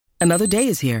Another day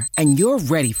is here, and you're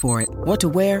ready for it. What to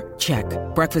wear? Check.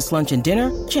 Breakfast, lunch, and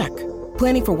dinner? Check.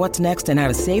 Planning for what's next and how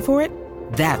to save for it?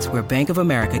 That's where Bank of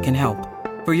America can help.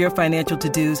 For your financial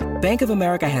to-dos, Bank of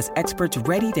America has experts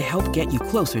ready to help get you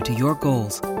closer to your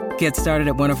goals. Get started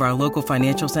at one of our local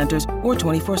financial centers or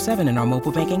 24/7 in our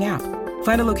mobile banking app.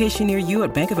 Find a location near you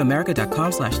at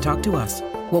bankofamerica.com/talktous.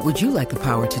 What would you like the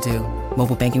power to do?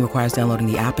 Mobile banking requires downloading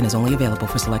the app and is only available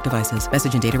for select devices.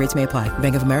 Message and data rates may apply.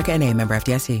 Bank of America N.A., member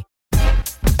FDIC.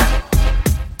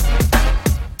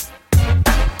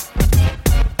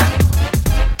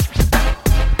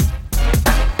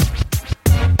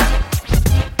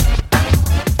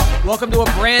 Welcome to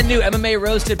a brand new MMA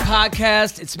Roasted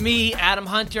podcast. It's me, Adam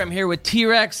Hunter. I'm here with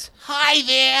T-Rex. Hi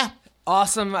there.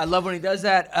 Awesome. I love when he does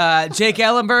that. Jake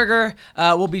Ellenberger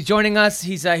will be joining us.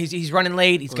 He's running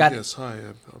late. Yes, hi.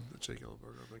 I'm Jake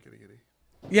Ellenberger. I'm not getting any.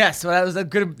 Yes, so that was a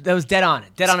good. That was dead on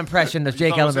impression of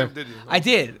Jake Ellenberger. Did you? I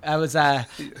did. I was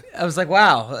like,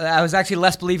 wow. I was actually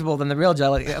less believable than the real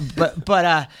Joe.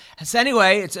 But so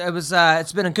anyway,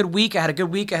 it's been a good week. I had a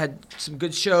good week. I had some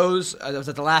good shows. I was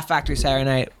at the Laugh Factory Saturday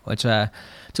night, which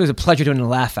it's always a pleasure doing the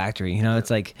Laugh Factory. You know, it's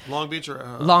like Long Beach or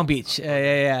Long Beach.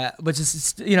 Yeah. Which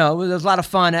is, it was a lot of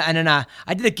fun. And then I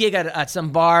did a gig at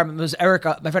some bar. It was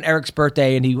my friend Eric's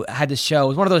birthday, and he had this show. It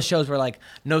was one of those shows where like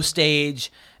no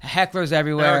stage, hecklers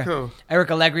everywhere. Eric who? Eric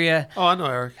Allegria. Oh, I know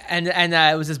Eric. And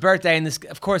it was his birthday, and this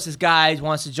guy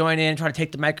wants to join in, try to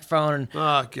take the microphone.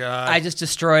 Oh God! I just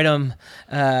destroyed him,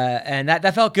 and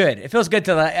that felt good. It feels good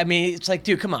it's like,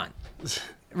 dude, come on,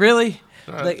 really?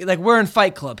 Like we're in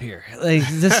Fight Club here. Like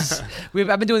this is,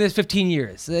 I've been doing this 15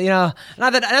 years. Not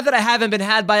that I haven't been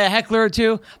had by a heckler or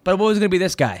two, but what was going to be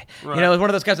this guy? Right. One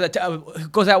of those guys that who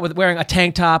goes out with wearing a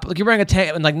tank top. Like you're wearing a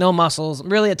tank and like no muscles.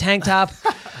 Really, a tank top?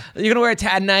 You're gonna wear it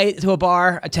at night to a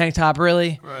bar, a tank top?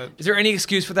 Really? Right. Is there any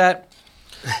excuse for that?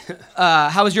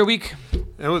 How was your week?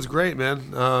 It was great,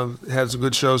 man. Had some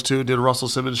good shows too. Did a Russell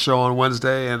Simmons show on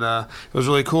Wednesday, and it was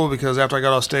really cool because after I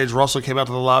got off stage, Russell came out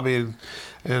to the lobby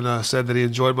and said that he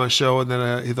enjoyed my show, and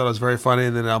then he thought I was very funny,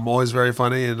 and then I'm always very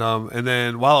funny, and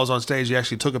then while I was on stage, he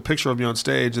actually took a picture of me on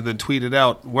stage and then tweeted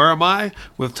out, "Where am I?"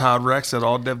 with Todd Rex at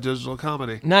All Dev Digital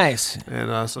Comedy. Nice.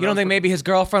 And so you don't think maybe his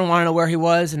girlfriend wanted to know where he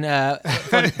was and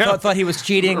thought he was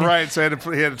cheating? Right. So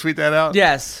he had to tweet that out.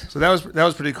 Yes. So that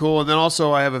was pretty cool, and then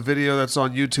also I have a video that's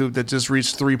on YouTube that just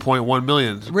reached 3.1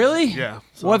 million. Really? Yeah.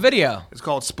 So what video? It's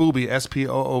called Spooby,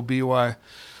 Spooby.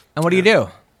 And what do you do?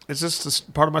 It's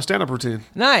just part of my stand-up routine.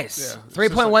 Nice. Yeah,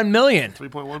 3.1 million.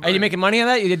 3.1 million. Are you making money on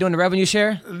that? You're doing the revenue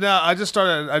share? No, I just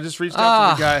reached out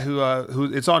to the guy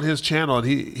who it's on his channel, and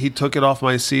he took it off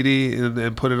my CD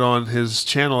and put it on his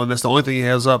channel, and that's the only thing he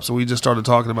has up. So we just started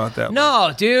talking about that.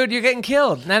 No, dude, you're getting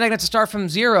killed. Now I got to start from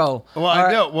zero. Well, I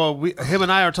know. Well, him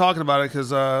and I are talking about it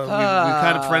because we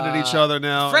kind of friended each other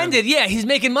now. Friended? Yeah, he's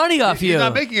making money off you. He's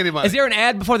not making any money. Is there an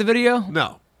ad before the video?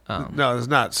 No. No, there's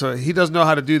not. So he doesn't know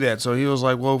how to do that. So he was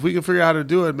like, "Well, if we can figure out how to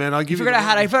do it, man, I'll give you."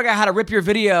 I figured out how to rip your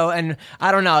video, and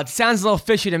I don't know. It sounds a little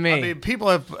fishy to me. I mean,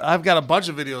 I've got a bunch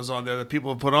of videos on there that people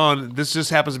have put on. This just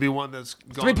happens to be one that's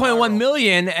going 3.1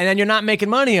 million, and then you're not making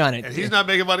money on it. And he's not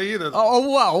making money either.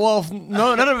 Well,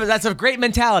 no, none of it. That's a great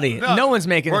mentality. No one's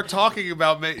making. We're talking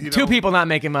about two people not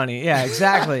making money. Yeah,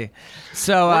 exactly.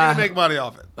 So we're gonna make money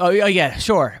off it. Oh yeah,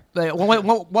 sure.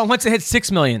 Once it hits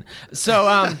 6 million.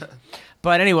 So.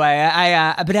 But anyway,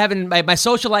 I've been having my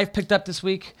social life picked up this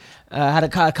week. Had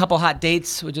a couple hot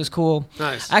dates, which is cool.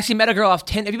 Nice. I actually met a girl off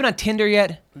Tinder. Have you been on Tinder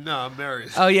yet? No, I'm married.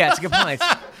 Oh yeah, it's a good point.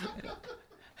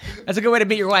 That's a good way to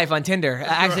meet your wife on Tinder.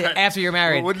 Actually, right. After you're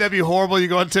married. Well, wouldn't that be horrible? You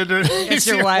go on Tinder and you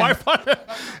see your wife on it.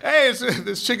 Hey,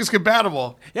 this chick is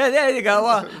compatible. Yeah, there you go.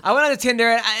 Well, I went on to Tinder,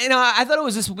 and I thought it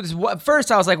was this. At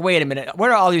first, I was like, wait a minute,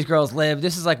 where do all these girls live?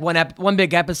 This is like one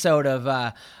big episode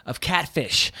of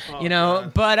Catfish,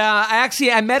 God. But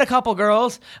I met a couple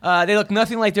girls. They look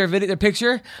nothing like their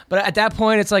picture. But at that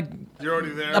point, it's like you're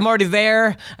already there. I'm already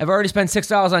there. I've already spent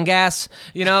 $6 on gas.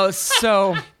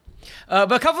 So.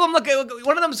 But a couple of them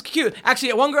one of them was cute.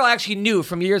 Actually, one girl I actually knew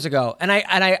from years ago, and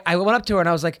I went up to her and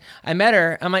I was like, I met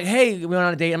her. I'm like, hey, we went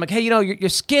on a date. I'm like, hey, your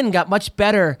skin got much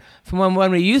better from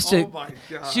when we used to. Oh my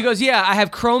God. She goes, yeah, I have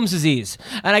Crohn's disease,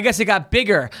 and I guess it got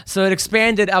bigger, so it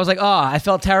expanded. I was like, oh, I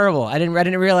felt terrible. I didn't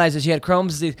realize that she had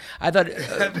Crohn's disease. I thought.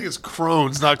 I think it's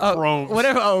Crohn's, not Crohn's.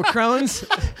 Whatever. Oh, Crohn's.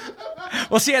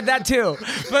 Well, she had that too,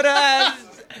 but.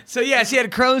 So yeah, she had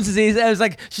Crohn's disease. I was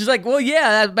like, she's like, well,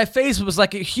 yeah, my face was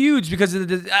like huge because of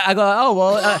the. I go, oh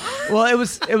well, it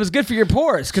was good for your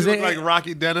pores because You look like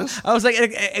Rocky Dennis. I was like,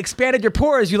 it expanded your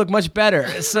pores. You look much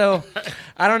better. So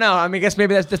I don't know. I mean, I guess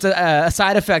maybe that's a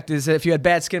side effect is if you had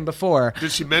bad skin before.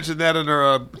 Did she mention that in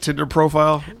her Tinder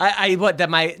profile?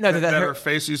 That her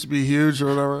face used to be huge or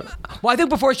whatever. Well, I think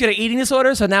before she had an eating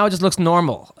disorder, so now it just looks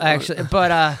normal actually.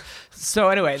 But so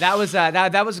anyway, that was good.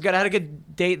 I had a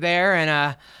good date there,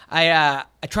 and I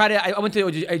went to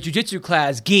a jiu-jitsu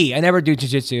class, gi. I never do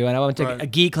jiu-jitsu, and I went to a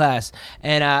gi class,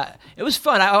 and it was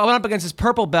fun. I went up against this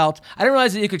purple belt. I didn't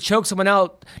realize that you could choke someone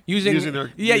out using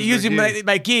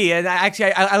my gi, and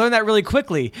I learned that really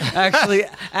quickly. Actually,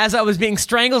 as I was being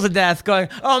strangled to death, going,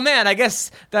 oh man, I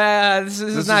guess this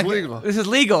is not legal. This is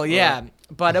legal, yeah. Right.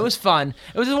 But it was fun.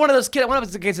 It was one of those kids. One of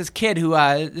us against this kid who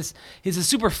he's a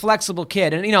super flexible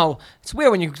kid, and it's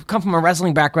weird when you come from a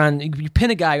wrestling background. You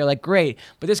pin a guy, you're like great,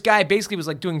 but this guy basically was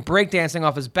like doing breakdancing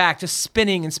off his back, just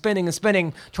spinning and spinning and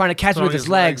spinning, trying to catch him with his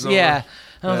legs. Yeah,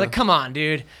 and I was like, come on,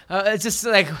 dude. It's just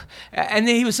like, and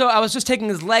then I was just taking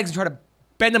his legs and trying to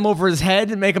bend him over his head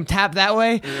and make him tap that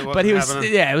way. But he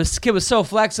was, kid was so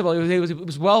flexible. He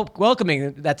was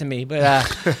welcoming that to me. But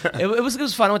it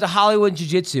was fun. I went to Hollywood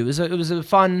Jiu-Jitsu. It was a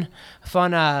fun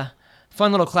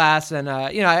little class, and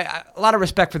a lot of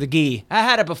respect for the gi. I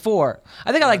had it before.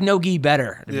 I think I like no gi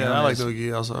better. Yeah, I like no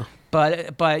gi also.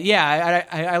 But yeah,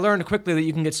 I learned quickly that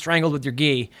you can get strangled with your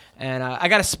gi, and I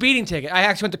got a speeding ticket. I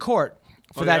actually went to court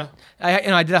for that.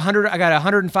 Yeah? I did 100. I got a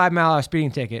 105-mile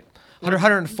speeding ticket.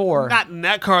 104. Not in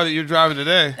that car that you're driving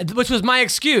today. Which was my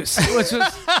excuse. Which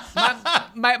was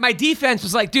my defense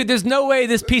was like, dude, there's no way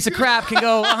this piece of crap can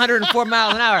go 104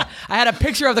 miles an hour. I had a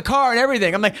picture of the car and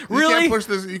everything. I'm like, really?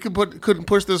 Couldn't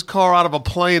push this car out of a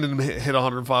plane and hit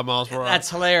 105 miles per hour.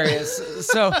 That's hilarious.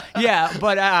 So yeah,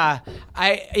 but I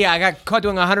got caught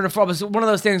doing 104. It was one of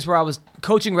those things where I was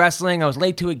coaching wrestling. I was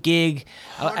late to a gig,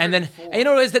 and then you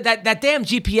know what it is that damn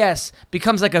GPS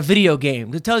becomes like a video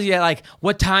game. It tells you like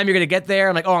what time you're gonna get there.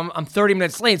 I'm like, oh, I'm 30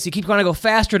 minutes late, so you keep trying to go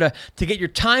faster to get your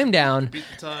time down,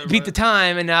 beat the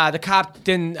time, and the cop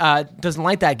doesn't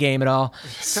like that game at all.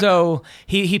 So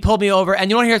he pulled me over, and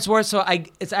you want to hear it's worse? So I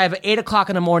have an 8 o'clock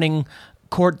in the morning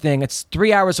court thing. It's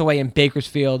 3 hours away in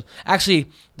Bakersfield. Actually,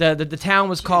 the town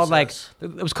was called it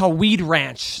was called Weed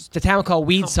Ranch. The town was called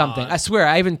Weed something. I swear,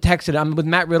 I even texted. I'm with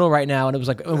Matt Riddle right now, and it was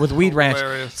like with Weed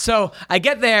Ranch. So I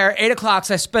get there 8 o'clock.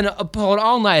 So I spend an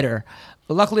all-nighter.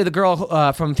 Luckily, the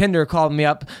girl from Tinder called me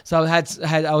up, so I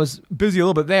was busy a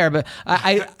little bit there. But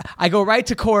I go right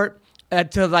to court.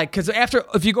 Because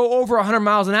if you go over 100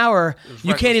 miles an hour,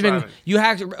 you can't even driving. You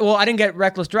have to. Well, I didn't get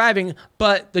reckless driving,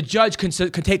 but the judge can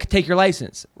take your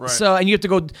license. Right. So and you have to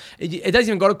go. It doesn't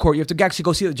even go to court. You have to actually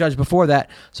go see the judge before that.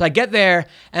 So I get there,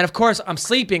 and of course I'm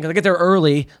sleeping because I get there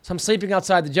early. So I'm sleeping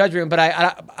outside the judge room, but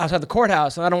I outside the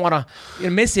courthouse, and I don't want to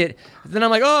miss it. Then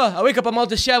I'm like, I wake up, I'm all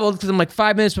disheveled because I'm like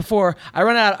 5 minutes before. I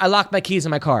run out. I lock my keys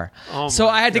in my car. So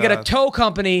I had to get a tow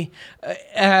company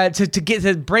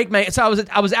to break my. So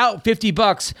I was out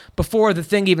 $50 before the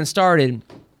thing even started.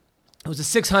 It was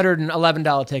a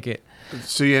 $611 ticket.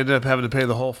 So you ended up having to pay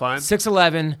the whole fine?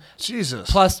 $611.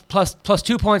 Jesus. Plus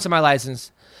 2 points on my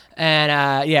license, and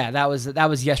that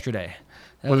was yesterday.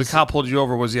 When the cop pulled you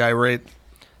over, was he irate?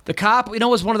 The cop,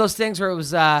 was one of those things where it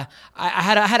was. I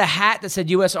had a hat that said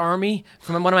U.S. Army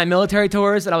from one of my military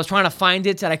tours, and I was trying to find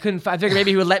it, and I couldn't. I figured maybe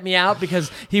he would let me out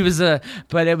because he was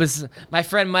but it was my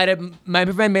friend may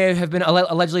have been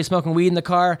allegedly smoking weed in the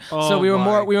car. So we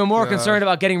were more concerned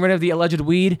about getting rid of the alleged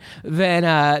weed than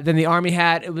the Army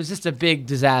hat. It was just a big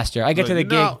disaster. I get to the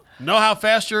gig. Know how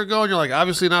fast you're going? You're like,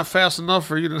 obviously not fast enough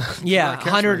for you to. Yeah,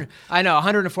 100. I know,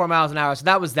 104 miles an hour. So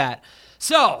that was that.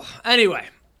 So anyway.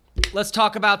 Let's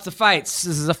talk about the fights.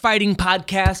 This is a fighting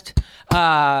podcast.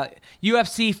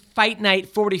 UFC Fight Night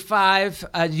 45.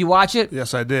 Did you watch it?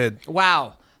 Yes, I did.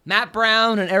 Wow. Matt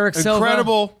Brown and Eric Silva.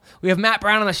 Incredible. We have Matt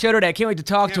Brown on the show today. I can't wait to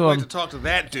talk to him. Can't wait to talk to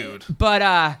that dude. But,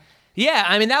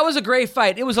 that was a great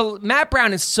fight. Matt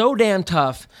Brown is so damn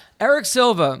tough. Eric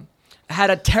Silva had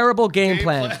a terrible game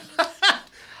plan.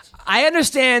 I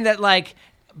understand that,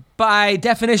 by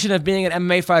definition of being an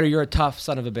MMA fighter, you're a tough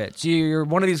son of a bitch. You're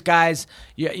one of these guys,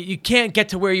 you can't get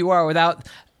to where you are without,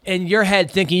 in your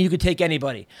head, thinking you could take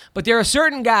anybody. But there are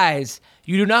certain guys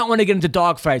you do not want to get into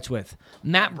dogfights with.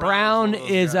 Matt Brown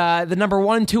is the number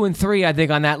 1, 2, and 3, I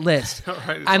think, on that list.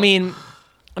 Right, I mean,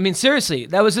 seriously,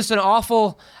 that was just an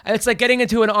awful. It's like getting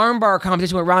into an armbar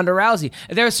competition with Ronda Rousey.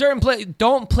 There are certain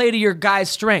don't play to your guy's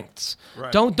strengths.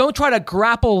 Right. Don't try to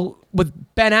grapple with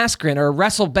Ben Askren or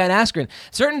wrestle Ben Askren.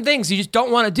 Certain things you just don't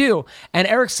want to do. And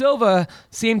Eric Silva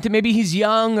seemed to, maybe he's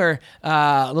young or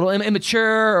a little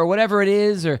immature or whatever it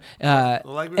is, or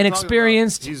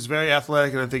inexperienced. He's very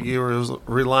athletic, and I think he was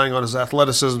relying on his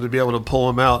athleticism to be able to pull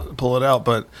it out.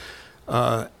 But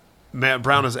Matt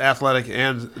Brown is athletic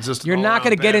and just you're not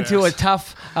going to get into a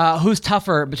tough who's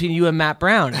tougher between you and Matt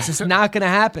Brown. It's just not going to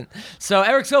happen. So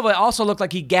Eric Silva also looked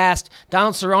like he gassed.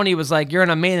 Donald Cerrone was like, you're in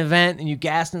a main event and you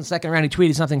gassed in the second round. He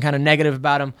tweeted something kind of negative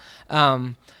about him.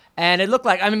 And it looked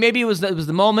like, I mean, maybe it was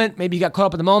the moment. Maybe he got caught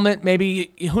up in the moment.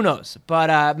 Maybe, who knows.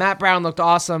 But Matt Brown looked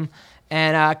awesome.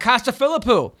 And Costa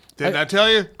Philippou. Didn't I tell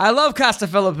you? I love Costa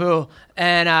Philippou.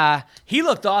 And he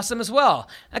looked awesome as well.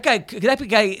 Could that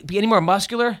guy be any more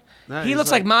muscular? No, he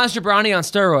looks like Maz Jobrani on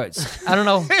steroids. I don't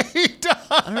know. He does.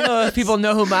 I don't know if people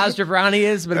know who Maz Jobrani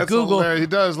is, but That's Google. Hilarious. He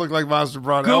does look like Maz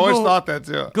Jobrani. I always thought that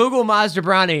too. Google Maz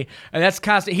Jobrani, and that's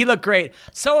Costa. He looked great.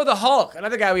 So of the Hulk,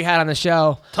 another guy we had on the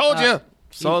show. Told you.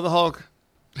 So of the Hulk.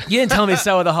 You didn't tell me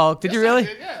so of the Hulk. Did you really? I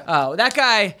did, yeah. Oh, that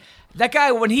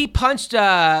guy, when he punched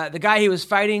the guy he was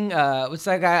fighting, what's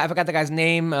that guy? I forgot the guy's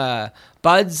name.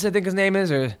 Buds, I think his name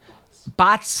is, or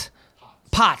Potts.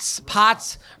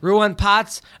 Ruan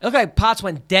Potts. It looked like Potts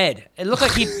went dead. It looked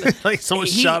like he like someone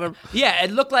shot him. Yeah,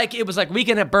 it looked like it was like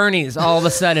Weekend at Bernie's all of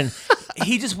a sudden.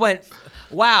 He just went,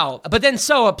 wow. But then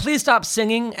please stop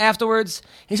singing afterwards.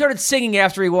 He started singing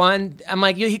after he won. I'm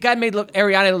like, he got made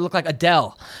Ariana look like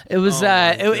Adele. It was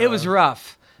it was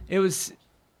rough. It was.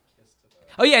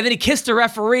 Oh yeah, and then he kissed the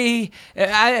referee.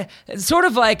 It's sort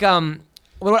of like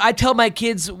what I tell my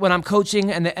kids when I'm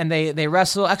coaching and they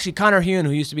wrestle. Actually, Connor Hune,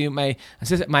 who used to be my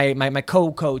assistant, my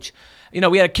co-coach. You know,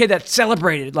 we had a kid that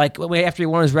celebrated like after he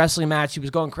won his wrestling match. He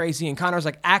was going crazy, and Connor was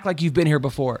like, "Act like you've been here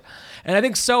before." And I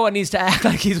think Soa needs to act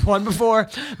like he's won before,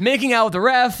 making out with the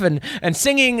ref and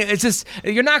singing. It's just,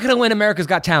 you're not going to win America's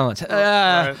Got Talent.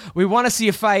 Right. We want to see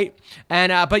a fight,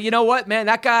 and but you know what, man,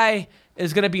 that guy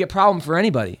is going to be a problem for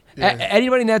anybody. Yeah.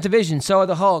 Anybody in that division. Soa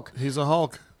the Hulk. He's a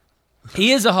Hulk.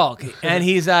 He is a Hulk, and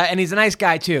he's a nice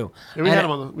guy too. Yeah, we had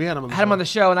him on the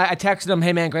show, and I texted him,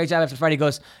 "Hey man, great job after the fight." He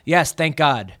goes, "Yes, thank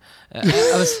God."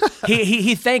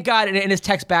 He thanked God in his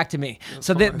text back to me.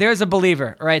 So there's a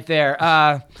believer right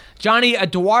there. Johnny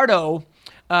Eduardo,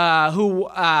 who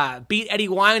beat Eddie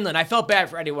Wineland. I felt bad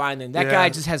for Eddie Wineland. That guy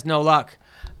just has no luck.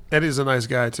 Eddie's a nice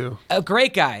guy too. A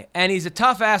great guy, and he's a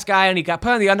tough ass guy. And he got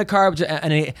put on the undercard,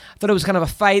 and I thought it was kind of a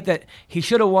fight that he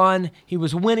should have won. He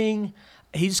was winning.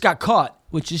 He just got caught,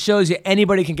 which just shows you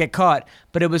anybody can get caught.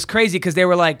 But it was crazy because they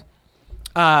were like,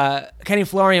 Kenny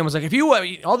Florian was like,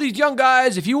 all these young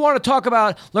guys, if you want to talk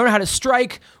about learn how to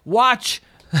strike, watch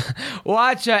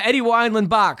Eddie Wineland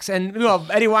box. And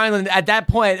Eddie Wineland, at that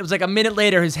point, it was like a minute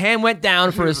later, his hand went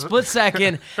down for a split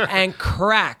second and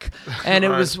crack. And it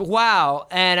was wow.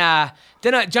 And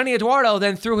then Johnny Eduardo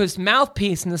then threw his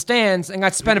mouthpiece in the stands and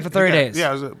got suspended for 30 days.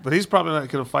 Yeah, but he's probably not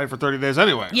going to fight for 30 days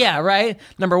anyway. Yeah, right?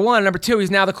 Number one. Number two, he's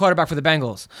now the quarterback for the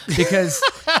Bengals. Because,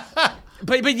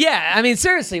 but yeah, I mean,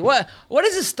 seriously, what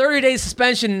is this 30-day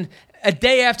suspension a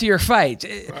day after your fight?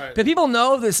 Right. Do people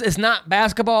know this is not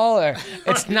basketball or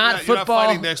it's not football? You're not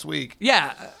fighting next week.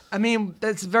 Yeah, I mean,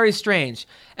 that's very strange.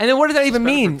 And then what does that even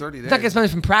mean? For 30 days. It's not getting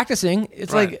suspended from practicing.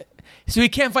 It's right. like, so he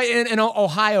can't fight in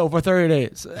Ohio for 30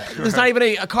 days. There's not even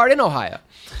a card in Ohio.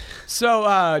 So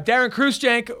Darren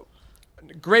Krushenk,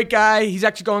 great guy. He's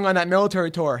actually going on that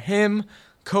military tour. Him,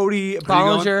 Cody,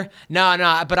 Bollinger.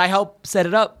 No, but I helped set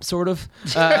it up, sort of.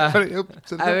 Yeah.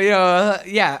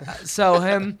 So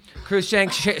him,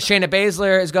 Krushenk, Shayna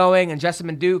Baszler is going, and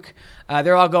Jessamine Duke.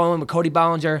 They're all going with Cody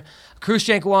Bollinger.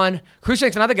 Krushenk won.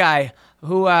 Krushenk's another guy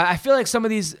who I feel like some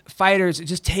of these fighters, it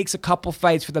just takes a couple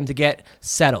fights for them to get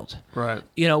settled. Right.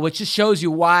 Which just shows you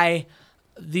why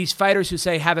these fighters who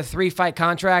say have a 3-fight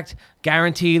contract,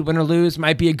 guaranteed win or lose,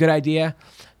 might be a good idea.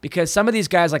 Because some of these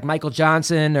guys like Michael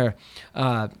Johnson or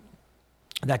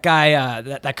that guy,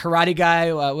 that karate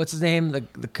guy, what's his name? The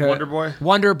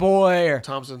Wonder Boy or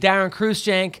Thompson. Darren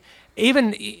Krushenk.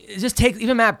 Even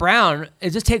Matt Brown,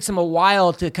 it just takes him a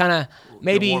while to kind of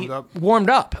maybe warmed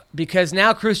up because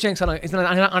now Krushenk's on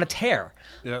a tear.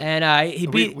 Yep.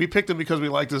 And we picked him because we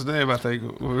liked his name, I think.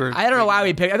 I don't know why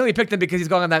we picked. I think we picked him because he's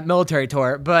going on that military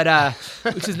tour, but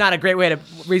which is not a great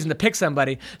reason to pick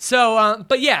somebody. So,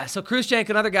 so Krushenk,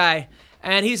 another guy,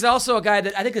 and he's also a guy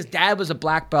that I think his dad was a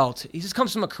black belt. He just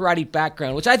comes from a karate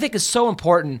background, which I think is so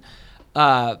important.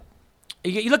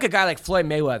 You look at a guy like Floyd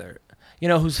Mayweather,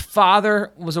 whose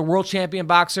father was a world champion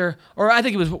boxer, or I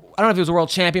don't know if he was a world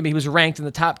champion, but he was ranked in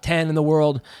the top 10 in the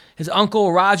world. His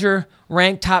uncle, Roger,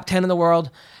 ranked top 10 in the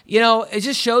world. It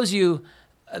just shows you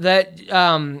that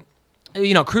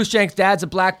Khrushchev's dad's a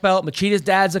black belt. Machida's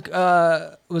dad's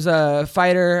was a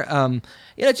fighter.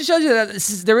 It just shows you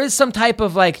that there is some type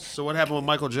of like. So what happened with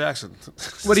Michael Jackson?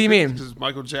 What do you mean? Because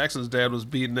Michael Jackson's dad was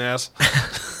beating ass.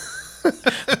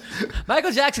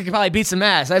 Michael Jackson could probably beat some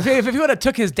ass. If he would have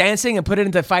took his dancing and put it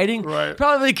into fighting, right.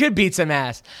 Probably could beat some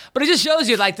ass. But it just shows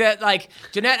you like that, like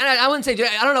I wouldn't say,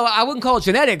 I don't know, I wouldn't call it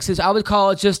genetics. I would call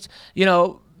it just,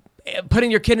 putting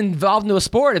your kid involved into a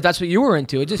sport if that's what you were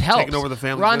into. It just helps. Taking over the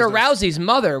family Ronda business. Rousey's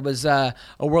mother was a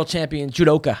world champion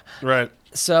judoka. Right.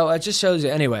 So it just shows you.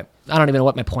 Anyway, I don't even know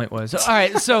what my point was. All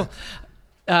right, so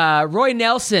Roy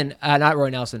Nelson, not Roy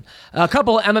Nelson. A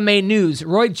couple of MMA news.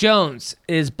 Roy Jones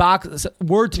is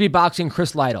word to be boxing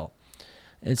Chris Lytle.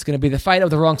 It's going to be the fight of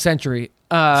the wrong century.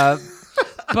 But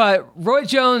Roy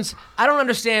Jones, I don't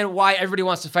understand why everybody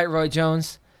wants to fight Roy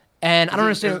Jones. And I don't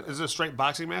understand. Is it a straight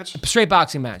boxing match? Straight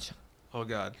boxing match. Oh,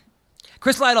 God.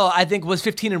 Chris Lytle, I think, was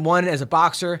 15-1 as a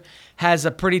boxer, has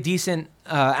a pretty decent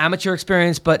amateur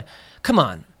experience, but come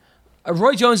on.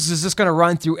 Roy Jones is just going to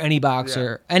run through any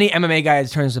boxer, any MMA guy that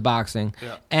turns to boxing.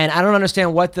 Yeah. And I don't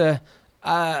understand what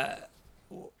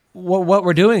what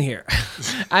we're doing here.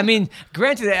 I mean,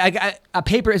 granted, a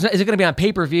paper is it going to be on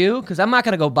pay-per-view? Because I'm not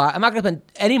going to go buy. I'm not going to spend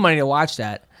any money to watch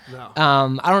that. No.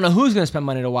 I don't know who's going to spend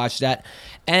money to watch that,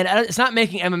 and it's not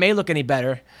making MMA look any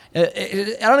better.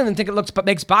 I don't even think it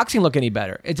makes boxing look any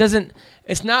better. It doesn't.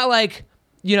 It's not like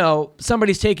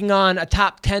somebody's taking on a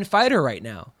top 10 fighter right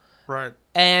now. Right.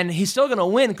 And he's still going to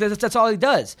win because that's all he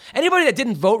does. Anybody that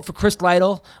didn't vote for Chris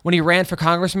Lytle when he ran for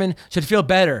congressman should feel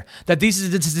better that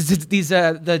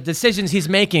the decisions he's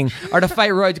making are to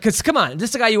fight Roy. Because come on,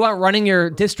 this is the guy you want running your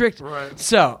district. Right.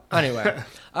 So anyway,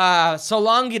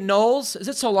 Solange Knowles, is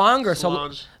it Solange or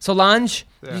Solange? Solange.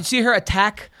 Yeah. Did you see her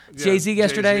attack Jay-Z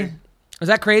yesterday? Jay-Z. Was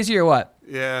that crazy or what?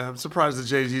 Yeah, I'm surprised that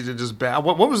Jay-Z didn't just bat.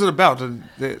 What was it about?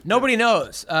 Nobody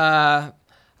knows.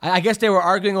 I guess they were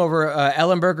arguing over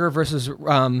Ellenberger versus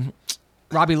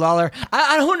Robbie Lawler.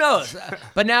 Who knows?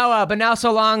 But now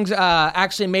Solange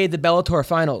actually made the Bellator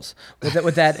finals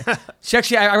with that. She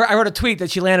actually, I wrote a tweet that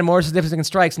she landed more significant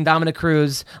strikes than Dominic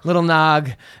Cruz, Little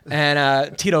Nog,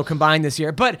 and Tito combined this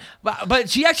year. But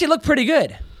she actually looked pretty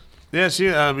good. Yeah, she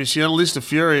unleashed the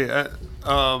fury. I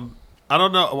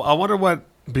don't know. I wonder what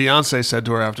Beyonce said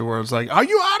to her afterwards, like, "Are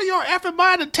you out of your effing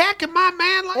mind attacking my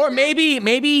man like or that?"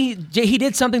 Maybe he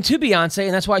did something to Beyonce,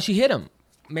 and that's why she hit him.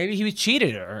 Maybe he was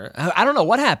cheated, or I don't know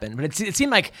what happened, but it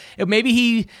seemed like maybe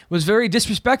he was very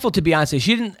disrespectful to Beyonce.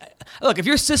 She didn't look. If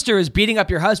your sister is beating up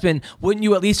your husband, wouldn't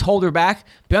you at least hold her back?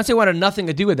 Beyonce wanted nothing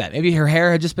to do with that. Maybe her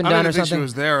hair had just been done or something. She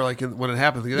was there, like when it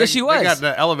happened. Yes, she was. They got in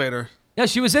the elevator. Yeah,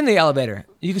 she was in the elevator.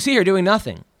 You can see her doing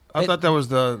nothing. I thought that was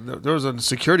there was a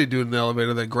security dude in the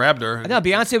elevator that grabbed her. No,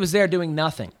 Beyonce was there doing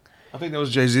nothing. I think that was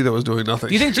Jay-Z that was doing nothing.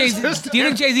 Do you think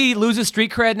Jay-Z loses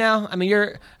street cred now? I mean,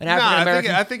 you're an African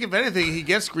American. I think if anything, he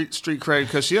gets street cred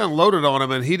because she unloaded on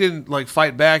him and he didn't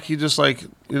fight back. He just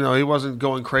he wasn't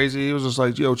going crazy. He was just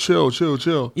like, yo,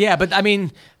 chill. Yeah, but I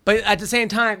mean. But at the same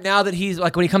time, now that he's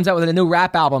when he comes out with a new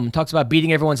rap album, talks about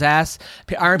beating everyone's ass,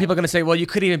 aren't people going to say, well, you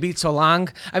couldn't even beat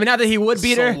Solange? I mean, now that he would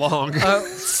beat her.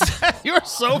 You're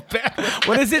so bad.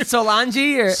 What is it, Solange?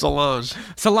 Or? Solange.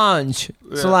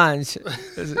 Yeah. Solange.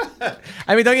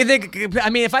 I mean, don't you think,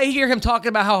 if I hear him talking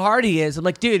about how hard he is, I'm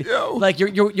like, dude,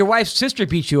 your wife's sister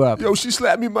beat you up. Yo, she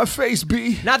slapped me in my face,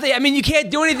 B. You can't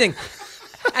do anything.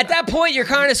 At that point, you're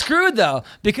kind of screwed, though,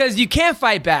 because you can't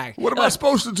fight back. What am I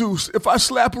supposed to do? If I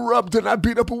slap her up, then I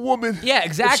beat up a woman. Yeah,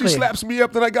 exactly. If she slaps me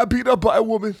up, then I got beat up by a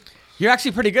woman. You're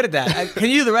actually pretty good at that. Can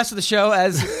you do the rest of the show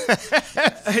as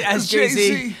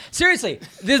Jay-Z? Seriously,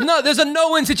 there's a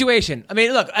no-win situation. I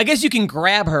mean, look, I guess you can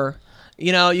grab her.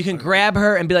 You can grab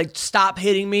her and be like, stop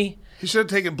hitting me. He should have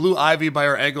taken Blue Ivy by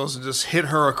her ankles and just hit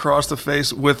her across the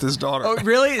face with his daughter. Oh,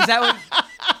 really? Is that what...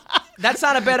 That's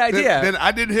not a bad idea. Then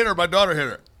I didn't hit her. My daughter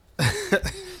hit her.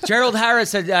 Gerald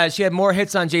Harris said she had more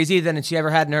hits on Jay-Z than she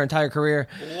ever had in her entire career.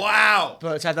 Wow.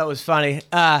 Which I thought was funny.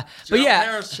 Gerald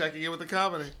Harris checking in with the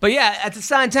comedy. But yeah, at the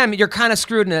same time, you're kind of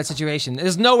screwed in that situation.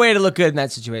 There's no way to look good in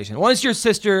that situation. Once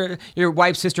your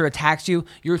wife's sister attacks you,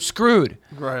 you're screwed.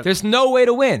 Right. There's no way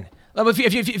to win. What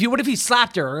if he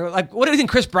slapped her? What do you think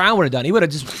Chris Brown would have done? He would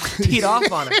have just teed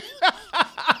off on her.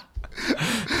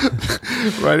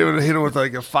 Right, he would have hit him with a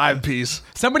 5-piece.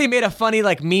 Somebody made a funny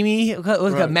meme.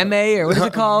 What's it, meme, or what is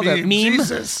it called? A meme.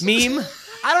 Jesus. Meme.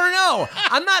 I don't know.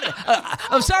 I'm not.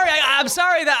 I'm sorry. I'm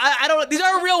sorry that I don't. These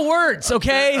aren't real words,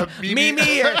 okay? Meme.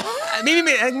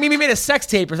 Meme made a sex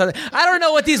tape or something. I don't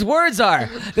know what these words are.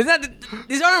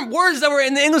 These aren't words that were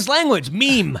in the English language.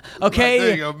 Meme. Okay.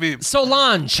 There you go. Meme.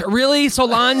 Solange. Really,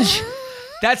 Solange?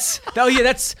 That's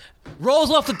rolls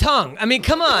off the tongue. I mean,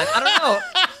 come on. I don't know.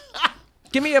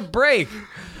 Give me a break.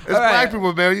 It's black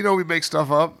people, man. You know we make stuff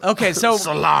up. Okay, so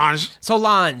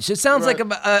Solange. It sounds like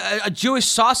a Jewish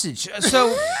sausage.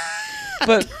 So,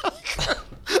 but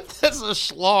That's a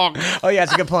schlong. oh yeah,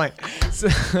 that's a good point. So,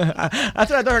 I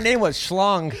thought her name was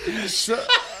Schlong.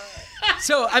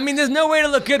 So I mean, there's no way to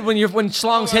look good when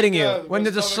Schlong's hitting you. When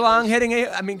there's a Schlong hitting you,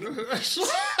 I mean,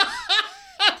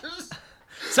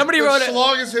 somebody wrote it.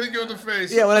 Schlong is hitting you in the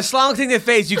face. Yeah, when a Schlong's hitting the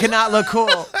face, you cannot look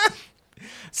cool.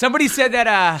 Somebody said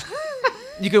that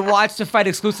you could watch the fight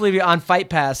exclusively on Fight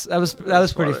Pass. That was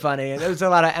pretty funny. There was a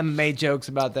lot of MMA jokes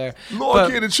about there.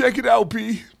 Log in and check it out,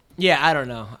 P. Yeah, I don't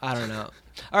know.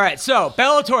 All right, so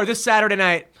Bellator this Saturday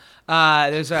night.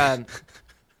 There's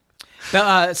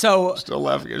so Still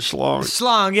laughing at Schlong.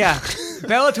 Schlong, yeah.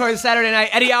 Bellator this Saturday night.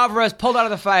 Eddie Alvarez pulled out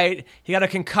of the fight. He got a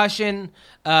concussion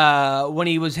when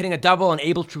he was hitting a double on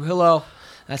Abel Trujillo.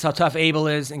 That's how tough Abel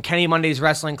is in Kenny Monday's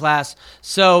wrestling class.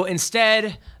 So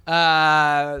instead,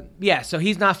 so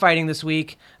he's not fighting this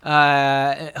week.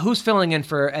 Who's filling in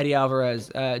for Eddie Alvarez?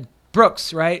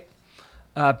 Brooks, right?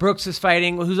 Brooks is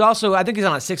fighting, who's also, I think he's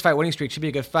on a 6-fight winning streak. Should be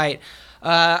a good fight.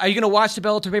 Are you going to watch the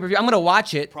Bellator pay-per-view? I'm going to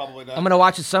watch it. Probably not. I'm going to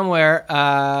watch it somewhere.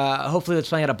 Hopefully it's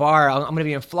playing at a bar. I'm going to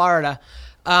be in Florida.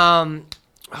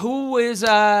 Who is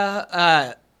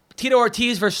Tito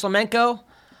Ortiz versus Flamenco?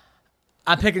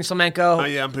 I'm picking Flamenco. Oh,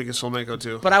 yeah, I'm picking Flamenco,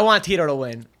 too. But I want Tito to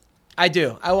win. I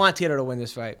do. I want Tito to win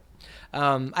this fight.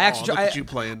 Look at you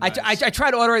playing nice. I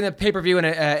tried ordering the pay-per-view, and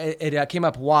it came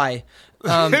up Y.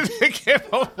 It came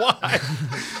up why?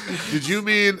 Did you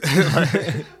mean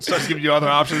starts giving you other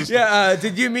options? Yeah.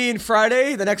 Did you mean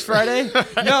Friday? The next Friday?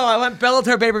 No, I went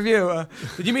Bellator pay-per-view.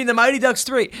 Did you mean the Mighty Ducks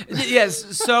 3?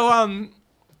 Yes. So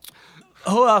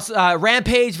who else?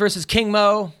 Rampage versus King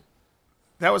Mo.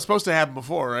 That was supposed to happen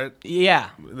before, right?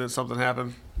 Yeah. And then something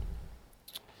happened.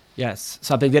 Yes,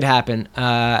 something did happen,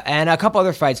 and a couple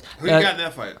other fights. Who you got in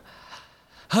that fight?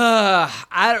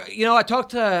 I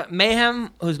talked to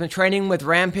Mayhem, who's been training with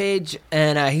Rampage,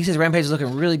 and he says Rampage is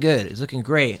looking really good. He's looking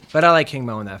great, but I like King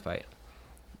Mo in that fight.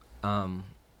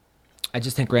 I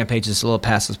just think Rampage is a little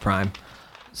past his prime.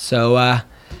 So,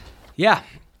 yeah.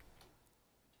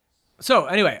 So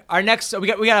anyway, our next we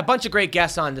got a bunch of great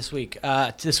guests on this week.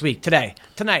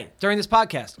 Tonight, during this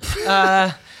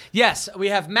podcast. Yes, we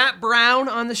have Matt Brown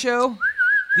on the show.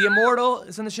 The Immortal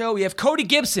is on the show. We have Cody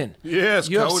Gibson. Yes,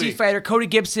 UFC Cody. fighter Cody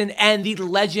Gibson, and the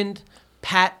legend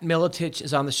Pat Miletich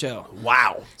is on the show.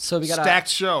 Wow. So we got Stacked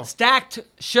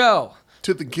show.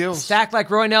 To the gills. Stacked like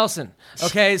Roy Nelson.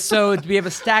 Okay, so we have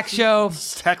a stacked show.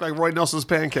 Stacked like Roy Nelson's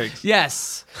pancakes.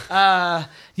 Yes.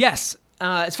 Yes.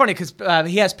 It's funny because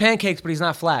he has pancakes, but he's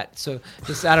not flat. So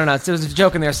just, I don't know. There's a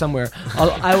joke in there somewhere.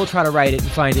 I will try to write it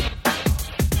and find it.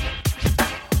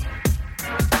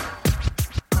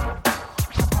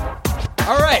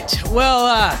 All right.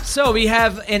 Well, so we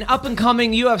have an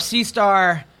up-and-coming UFC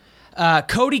star.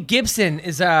 Cody Gibson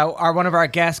is one of our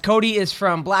guests. Cody is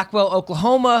from Blackwell,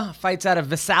 Oklahoma. Fights out of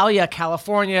Visalia,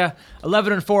 California.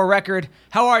 11-4 record.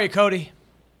 How are you, Cody?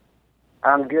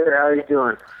 I'm good. How are you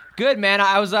doing? Good, man.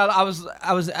 I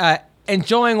was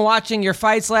enjoying watching your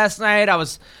fights last night. I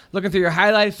was looking through your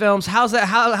highlight films. How's that?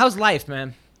 How's life,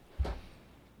 man?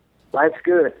 Life's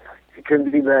good. It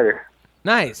couldn't be better.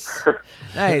 Nice,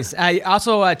 nice.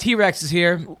 Also, T-Rex is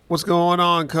here. What's going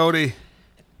on, Cody?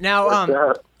 Now, What's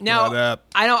up? What up?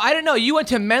 I didn't know you went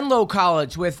to Menlo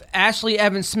College with Ashley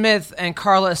Evans Smith and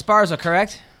Carla Esparza,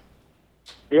 correct?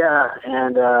 Yeah,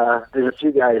 and there's a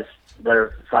few guys that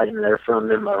are fighting there from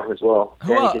Menlo as well.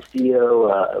 Who Danny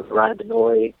Castillo, Ryan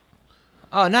Benoit.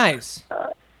 Oh, nice.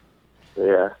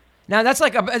 Yeah. Now that's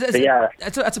like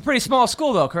that's a pretty small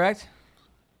school, though, correct?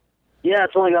 Yeah,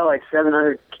 it's only got like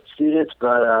 700 students,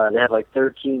 but they have like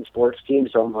 13 sports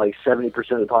teams, so like 70%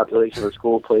 of the population of the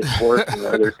school plays sports, and the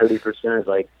other 30% is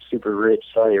like super rich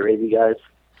Saudi Arabia guys.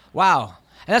 Wow.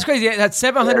 And that's crazy. That's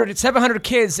 700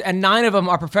 kids, and 9 of them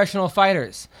are professional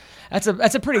fighters. That's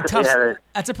a pretty tough.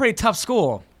 That's a pretty tough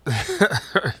school.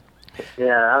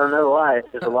 Yeah, I don't know why.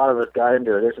 Just a lot of us got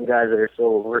into it. There's some guys that are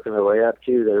still working their way up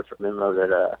too. That are from Menlo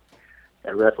that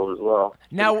wrestled as well.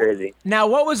 Now, crazy. Now,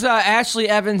 what was Ashley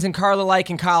Evans and Carla like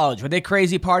in college? Were they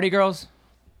crazy party girls?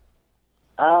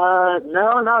 No,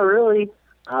 not really.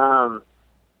 Not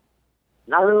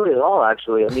really at all,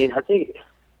 actually. I mean, I think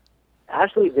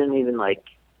Ashley didn't even like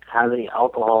have any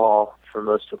alcohol for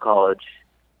most of college,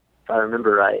 if I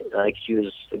remember right. Like she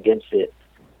was against it.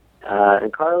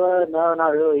 And Carla, no, not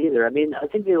really either. I mean, I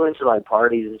think they went to like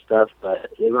parties and stuff, but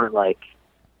they weren't like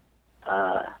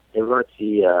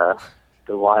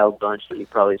the wild bunch that you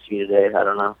probably see today. I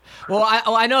don't know. Well,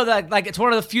 I know that like it's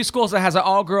one of the few schools that has an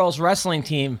all-girls wrestling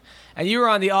team, and you were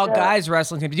on the all-guys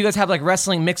wrestling team. Did you guys have like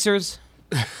wrestling mixers?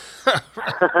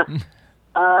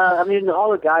 I mean,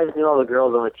 all the guys knew all the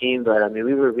girls on the team, but I mean,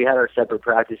 we had our separate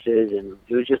practices, and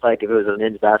it was just like if it was a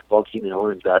men's basketball team and a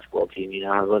women's basketball team. You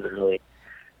know, it wasn't really.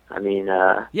 I mean,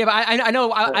 yeah, but I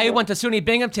know I went to SUNY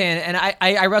Binghamton, and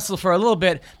I wrestled for a little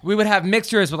bit. We would have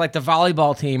mixtures with like the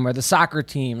volleyball team or the soccer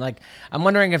team. Like, I'm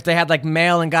wondering if they had like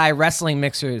male and guy wrestling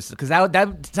mixers, because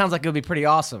that sounds like it would be pretty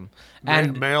awesome.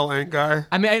 And male and guy.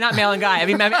 I mean, not male and guy. I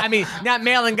mean, not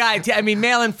male and guy. I mean,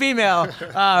 male and female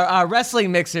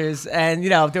wrestling mixers. And you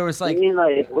know, there was like. You mean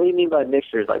like what do you mean by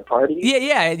mixtures? Like parties?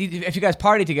 Yeah. If you guys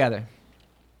party together.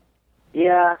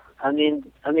 Yeah, I mean,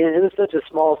 it was such a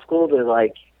small school that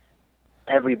like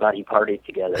everybody partied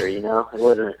together. You know, it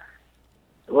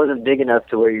wasn't big enough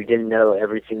to where you didn't know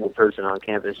every single person on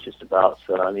campus just about.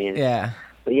 So I mean, yeah.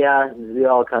 But yeah, we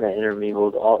all kind of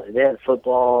intermingled. They had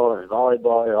football and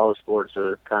volleyball and all the sports, so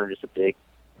it's kind of just a big,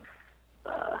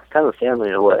 kind of a family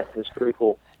in a way. It's pretty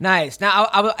cool. Nice. Now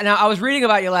I was reading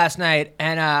about you last night,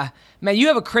 and man, you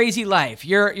have a crazy life.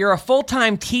 You're a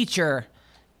full-time teacher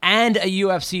and a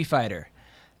UFC fighter.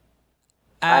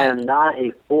 I am not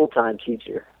a full-time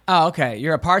teacher. Oh, okay.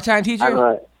 You're a part-time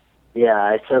teacher?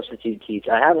 I substitute teach.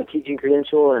 I have a teaching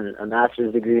credential and a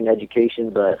master's degree in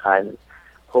education, but I'm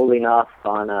holding off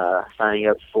on signing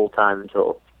up full-time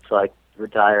until I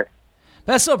retire.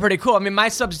 That's still pretty cool. I mean, my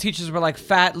substitute teachers were like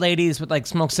fat ladies with like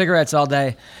smoke cigarettes all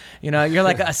day. You know, you're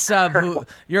like a sub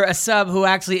who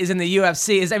actually is in the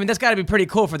UFC. I mean, that's got to be pretty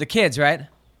cool for the kids, right?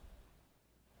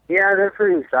 Yeah, they're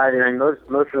pretty excited. I mean, most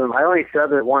of them. I only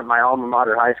sub at my alma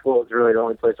mater high school. It's really the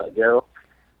only place I go.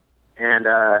 And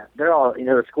they're all, you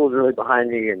know, the school's really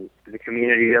behind me and the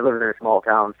community. I live in a small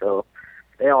town, so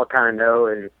they all kind of know.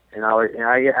 And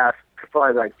I get asked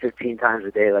probably like 15 times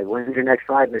a day, like, when's your next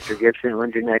fight, Mr. Gibson?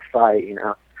 When's your next fight? You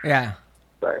know. Yeah.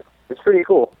 But it's pretty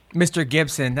cool. Mr.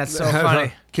 Gibson, that's so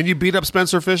funny. Can you beat up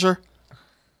Spencer Fisher?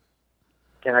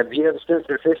 Can I beat up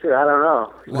Spencer Fisher? I don't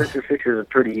know. Spencer Fisher is a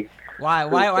pretty. Why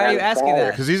are you asking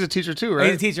that? Because he's a teacher too, right?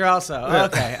 He's a teacher also. Yeah.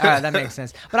 Okay, all right, that makes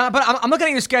sense. But I'm looking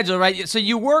at your schedule, right? So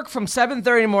you work from 7:30 in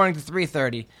the morning to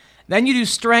 3:30. Then you do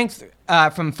strength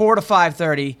from 4 to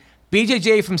 5:30,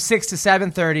 BJJ from 6 to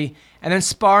 7:30, and then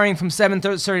sparring from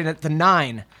 7:30 to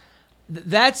 9.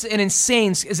 That's an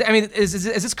insane. Is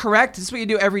this correct? Is this what you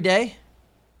do every day?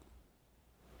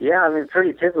 Yeah, I mean,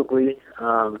 pretty typically.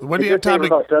 When do you have time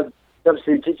to?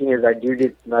 Substitute teaching is I do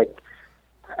get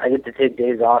I get to take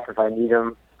days off if I need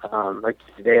them. Like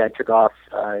today, I took off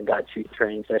and got 2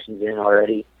 training sessions in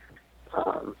already.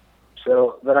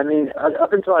 But I mean,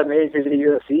 up until I made it to the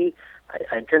UFC,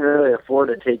 I couldn't really afford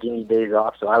to take any days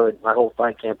off. So my whole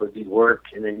fight camp would be work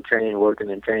and then train, work and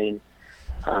then train.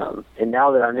 And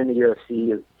now that I'm in the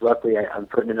UFC, luckily I'm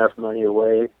putting enough money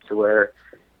away to where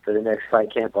for the next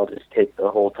fight camp, I'll just take the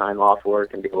whole time off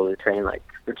work and be able to train, like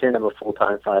pretend I'm a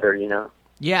full-time fighter, you know.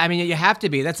 Yeah, I mean, you have to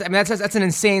be. That's an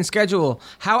insane schedule.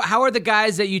 How are the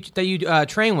guys that you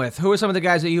train with? Who are some of the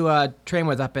guys that you train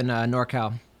with up in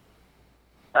NorCal?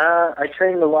 I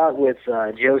trained a lot with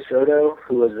Joe Soto,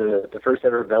 who was the first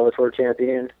ever Bellator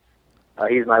champion.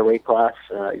 He's my weight class.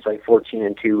 He's like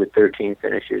 14-2 with 13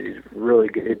 finishes. He's a really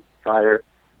good fighter.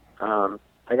 I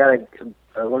got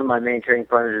one of my main training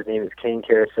partners. His name is Kane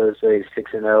Carasosa. He's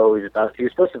 6-0. He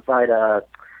was supposed to fight.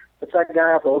 What's that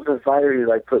guy off the Ultimate Fighter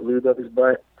who put lube up his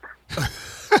butt?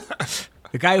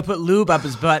 The guy who put lube up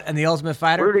his butt in the Ultimate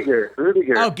Fighter? Rudiger.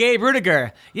 Oh, Gabe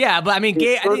Rudiger. Yeah, but I mean,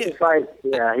 he's supposed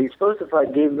to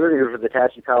fight Gabe Rudiger for the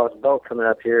Tachi Palace belt coming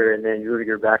up here, and then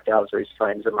Rudiger backed out, so he's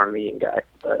fighting some Armenian guy.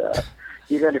 But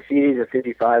he's undefeated. He's a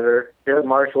 55er. Derek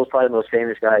Marshall's probably the most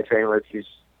famous guy I train with.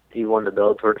 He won the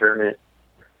Bellator tournament.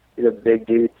 He's a big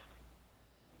dude.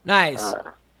 Nice.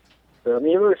 So I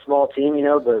mean, we're a small team, you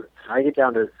know, but I get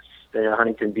down to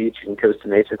Huntington Beach and Costa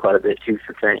Mesa quite a bit too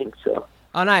for training. So.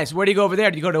 Oh, nice. Where do you go over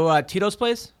there? Do you go to Tito's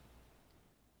place?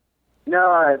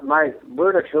 No, we're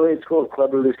an affiliate school of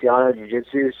Clubber Luciano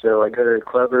Jiu-Jitsu, so I go to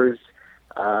Clubbers.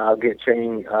 I'll get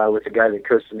training with the guys at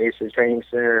Costa Mesa Training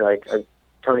Center.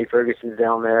 Tony Ferguson's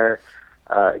down there.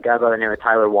 A guy by the name of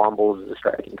Tyler Womble is the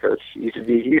striking coach. He used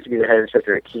to be the head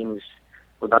instructor at Kings.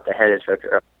 Well, not the head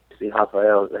instructor. Obviously,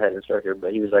 Rafael was the head instructor,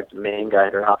 but he was like the main guy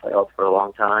under Rafael for a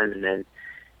long time, and then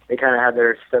they kind of had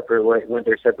went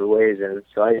their separate ways, and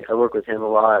so I work with him a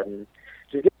lot, and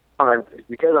just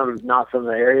because I'm not from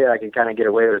the area, I can kind of get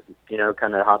away with, you know,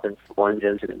 kind of hopping from one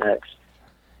gym to the next.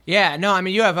 Yeah, no, I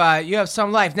mean, you have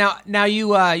some life. Now you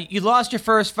lost your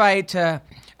first fight to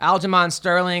Aljamain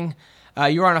Sterling.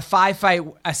 You were on a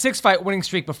 6-fight winning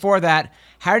streak before that.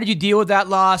 How did you deal with that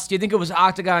loss? Do you think it was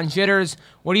octagon jitters?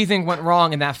 What do you think went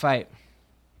wrong in that fight?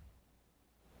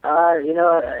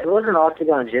 It wasn't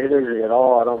octagon jitters at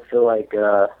all. I don't feel like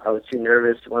I was too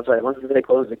nervous. Once they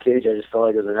closed the cage, I just felt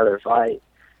like it was another fight.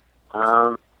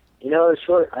 It's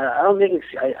short. I don't make.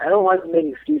 I don't like to make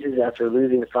excuses after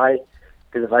losing the fight,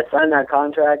 because if I sign that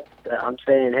contract, I'm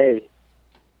saying, hey,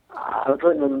 I'm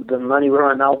putting the money where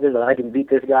my mouth is. That I can beat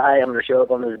this guy. I'm going to show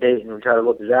up on this date and try to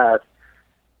whoop his ass.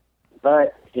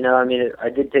 But I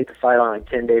did take the fight on like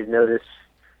 10 days notice.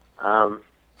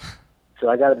 So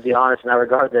I got to be honest in that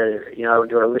regard. That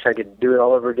do I wish I could do it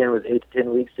all over again with 8 to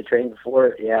 10 weeks to train before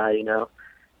it? Yeah,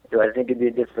 Do I think it'd be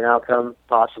a different outcome?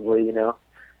 Possibly,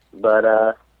 But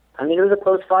it was a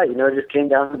close fight. It just came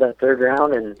down to that third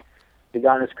round, and we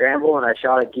got in a scramble, and I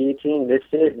shot a guillotine,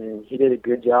 missed it, and he did a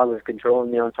good job of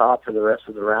controlling me on top for the rest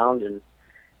of the round, and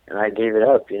I gave it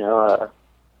up.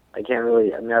 I can't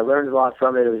really. I learned a lot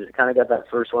from it. It was kind of got that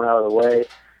first one out of the way.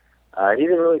 He's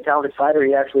a really talented fighter.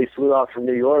 He actually flew out from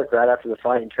New York right after the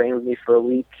fight and trained with me for a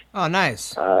week. Oh,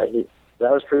 nice. That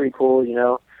was pretty cool.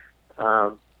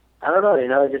 I don't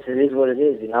know. It is what it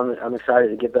is. I'm excited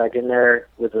to get back in there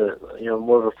with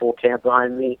more of a full camp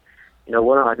behind me.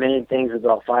 One of my main things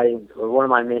about fighting, or one of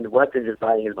my main weapons in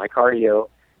fighting, is my cardio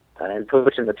and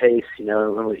pushing the pace. When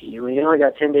you only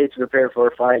got 10 days to prepare for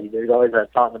a fight, there's always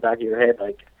that thought in the back of your head,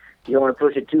 like, you don't want to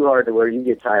push it too hard to where you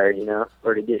get tired,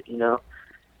 or to get,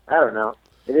 I don't know.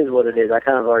 It is what it is. I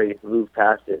kind of already moved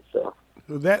past it, so.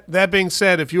 That being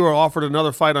said, if you were offered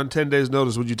another fight on 10 days'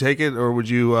 notice, would you take it, or would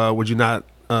you not?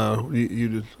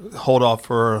 You hold off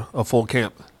for a full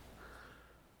camp?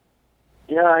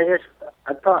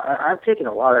 I've taken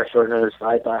a lot of short notice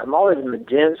fights. I'm always in the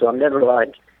gym, so I'm never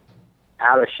like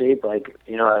out of shape, like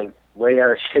way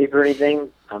out of shape or anything.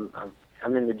 I'm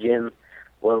in the gym,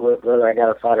 whether I got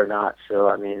a fight or not.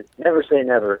 So never say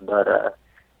never, but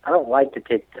I don't like to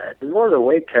take that. It's more the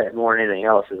weight cut more than anything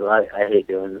else. Is what I hate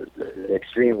doing, the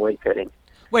extreme weight cutting.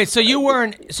 Wait, so you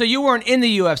weren't in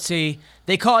the UFC.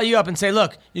 They call you up and say,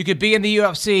 "Look, you could be in the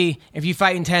UFC if you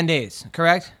fight in 10 days."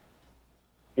 Correct?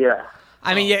 Yeah.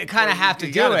 You kind of have to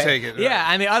you do gotta it. take it, right?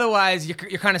 Yeah, otherwise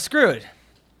you're kind of screwed.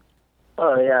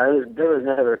 Oh yeah, there was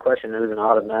never a question. It was an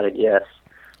automatic yes.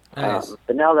 Nice.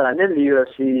 But now that I'm in the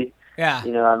UFC, Yeah.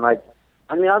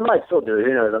 I might still do it.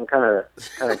 Who knows? I'm kind of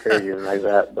crazy and like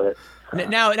that, but.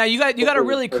 Now you got a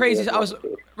really crazy. I was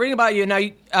reading about you. Now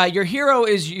your hero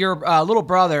is your little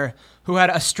brother who had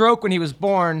a stroke when he was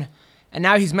born, and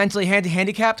now he's mentally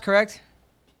handicapped. Correct?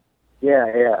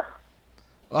 Yeah.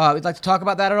 Would like to talk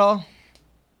about that at all?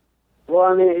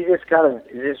 Well, he just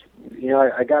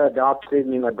I got adopted.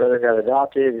 Me and my brother got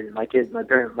adopted, and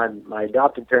my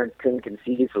adopted parents couldn't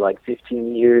conceive for like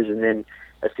 15 years, and then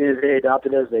as soon as they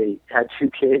adopted us, they had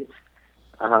 2 kids.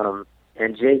 And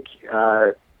Jake,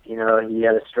 he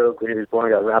had a stroke when he was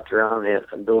born, got wrapped around the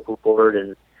umbilical cord,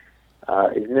 and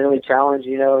he's mentally challenged.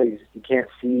 He can't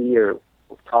see or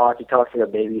talk. He talks like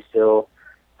a baby still.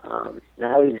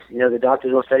 Now he's, the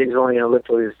doctors all said he was only going to live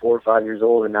till he was 4 or 5 years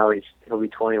old, and now he'll be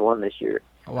 21 this year.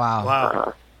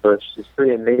 Wow. So it's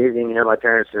pretty amazing. My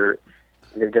parents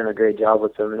they've done a great job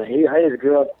with him, and I just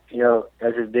grew up,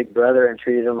 as his big brother and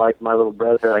treated him like my little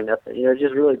brother, like nothing. It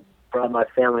just really brought my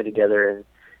family together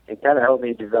and kind of helped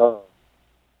me develop,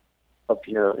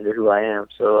 into who I am.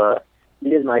 So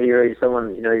he is my hero. He's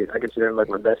someone, I consider him like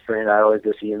my best friend. I always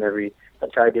go see him I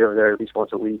try to get over there at least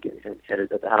once a week and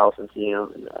at the house and see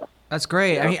him. And, that's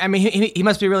great. He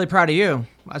must be really proud of you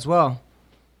as well.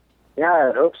 Yeah,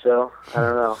 I hope so. I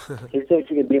don't know. He thinks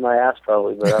he could beat my ass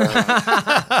probably, but I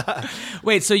don't know.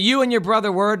 Wait, so you and your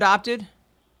brother were adopted?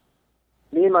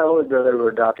 Me and my older brother were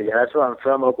adopted. Yeah, that's where I'm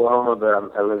from, Oklahoma,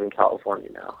 but I live in California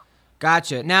now.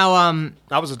 Gotcha. Now,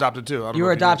 I was adopted too. You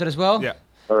were adopted as well? Yeah.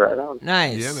 All right on.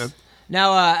 Nice. Yeah, man.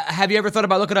 Now, have you ever thought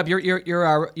about looking up your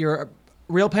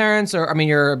real parents, or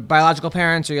your biological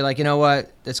parents, or you're like, you know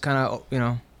what, it's kind of,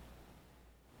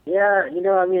 Yeah,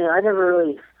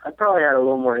 I probably had a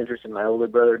little more interest than my older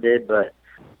brother did, but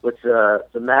with the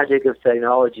magic of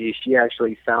technology, she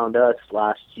actually found us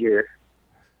last year.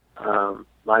 Our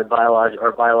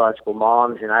biological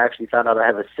mom, and I actually found out I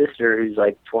have a sister who's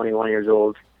like 21 years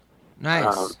old.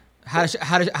 Nice. How does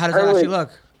that actually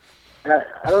look? I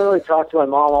don't really talk to my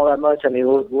mom all that much.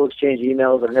 We'll exchange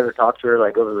emails. I've never talked to her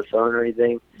like over the phone or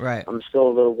anything. Right. I'm still a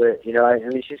little bit,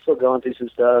 she's still going through some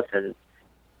stuff, and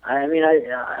I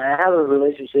have a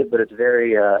relationship, but it's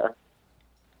very, I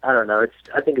don't know.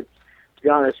 To be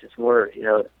honest, it's more,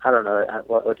 I don't know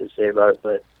what to say about it,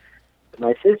 but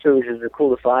my sister, which is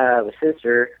cool to find, I have a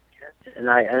sister, and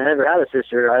I never had a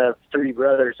sister. I have 3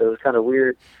 brothers, so it was kind of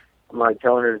weird. I'm like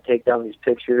telling her to take down these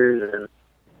pictures, and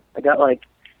I got like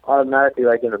automatically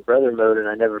like in a brother mode, and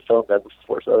I never felt that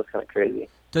before, so it was kind of crazy.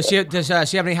 Does she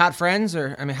have any hot friends,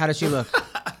 or I mean, how does she look?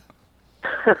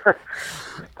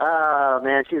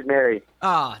 Man, she's married.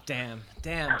 Oh, damn.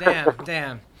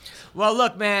 Well,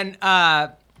 look, man,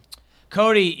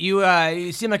 Cody,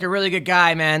 you seem like a really good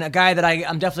guy, man. A guy that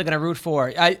I'm definitely going to root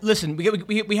for. Listen,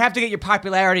 we have to get your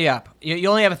popularity up. You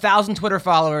only have 1,000 Twitter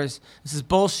followers. This is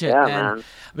bullshit, Yeah, man. man.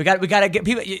 We got to get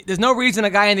people. There's no reason a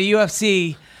guy in the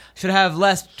UFC should have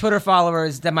less Twitter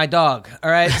followers than my dog. All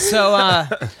right,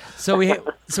 so we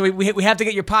have to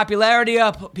get your popularity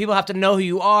up. People have to know who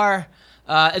you are.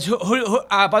 By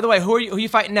the way, who are you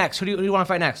fighting next? Who do you want to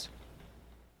fight next?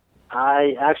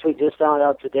 I actually just found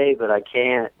out today, but I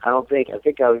can't. I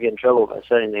think I would get in trouble if I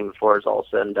said anything before it's all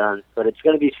said and done. But it's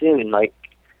going to be soon, like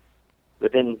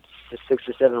within 6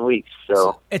 or 7 weeks.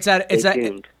 So it's at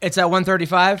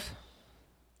 135.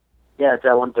 Yeah, it's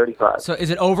at 135. So is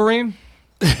it Overeem?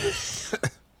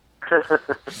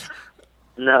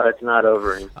 No, it's not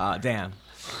over. Oh, damn.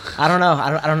 I don't know.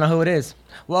 I don't know who it is.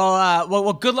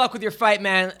 Well, good luck with your fight,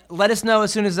 man. Let us know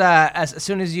as soon as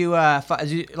you're allowed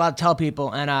to tell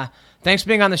people. And thanks for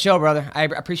being on the show, brother. I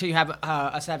appreciate you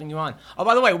us having you on. Oh,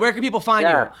 by the way, where can people find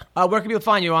you? Where can people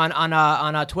find you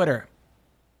on Twitter?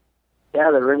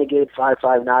 Yeah, the Renegade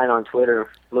 559 on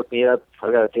Twitter. Look me up.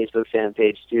 I've got a Facebook fan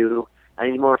page too. I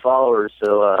need more followers,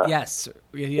 so yes.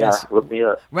 Yeah, look me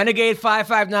up. Renegade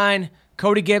 559,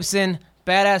 Cody Gibson,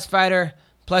 badass fighter.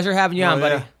 Pleasure having you on,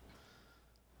 buddy. Yeah.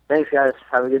 Thanks, guys.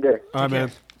 Have a good day. All right,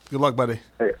 man. Good luck, buddy.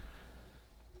 Hey.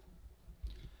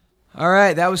 All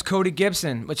right, that was Cody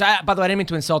Gibson, which by the way, I didn't mean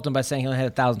to insult him by saying he only had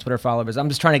 1,000 Twitter followers. I'm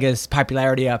just trying to get his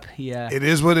popularity up. It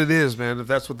is what it is, man, if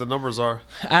that's what the numbers are.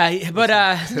 Look,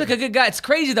 a good guy. It's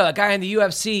crazy, though, a guy in the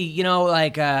UFC,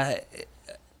 like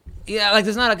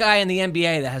there's not a guy in the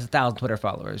NBA that has 1,000 Twitter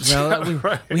followers. You know?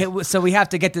 Right. So we have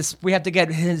to get this. We have to get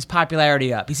his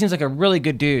popularity up. He seems like a really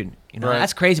good dude. You know, Right.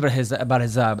 That's crazy about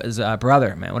his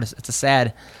brother, man. It's a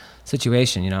sad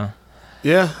situation, you know.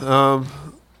 Yeah,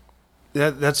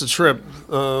 that's a trip.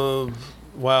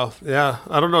 Wow. Yeah,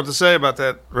 I don't know what to say about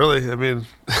that, really. I mean,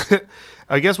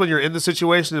 I guess when you're in the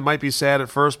situation, it might be sad at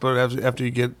first, but after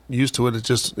you get used to it,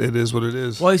 it is what it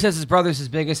is. Well, he says his brother's his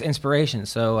biggest inspiration,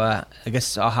 so I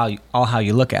guess it's all how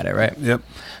you look at it, right? Yep.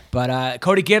 But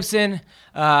Cody Gibson,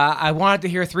 I wanted to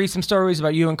hear threesome stories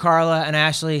about you and Carla and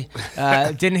Ashley.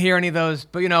 Didn't hear any of those,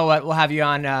 but you know what? We'll have you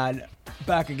on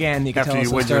back again. You can After tell us you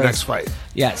some win your stories. next fight.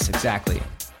 Yes, exactly.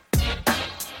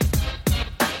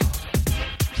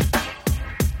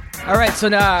 All right, so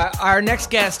now our next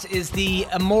guest is the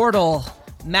immortal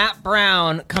Matt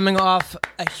Brown, coming off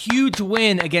a huge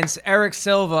win against Eric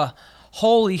Silva.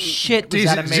 Holy shit, was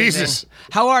that amazing. Jesus.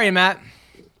 How are you, Matt?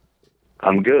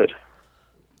 I'm good.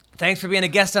 Thanks for being a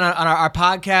guest on our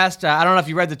podcast. I don't know if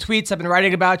you read the tweets I've been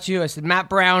writing about you. I said, Matt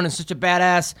Brown is such a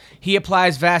badass. He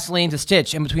applies Vaseline to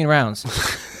Stitch in between rounds.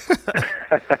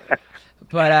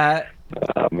 But,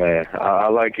 man, I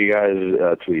like you guys'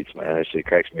 tweets, man. That shit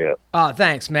cracks me up. oh,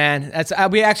 thanks, man.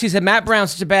 We actually said Matt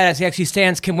Brown's such a badass. He actually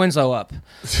stands Kim Winslow up.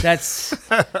 That's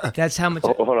how much.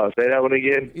 Hold on, say that one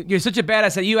again. You're such a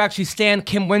badass that you actually stand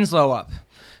Kim Winslow up.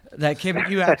 That Kim,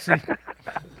 you actually.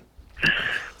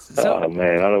 Oh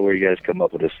man, I don't know where you guys come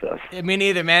up with this stuff. Me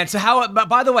neither, man. So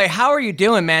by the way, how are you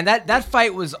doing, man? That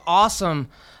fight was awesome.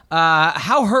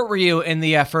 How hurt were you in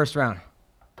the first round?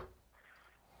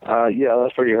 Yeah, I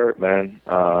was pretty hurt, man.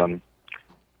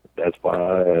 That's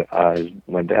why I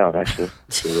went down, actually.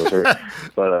 'Cause I was hurt.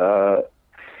 But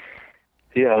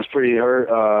yeah, I was pretty hurt.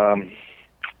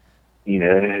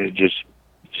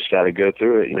 Just got to go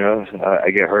through it. You know,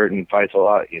 I get hurt in fights a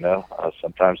lot. You know,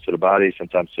 sometimes to the body,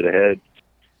 sometimes to the head.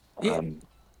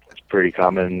 It's a pretty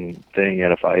common thing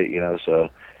in a fight, you know. So,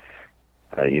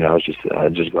 I was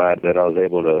just glad that I was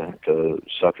able to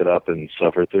suck it up and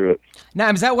suffer through it.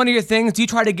 Now, is that one of your things? Do you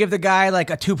try to give the guy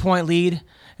like a 2-point lead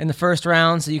in the first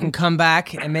round so you can come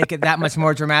back and make it that much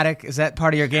more dramatic? Is that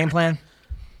part of your game plan?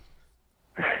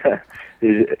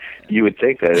 You would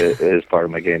think that it is part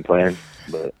of my game plan,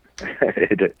 but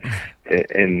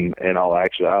in all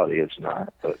actuality, it's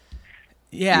not. But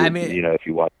yeah, I mean, if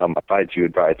you watch some of my fights, you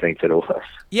would probably think that it was.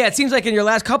 Yeah, it seems like in your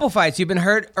last couple fights, you've been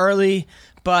hurt early,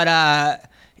 but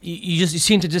you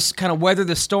seem to just kind of weather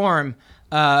the storm.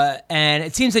 And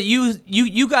it seems that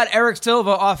you got Eric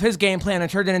Silva off his game plan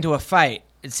and turned it into a fight.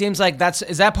 It seems like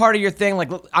is that part of your thing?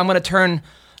 Like, I'm going to turn,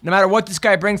 no matter what this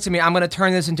guy brings to me, I'm going to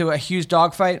turn this into a huge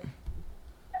dogfight.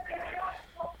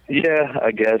 Yeah,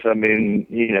 I guess. I mean,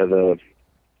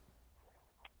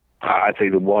 I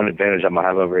think the one advantage I'm going to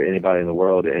have over anybody in the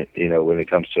world, when it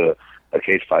comes to a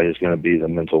cage fight, is going to be the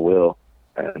mental will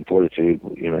and fortitude,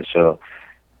 So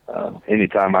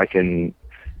anytime I can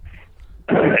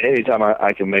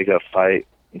make a fight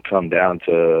come down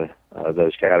to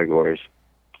those categories,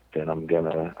 then I'm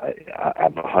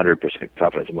 100%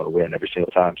 confident I'm gonna win every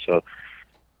single time. So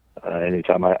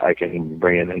anytime I can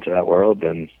bring it into that world,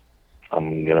 then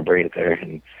I'm gonna bring it there.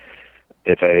 And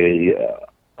if if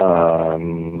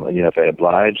I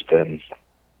oblige, then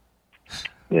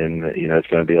it's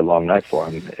going to be a long night for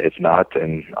them. If not,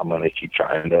 then I'm going to keep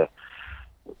trying to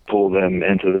pull them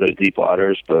into those deep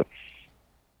waters. But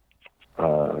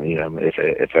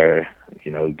if they're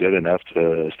good enough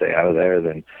to stay out of there,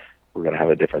 then we're going to have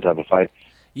a different type of fight.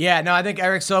 Yeah, no, I think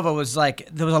Eric Silva was like,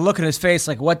 there was a look in his face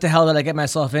like, what the hell did I get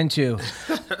myself into?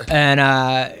 And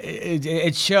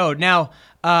it showed. Now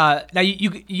you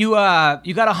got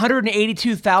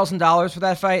 $182,000 for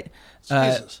that fight.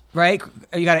 Jesus. Right?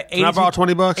 You got Can I borrow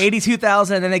 $20?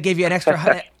 $82,000, and then they gave you an extra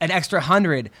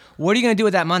 $100. What are you going to do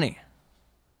with that money?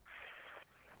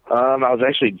 I was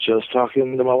actually just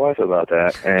talking to my wife about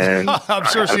that, and I'm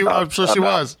sure she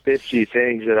was 50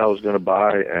 things that I was going to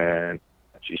buy, and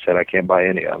she said I can't buy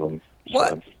any of them. What?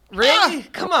 So, Really?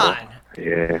 Come on.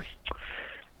 Yeah.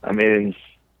 I mean,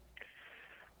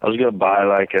 I was going to buy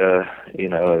like a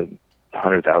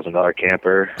 $100,000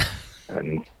 camper,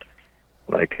 and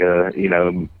like a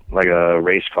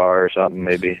race car or something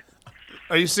maybe.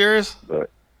 Are you serious? But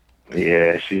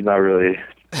yeah, she's not really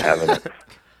having it.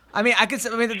 I mean,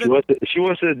 she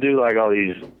wants to do like all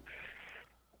these,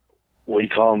 what do you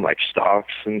call them, like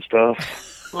stocks and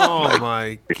stuff. Oh like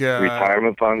my God.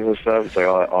 Retirement funds and stuff. It's like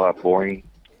all that boring.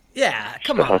 Yeah,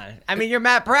 come on. I mean, you're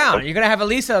Matt Brown. You're going to have at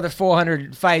least another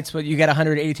 400 fights, but you get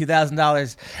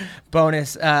 $182,000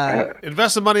 bonus.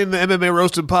 Invest some money in the MMA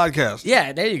Roasted podcast.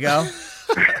 Yeah, there you go.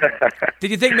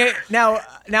 Did you think now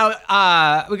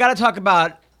we got to talk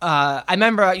about I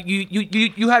remember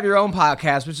you have your own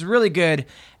podcast, which is really good,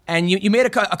 and you made a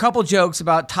couple jokes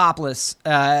about topless,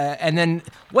 and then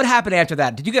what happened after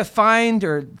that? Did you get fined,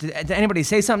 or did anybody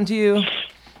say something to you?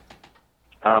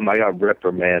 I got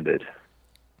reprimanded.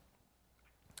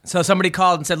 So somebody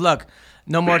called and said, "Look,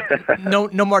 no more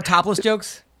topless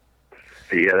jokes."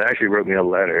 Yeah, they actually wrote me a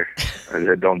letter and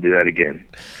said, "Don't do that again."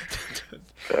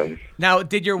 So, now,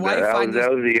 did your wife that was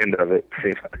the end of it,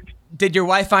 pretty much. Did your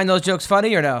wife find those jokes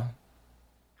funny or no?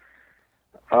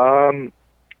 I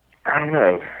don't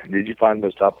know. Did you find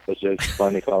those topless jokes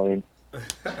funny, Colleen?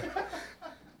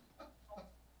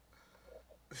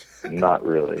 Not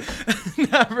really.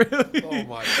 Not really. Oh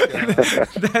my God.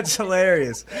 That's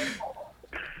hilarious.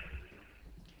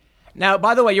 Now,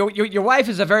 by the way, your wife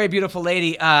is a very beautiful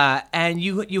lady, and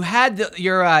you had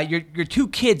your two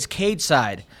kids cage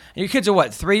side. And your kids are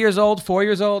what, 3 years old, 4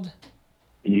 years old?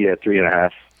 Yeah,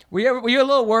 3.5. Were you a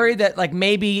little worried that like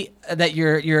maybe that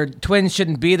your twins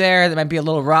shouldn't be there? That might be a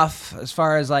little rough as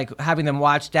far as like having them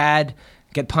watch dad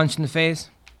get punched in the face.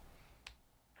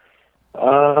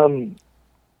 Yeah,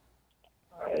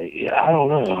 I don't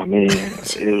know. I mean, it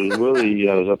was really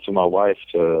it was up to my wife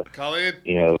to, Colleen?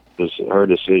 it was her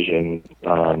decision.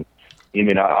 I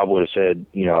would have said,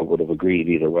 I would have agreed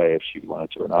either way if she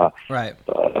wanted to or not. Right.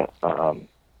 But,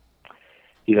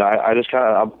 I just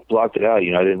I blocked it out.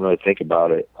 I didn't really think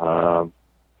about it.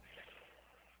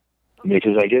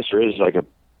 Because I guess there is like a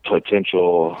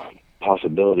potential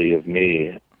possibility of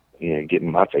me,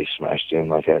 getting my face smashed in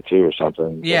like that too or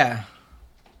something. Yeah.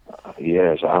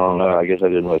 Yes, I don't know. I guess I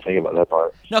didn't really think about that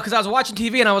part. No, because I was watching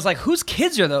TV and I was like, whose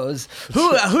kids are those?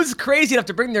 Who's crazy enough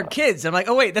to bring their kids? I'm like,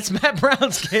 oh, wait, that's Matt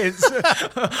Brown's kids.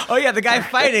 Oh, yeah, the guy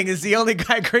fighting is the only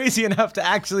guy crazy enough to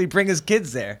actually bring his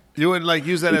kids there. You wouldn't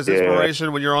use that as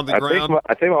inspiration when you're on the ground?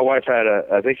 I think my wife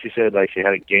she said she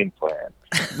had a game plan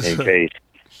in case,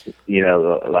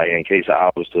 in case I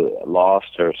was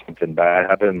lost or something bad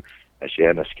happened. She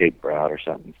had an escape route or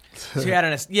something. She had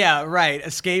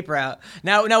escape route.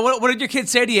 Now, what did your kids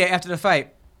say to you after the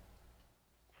fight?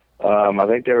 I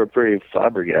think they were pretty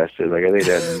flabbergasted. Like I think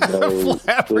they had no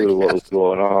clue what was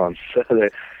going on. So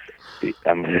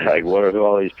what are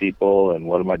all these people and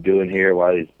what am I doing here? Why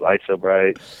are these lights so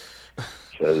bright?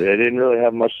 So they didn't really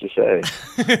have much to say.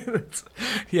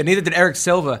 Yeah, neither did Eric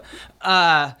Silva.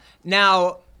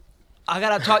 Now. I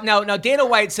gotta talk now. Now Dana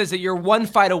White says that you're one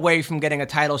fight away from getting a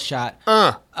title shot.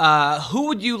 Who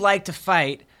would you like to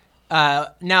fight?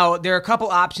 Now there are a couple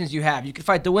options you have. You could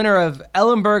fight the winner of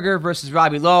Ellenberger versus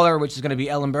Robbie Lawler, which is going to be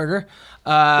Ellenberger.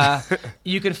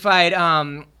 You could fight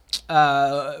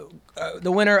the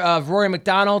winner of Rory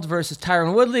McDonald versus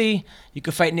Tyron Woodley. You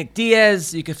could fight Nick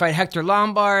Diaz. You could fight Hector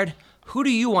Lombard. Who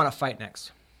do you want to fight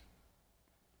next?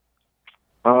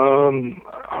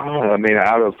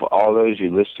 Out of all those you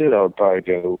listed, I would probably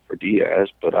go for Diaz,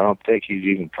 but I don't think he's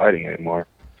even fighting anymore.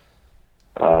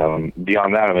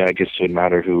 Beyond that, I guess it would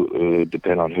matter who,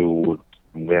 depend on who would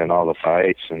win all the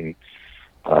fights, and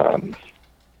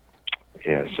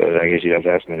yeah. So I guess you have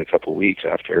to ask me in a couple of weeks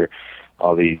after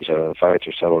all these fights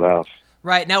are settled out.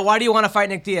 Right. Now, why do you want to fight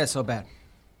Nick Diaz so bad?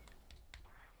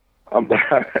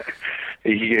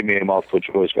 He gave me a multiple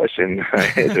choice question.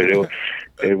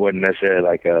 It wasn't necessarily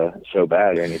like so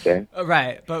bad or anything.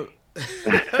 Right, but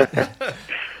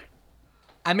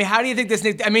I mean, how do you think this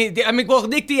Nick? I mean, well,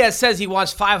 Nick Diaz says he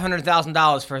wants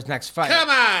 $500,000 for his next fight. Come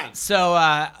on. So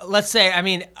let's say, I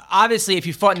mean, obviously, if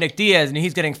you fought Nick Diaz and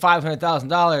he's getting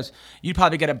 $500,000, you'd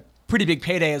probably get a pretty big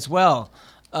payday as well.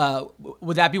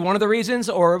 Would that be one of the reasons,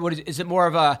 or is it more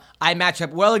of a I match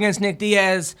up well against Nick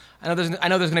Diaz? I know there's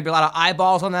going to be a lot of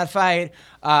eyeballs on that fight.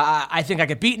 I think I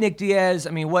could beat Nick Diaz.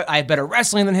 I mean, I have better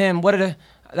wrestling than him.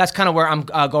 That's kind of where I'm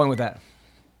going with that.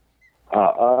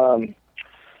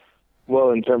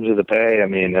 Well, in terms of the pay, I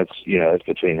mean, it's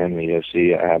between him and the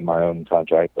UFC. I have my own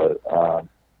contract, but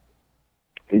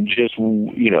just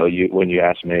when you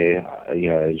asked me,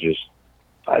 I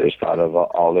just thought of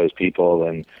all those people,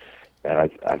 and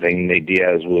I think Nick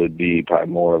Diaz would be probably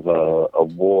more of a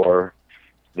war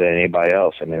than anybody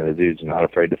else. I mean, the dude's not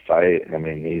afraid to fight. I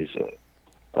mean, he's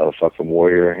a fucking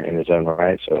warrior in his own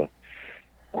right. So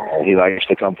he likes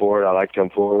to come forward. I like to come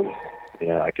forward.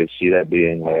 I could see that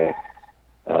being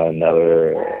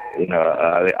another.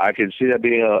 I could see that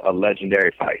being a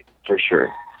legendary fight for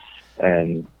sure.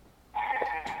 And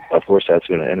of course, that's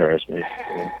going to interest me.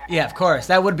 Yeah, of course.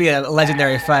 That would be a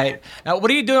legendary fight. Now, what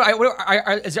are you doing?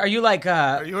 Are you like...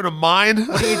 Are you in a mine?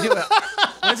 What are you doing?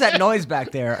 What is that noise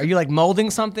back there? Are you like molding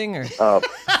something? Or?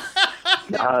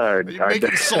 Are you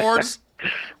making swords?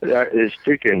 This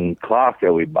freaking clock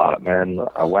that we bought, man,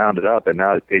 I wound it up, and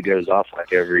now it goes off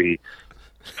like every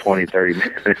 20, 30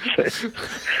 minutes.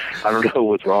 I don't know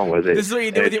what's wrong with it. This is what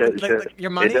you do with your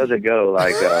money? It doesn't go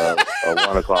like a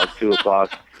 1 o'clock, 2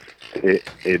 o'clock.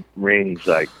 It rings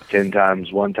like 10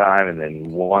 times one time, and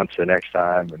then once the next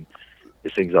time, and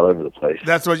this thing's all over the place.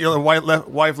 That's what your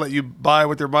wife let you buy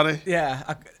with your money?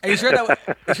 Yeah. Are you sure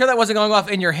that wasn't going off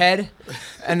in your head,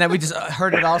 and that we just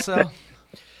heard it also?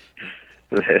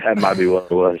 That might be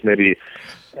what it was. Maybe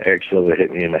Eric Silva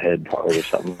hit me in the head part or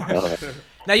something.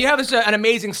 Now, you have an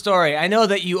amazing story. I know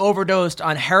that you overdosed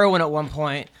on heroin at one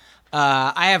point.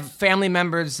 I have family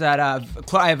members I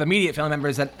have immediate family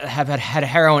members that have had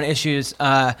heroin issues.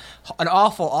 An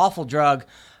awful, awful drug.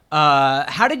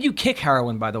 How did you kick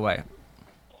heroin, by the way?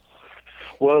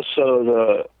 Well,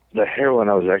 so the heroin,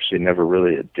 I was actually never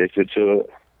really addicted to it,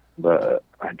 but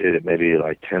I did it maybe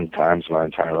like 10 times my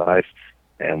entire life,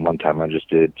 and one time I just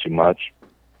did too much.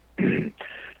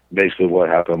 Basically, what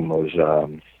happened was,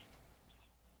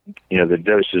 the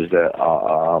doses that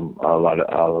a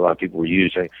lot of people were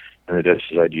using, and the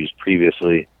doses I'd used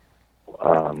previously,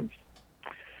 I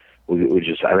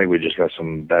think we just got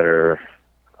some better.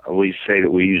 We say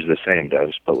that we use the same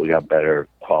dose, but we got better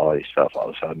quality stuff all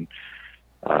of a sudden.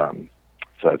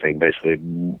 So I think basically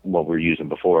what we were using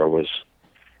before was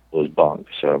bunk.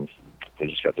 So we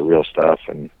just got the real stuff,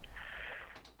 and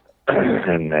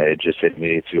it just hit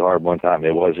me too hard one time.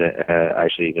 It wasn't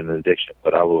actually even an addiction,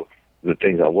 but the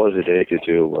things I was addicted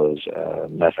to was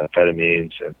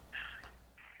methamphetamines, and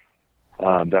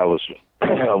that was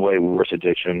a way worse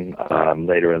addiction.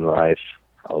 Later in life,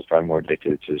 I was probably more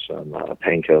addicted to some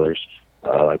painkillers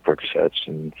like Percocets,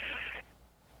 and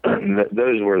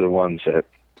those were the ones that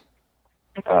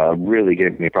really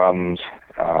gave me problems.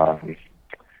 And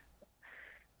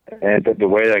the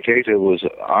way that I kicked it was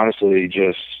honestly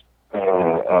just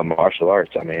martial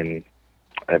arts. I mean,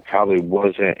 it probably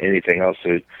wasn't anything else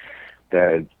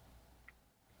that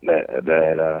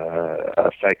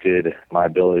affected my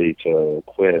ability to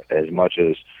quit as much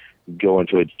as going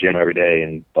to a gym every day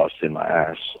and busting my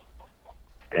ass.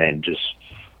 And just,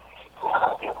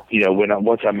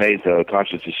 once I made the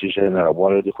conscious decision that I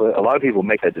wanted to quit, a lot of people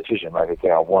make that decision, like,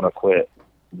 okay, I want to quit,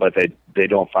 but they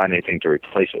don't find anything to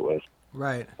replace it with.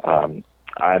 Right.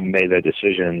 I made that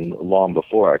decision long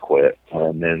before I quit,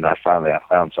 and then I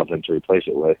found something to replace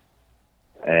it with.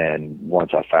 And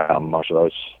once I found martial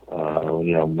arts,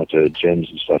 went to gyms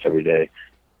and stuff every day,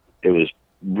 it was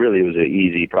an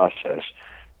easy process.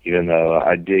 Even though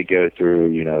I did go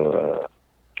through,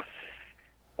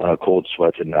 cold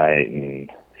sweats at night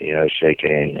and,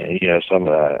 shaking and, some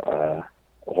of that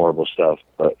horrible stuff.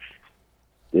 But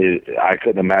I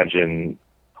couldn't imagine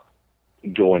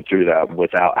going through that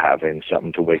without having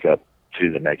something to wake up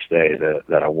to the next day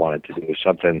that I wanted to do,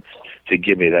 something to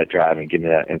give me that drive and give me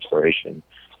that inspiration.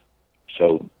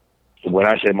 So when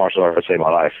I say martial arts, I say my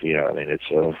life,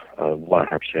 it's a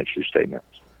 100% true statement.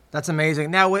 That's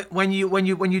amazing. Now, when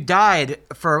you died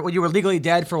you were legally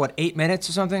dead for what, 8 minutes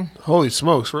or something? Holy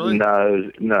smokes! Really? No,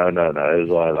 no. It was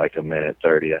only like a minute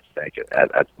 30, I think,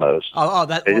 at most.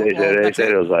 They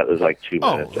said it was like 2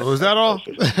 minutes. Oh, was that all?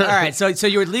 All right, so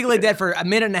you were legally dead for a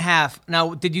minute and a half.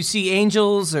 Now, did you see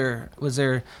angels or was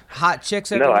there hot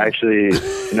chicks? No, actually,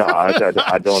 no.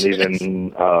 I don't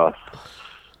even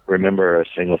remember a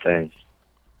single thing.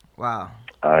 Wow.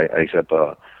 Except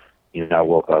I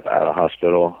woke up at a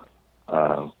hospital.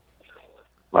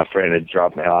 My friend had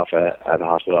dropped me off at the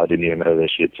hospital. I didn't even know that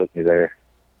she had took me there.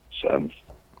 So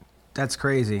that's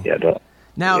crazy. Yeah.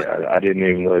 I didn't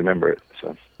even really remember it.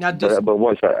 So now, but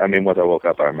once I woke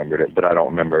up, I remembered it. But I don't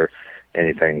remember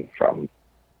anything from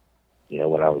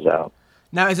when I was out.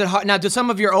 Now, is it hard? Now, do some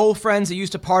of your old friends that you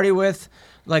used to party with,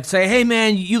 like, say, "Hey,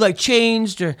 man, you like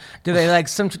changed," or do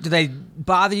they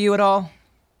bother you at all?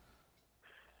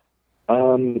 I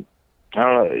don't know.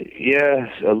 Yeah,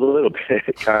 a little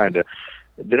bit, kind of.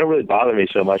 They don't really bother me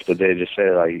so much, but they just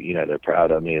say, like, they're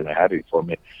proud of me and they're happy for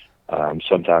me.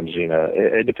 Sometimes,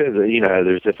 it depends.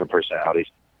 There's different personalities.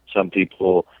 Some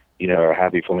people, are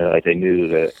happy for me, like they knew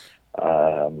that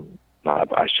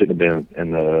I shouldn't have been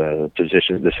in the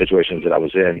situations that I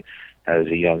was in as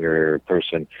a younger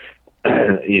person,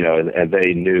 and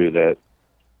they knew that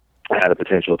I had the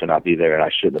potential to not be there and I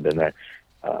shouldn't have been there.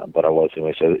 But I was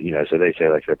anyway, so so they say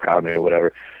like they're proud of me or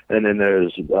whatever. And then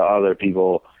there's the other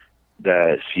people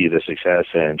that see the success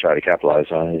and try to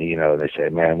capitalize on it. And they say,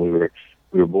 "Man, we were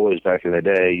boys back in the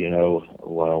day.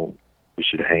 Well, we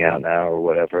should hang out now or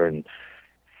whatever." And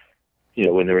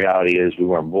when the reality is, we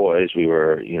weren't boys. We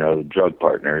were drug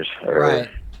partners or right.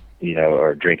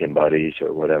 Or drinking buddies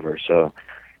or whatever. So.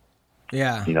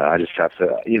 Yeah. I just have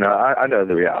to, I know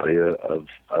the reality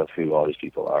of who all these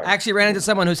people are. I actually ran into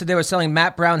someone who said they were selling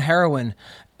Matt Brown heroin,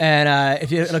 and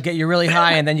it'll get you really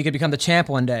high, and then you could become the champ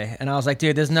one day. And I was like,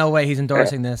 dude, there's no way he's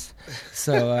endorsing this.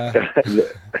 So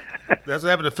that's what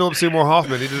happened to Philip Seymour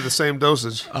Hoffman. He did the same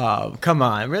dosage. Oh, come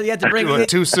on. Really? You had to bring it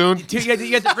too soon? You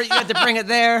had to bring it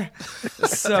there.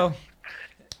 So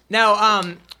now,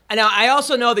 I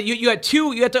also know that you had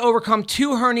to overcome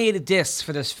 2 herniated discs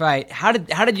for this fight. How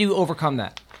did you overcome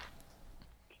that?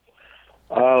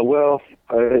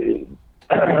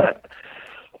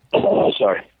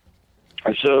 Sorry.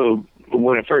 So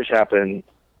when it first happened,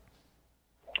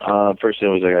 first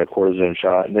thing was I got a cortisone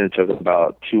shot, and then it took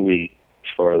about 2 weeks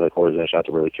for the cortisone shot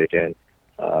to really kick in.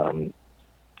 And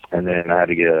then I had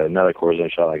to get another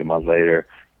cortisone shot like a month later.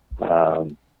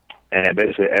 And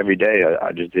basically every day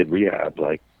I just did rehab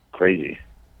like crazy.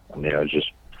 I mean, I was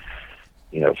just,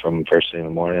 from first thing in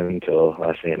the morning until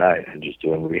last thing at night, and just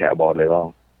doing rehab all day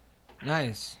long.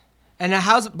 Nice. And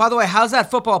how's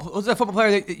that football? Who's that football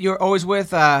player that you're always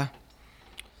with? The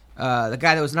guy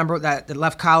that was that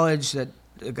left college. The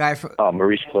guy from. Oh,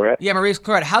 Maurice Claret. Yeah, Maurice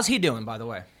Claret. How's he doing, by the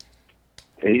way?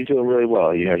 He's doing really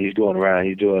well. He's going around.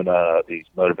 He's doing these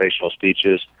motivational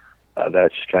speeches.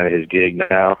 That's kind of his gig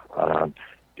now.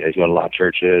 He's going to a lot of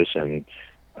churches and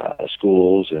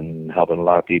schools and helping a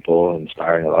lot of people,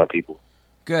 inspiring a lot of people.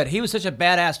 Good. He was such a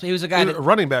badass. He was a guy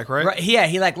running back, right? Yeah,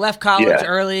 he left college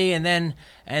early, and then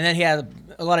he had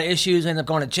a lot of issues. Ended up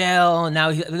going to jail, and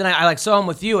now then I saw him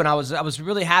with you, and I was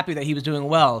really happy that he was doing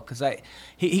well because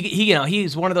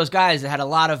he's one of those guys that had a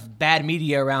lot of bad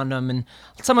media around him, and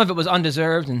some of it was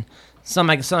undeserved, and some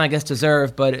I guess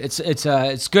deserved. But it's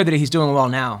good that he's doing well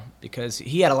now because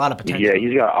he had a lot of potential. Yeah,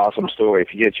 he's got an awesome story.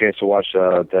 If you get a chance to watch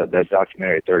that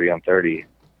documentary 30 on 30.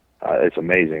 It's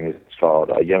amazing. It's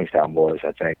called Youngstown Boys,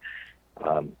 I think.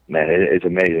 Man, it's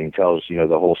amazing. It tells, the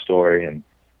whole story. And,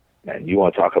 man, you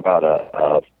want to talk about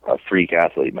a freak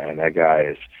athlete, man. That guy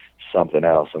is something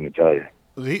else, let me tell you.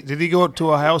 Did he go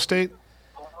to Ohio State?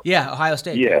 Yeah, Ohio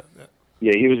State. Yeah,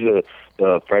 he was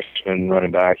the freshman running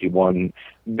back. He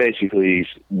basically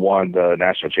won the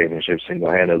national championship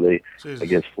single-handedly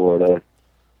against Florida.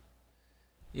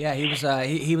 Yeah,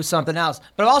 he was something else.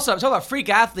 But also, I'm talking about freak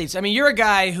athletes. I mean, you're a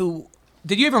guy who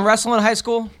did you even wrestle in high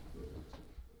school?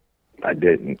 I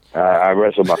didn't. I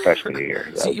wrestled my freshman year.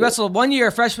 So you wrestled 1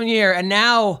 year, freshman year, and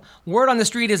now word on the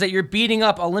street is that you're beating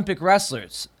up Olympic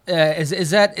wrestlers.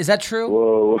 Is that true?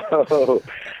 Whoa.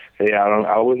 Hey,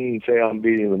 I wouldn't say I'm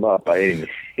beating them up by any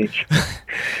means.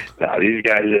 No, these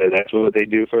guys, that's what they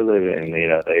do for a living.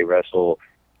 They wrestle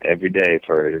every day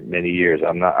for many years.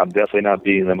 I'm definitely not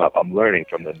beating them up. I'm learning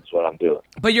from them. Is what I'm doing.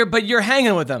 But you're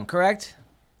hanging with them, correct?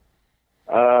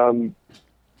 I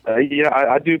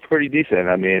do pretty decent.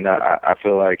 I mean, I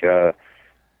feel like I'll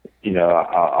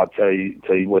tell you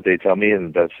what they tell me,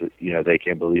 and that's they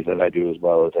can't believe that I do as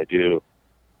well as I do,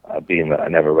 being that I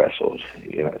never wrestled.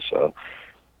 So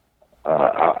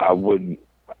I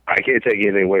I can't take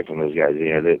anything away from those guys.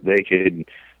 You know, they could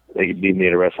beat me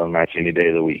in a wrestling match any day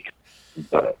of the week.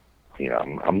 But you know,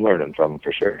 I'm learning from them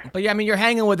for sure. But yeah, I mean, you're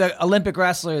hanging with the Olympic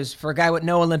wrestlers for a guy with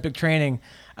no Olympic training.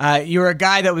 You're a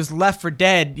guy that was left for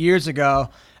dead years ago.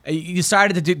 You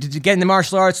decided to get into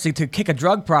martial arts to kick a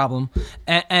drug problem,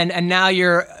 and now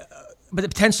you're but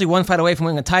potentially one fight away from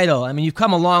winning a title. I mean, you've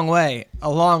come a long way.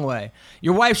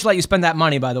 Your wife should let you spend that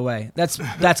money, by the way.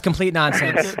 That's complete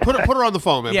nonsense. Put her on the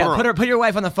phone, man. Yeah, put your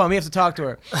wife on the phone. We have to talk to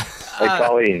her. Hey,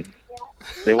 Colleen,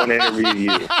 they want to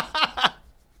interview you.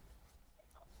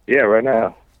 Yeah, right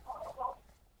now.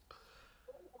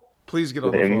 Please get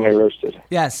on the MMA phone. Roasted.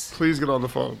 Yes. Please get on the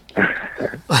phone.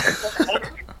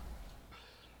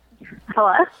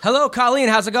 Hello? Hello, Colleen.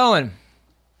 How's it going?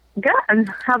 Good.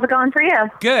 How's it going for you?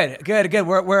 Good.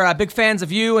 We're big fans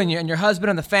of you and your husband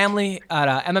and the family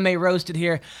at MMA Roasted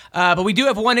here. But we do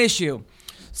have one issue.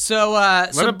 So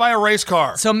Let him buy a race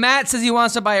car. So Matt says he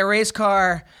wants to buy a race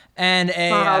car and a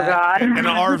Oh, God. And an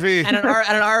RV. and an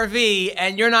RV,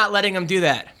 and you're not letting him do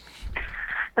that.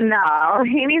 No,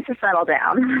 he needs to settle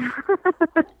down.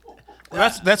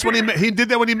 That's when he did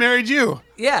that when he married you.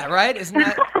 Yeah, right? Isn't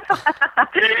that?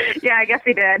 Yeah, I guess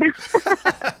he did.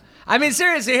 I mean,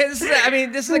 seriously, this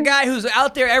is a guy who's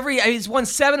out there he's won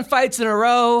 7 fights in a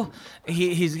row.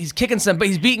 He's kicking but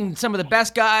he's beating some of the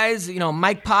best guys. You know,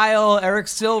 Mike Pyle, Eric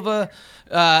Silva.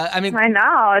 I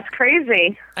know, it's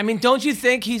crazy. I mean, don't you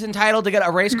think he's entitled to get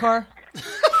a race car?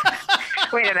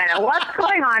 Wait a minute, what's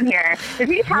going on here? Did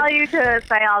he tell you to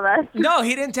say all this? No,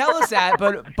 he didn't tell us that,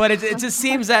 but it just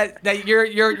seems that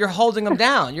you're holding him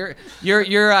down.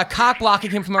 You're cock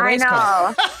blocking him from a race car.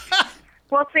 I know.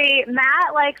 Well, see,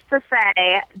 Matt likes to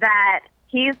say that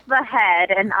he's the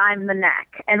head and I'm the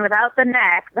neck, and without the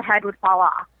neck, the head would fall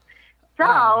off. So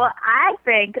I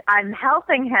think I'm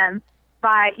helping him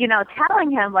by,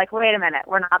 telling him, like, wait a minute,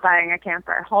 we're not buying a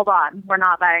camper. Hold on, we're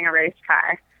not buying a race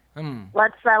car.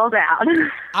 Let's settle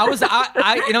down.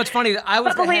 It's funny. I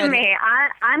was. But believe me,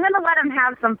 I'm going to let him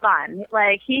have some fun.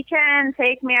 Like, he can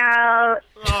take me out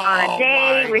on a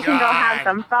date. We can go have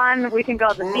some fun. We can go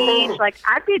to the beach. Like,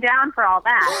 I'd be down for all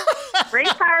that.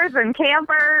 Race cars and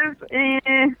campers,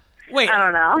 Wait, I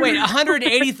don't know. Wait,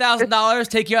 $180,000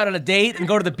 take you out on a date and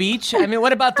go to the beach? I mean,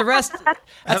 what about the rest?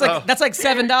 That's like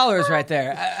 $7 right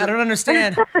there. I don't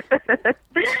understand.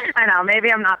 I know.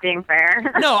 Maybe I'm not being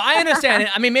fair. No, I understand it.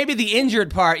 I mean, maybe the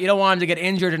injured part. You don't want him to get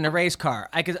injured in a race car.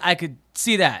 I could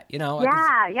see that.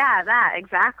 Yeah, that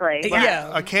exactly.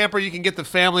 Yeah. A camper, you can get the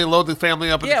family, load the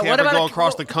family up in Yeah, the what camper, about go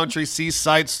across the country, see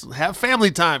sights, have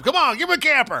family time. Come on, give him a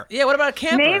camper. Yeah, what about a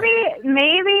camper?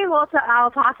 Maybe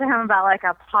I'll talk to him about like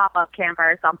a pop-up camper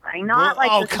or something. Not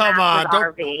like this come on,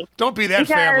 massive RV. Don't be that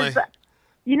family.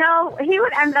 He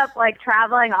would end up like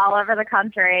traveling all over the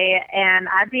country, and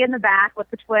I'd be in the back with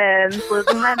the twins,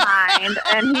 losing my mind,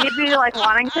 and he'd be like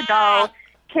wanting to go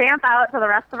camp out for the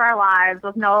rest of our lives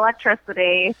with no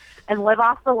electricity and live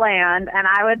off the land, and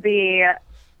I would be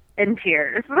in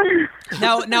tears.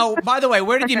 Now, by the way,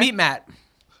 where did you meet Matt?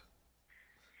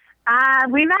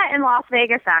 We met in Las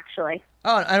Vegas, actually.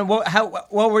 Oh, and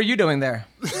what were you doing there?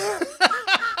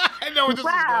 I know where this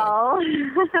is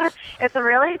going. It's a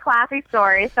really classy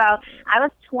story. So I was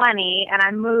 20, and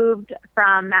I moved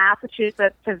from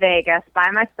Massachusetts to Vegas by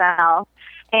myself.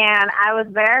 And I was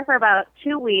there for about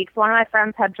 2 weeks. One of my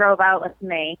friends had drove out with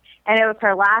me, and it was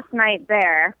her last night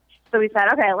there. So we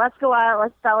said, okay, let's go out.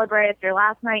 Let's celebrate. It's your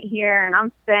last night here, and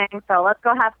I'm staying, so let's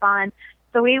go have fun.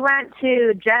 So we went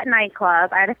to Jet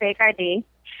Nightclub. I had a fake ID.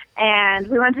 And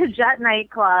we went to Jet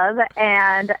Nightclub,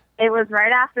 and it was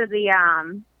right after the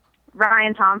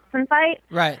Ryan Thompson fight.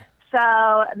 Right.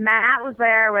 So Matt was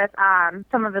there with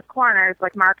some of his corners,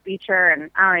 like Mark Beecher,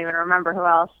 and I don't even remember who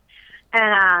else.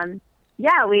 And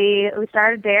we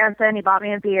started dancing. He bought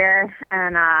me a beer,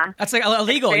 and that's like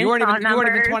illegal. You weren't even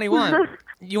 21.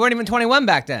 You weren't even 21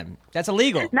 back then. That's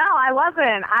illegal. No, I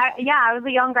wasn't. I was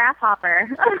a young grasshopper.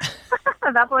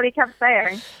 That's what he kept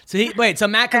saying. So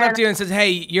Matt comes up to you and says, "Hey,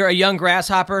 you're a young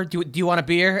grasshopper. Do you want a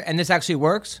beer?" And this actually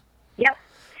works? Yep.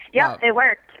 Wow. It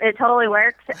worked. It totally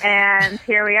worked. And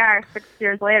here we are, 6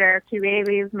 years later, 2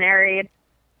 babies, married,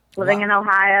 living in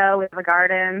Ohio with a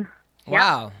garden.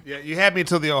 Wow. Yeah, you had me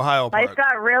till the Ohio part. Life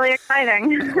got really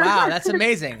exciting. Wow, that's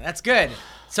amazing. That's good.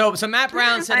 So Matt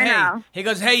Brown said, he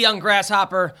goes, "Hey, young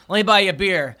grasshopper, let me buy you a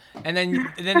beer," and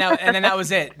then that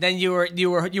was it. Then you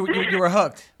were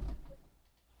hooked.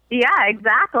 Yeah,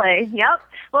 exactly. Yep.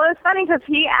 Well, it's funny because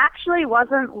he actually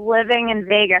wasn't living in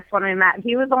Vegas when we met.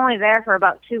 He was only there for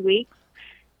about 2 weeks.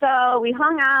 So we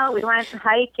hung out. We went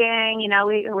hiking.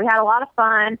 We had a lot of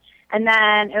fun. And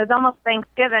then it was almost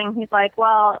Thanksgiving. He's like,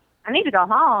 "Well, I need to go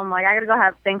home. Like, I got to go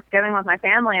have Thanksgiving with my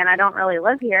family, and I don't really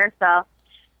live here. So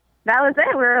that was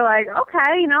it. We were like,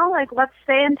 okay, like, let's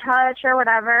stay in touch or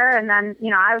whatever. And then,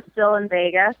 I was still in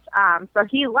Vegas. So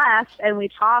he left, and we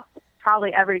talked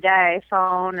probably every day,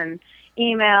 phone and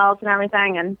emails and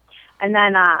everything. And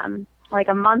then, like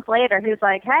a month later, he was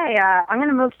like, hey, I'm going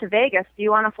to move to Vegas. Do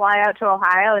you want to fly out to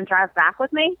Ohio and drive back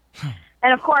with me?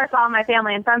 And, of course, all my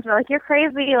family and friends were like, you're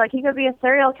crazy. Like, he could be a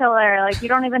serial killer. Like, you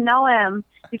don't even know him.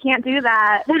 You can't do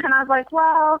that. And I was like,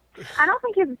 well, I don't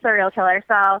think he's a serial killer.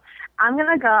 So I'm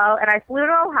going to go. And I flew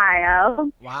to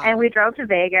Ohio. Wow. And we drove to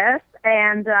Vegas.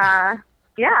 And,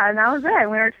 yeah, and that was it.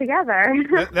 We were together.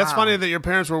 That's funny that your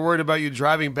parents were worried about you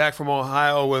driving back from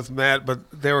Ohio with Matt, but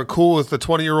they were cool with the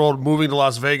 20-year-old moving to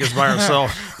Las Vegas by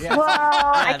herself.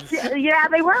 Well,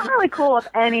 they weren't really cool with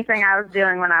anything I was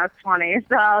doing when I was 20.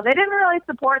 So they didn't really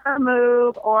support the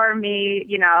move or me,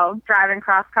 driving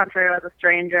cross country with a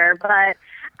stranger. But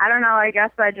I don't know. I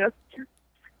guess I just,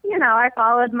 I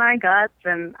followed my guts,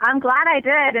 and I'm glad I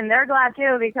did, and they're glad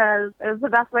too, because it was the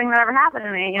best thing that ever happened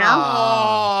to me.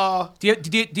 Oh. Do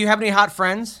you have any hot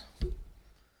friends?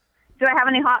 Do I have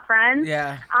any hot friends?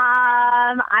 Yeah.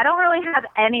 I don't really have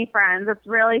any friends. It's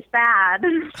really sad.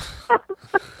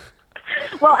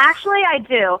 Well, actually, I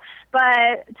do.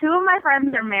 But two of my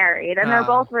friends are married, and they're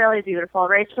both really beautiful.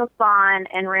 Rachel Spawn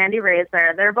and Randy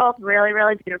Razor. They're both really,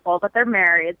 really beautiful, but they're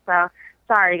married, so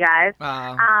sorry, guys.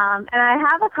 And I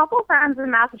have a couple friends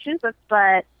in Massachusetts,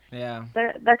 but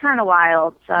they're kind of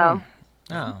wild, so...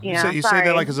 Oh. You say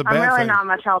that like as a bad thing. I'm really not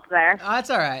much help there. Oh, that's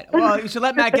all right. Well, you should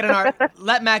let Matt get an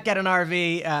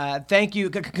RV. Thank you.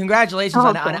 Congratulations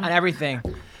on everything.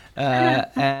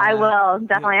 I will,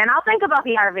 definitely. And I'll think about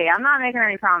the RV. I'm not making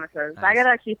any promises. Nice. I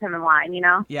got to keep him in line,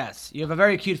 Yes. You have a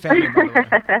very cute family, by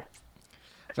the way.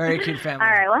 Very cute family.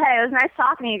 All right. Well, hey, it was nice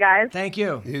talking to you guys. Thank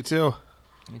you. You too.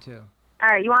 Me too. All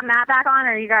right. You want Matt back on,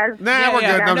 or you guys? Nah, we're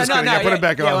good. No, I'm just kidding. Put it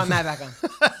back on. Yeah, I want Matt back on.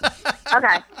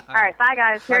 Okay. All right. Bye,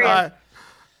 guys. Here he is.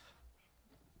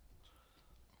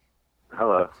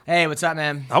 Hello. Hey, what's up,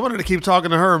 man? I wanted to keep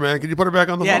talking to her, man. Can you put her back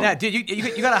on the phone? Yeah, no, dude,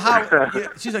 you got a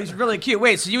hot. She's really cute.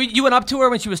 Wait, so you went up to her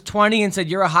when she was 20 and said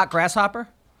you're a hot grasshopper?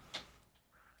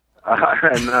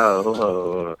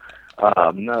 No.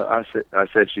 No, I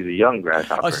said she's a young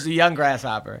grasshopper. Oh, she's a young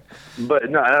grasshopper.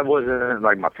 But no, that wasn't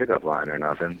like my pickup line or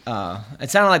nothing. Oh, it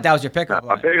sounded like that was your pickup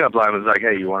line. My pickup line was like,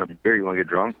 hey, you want a beer? You want to get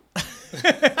drunk?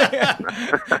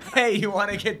 Hey, you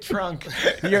want to get drunk?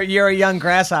 You're a young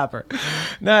grasshopper.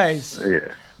 Nice.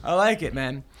 Yeah. I like it,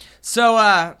 man. So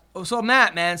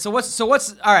Matt, man. So what's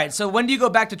all right? So when do you go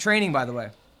back to training? By the way.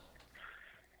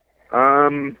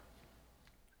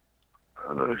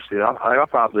 Let's see. I'll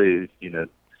probably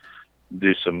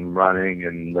do some running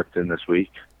and lifting this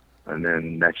week, and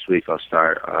then next week I'll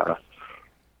start.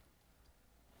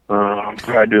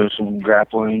 Probably doing some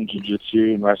grappling,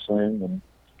 jiu-jitsu, and wrestling, and.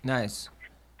 Nice.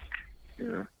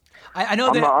 Yeah. I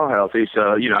know that I'm healthy,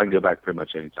 so I can go back pretty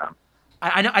much anytime.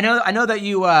 I know that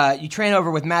you train over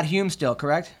with Matt Hume still,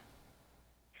 correct?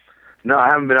 No, I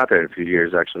haven't been out there in a few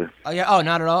years, actually. Oh yeah. Oh,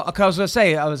 not at all. Okay, I was gonna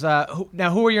say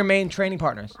who are your main training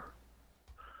partners?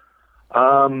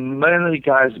 Mainly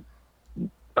guys.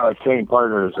 Training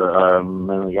partners are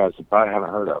mainly guys you probably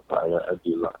haven't heard of. I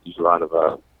use a lot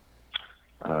of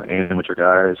amateur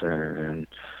guys and.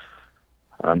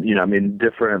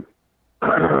 Different.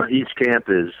 Each camp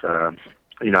is, I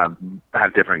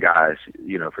have different guys,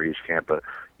 for each camp, but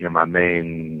my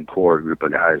main core group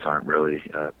of guys aren't really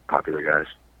popular guys.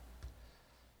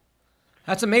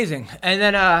 That's amazing, and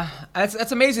then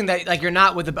that's amazing that like you're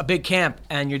not with a big camp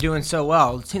and you're doing so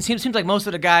well. It seems like most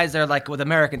of the guys they're like with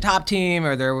American Top Team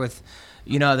or they're with,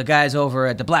 the guys over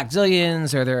at the Black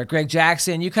Zillions or they're at Greg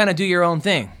Jackson. You kind of do your own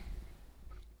thing.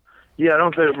 Yeah, I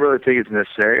don't really think it's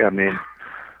necessary. I mean.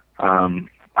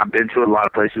 I've been to a lot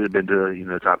of places. I've been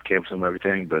to top camps and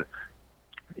everything, but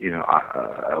in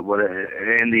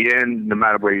the end, no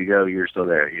matter where you go, you're still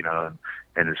there.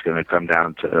 And it's going to come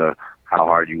down to how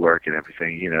hard you work and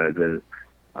everything. And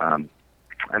I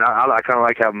kind of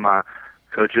like having my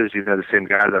coaches. The same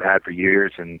guys I've had for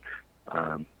years, and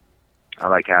I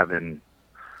like having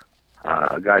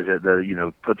guys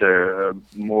that put their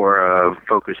more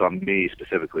focus on me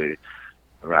specifically,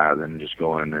 rather than just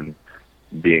going and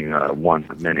being one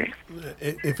of many.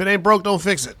 If it ain't broke, don't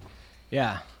fix it.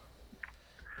 Yeah.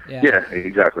 Yeah,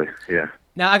 exactly. Yeah.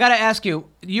 Now, I got to ask you,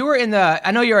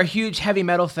 I know you're a huge heavy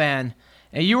metal fan,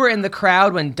 and you were in the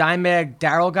crowd when Dimebag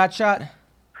Darrell got shot?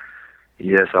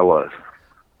 Yes, I was.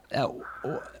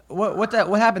 What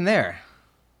happened there?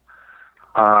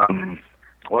 Well,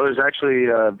 there's actually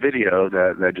a video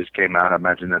that just came out. I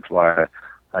imagine that's why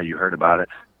you heard about it.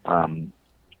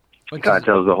 kind of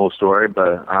tells the whole story.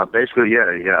 But basically,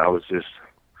 yeah, I was just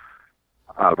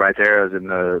right there. I was in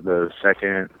the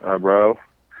second row.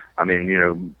 I mean,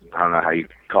 I don't know how you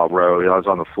call row. I was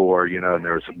on the floor, and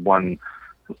there was one.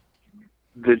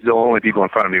 The only people in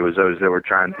front of me was those that were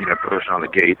trying, pushing on the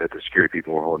gate that the security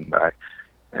people were holding back.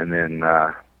 And then,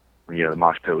 the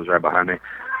mosh pit was right behind me.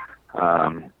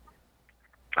 I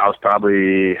was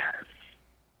probably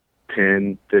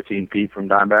 10, 15 feet from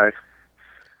Dimebag,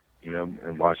 and I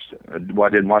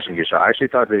didn't watch him get shot. I actually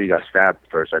thought that he got stabbed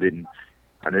first. Don't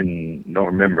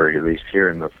remember at least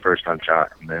hearing the first time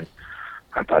shot. And then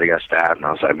I thought he got stabbed, and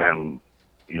I was like, man,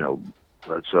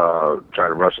 let's try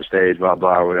to rush the stage, blah,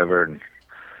 blah, or whatever. And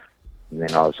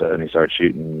then all of a sudden he started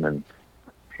shooting, and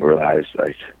realized,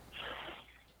 like,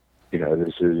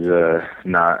 this is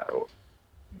not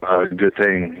a good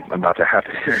thing about to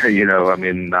happen. I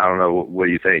mean, I don't know, what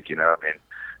do you think?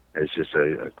 It's just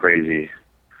a crazy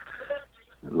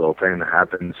little thing that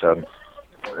happened. So,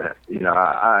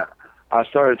 I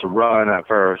started to run at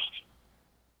first,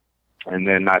 and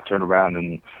then I turned around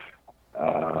and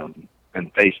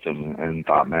faced him and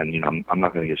thought, man, I'm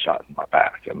not going to get shot in my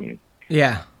back. I mean,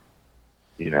 yeah.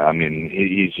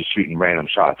 He's just shooting random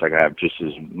shots. Like, I have just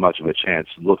as much of a chance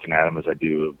looking at him as I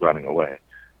do of running away.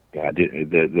 Yeah,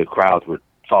 the crowds were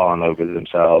falling over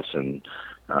themselves, and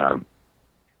the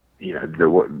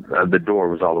door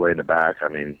was all the way in the back. I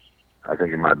mean, I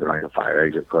think it might have been like a fire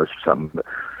exit close or something. But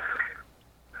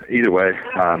either way,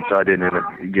 so I didn't end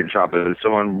up getting shot, but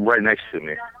someone right next to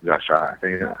me got shot.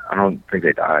 I don't think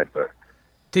they died, but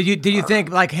did you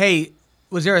think, like, hey?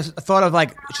 Was there a thought of,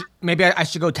 like, maybe I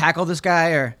should go tackle this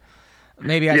guy, or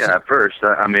maybe I should... at first.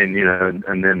 And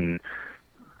then,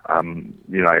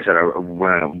 like I said,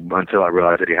 until I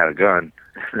realized that he had a gun,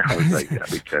 I was like,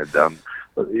 that'd be kind of dumb.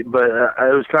 But it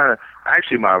was kind of...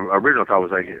 Actually, my original thought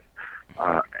was, like,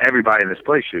 everybody in this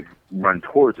place should run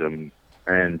towards him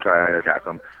and try to attack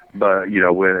him. But,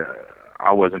 when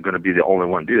I wasn't going to be the only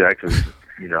one to do that, because,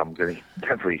 I'm going to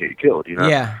definitely get killed,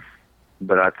 Yeah.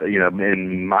 But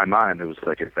in my mind, it was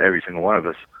like if every single one of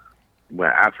us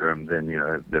went after him, then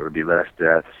there would be less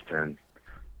deaths than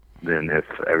if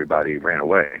everybody ran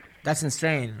away. That's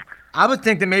insane. I would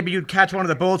think that maybe you'd catch one of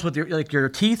the bullets with your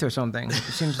teeth or something. It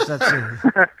seems that's.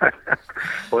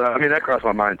 Well, that crossed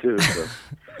my mind too. So.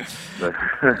 But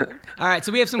all right,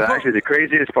 so we have some. Actually, the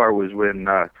craziest part was when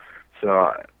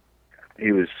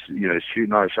he was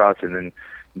shooting all the shots, and then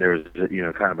there was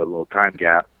kind of a little time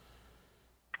gap.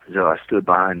 So I stood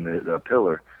behind the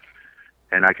pillar,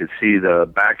 and I could see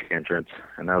the back entrance,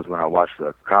 and that was when I watched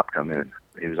the cop come in.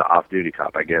 He was an off-duty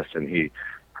cop, I guess, and he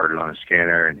heard it on his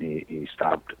scanner, and he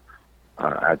stopped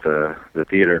at the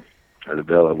theater, or the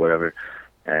Villa, whatever,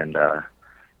 and I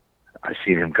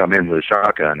seen him come in with a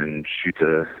shotgun and shoot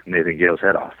Nathan Gale's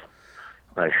head off.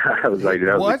 Like, I was like,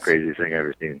 that was the craziest thing I've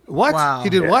ever seen. What? Wow. He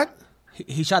did what?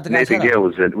 He shot the guy's Nathan head Gale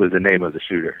off. was the name of the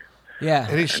shooter. Yeah.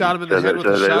 And he shot him in the head with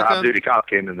a the shotgun? off-duty cop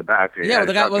came in the back. Yeah,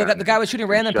 the guy was shooting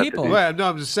random people. Well, no,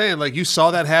 I'm just saying, like, you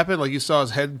saw that happen? Like, you saw his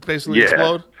head basically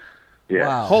explode? Yeah.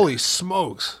 Wow. Holy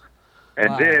smokes.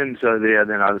 And then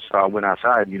I went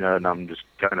outside, and I'm just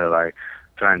kind of like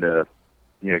trying to,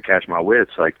 catch my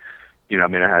wits. Like, I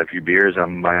had a few beers.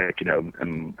 I'm like,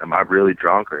 am I really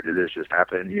drunk, or did this just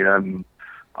happen?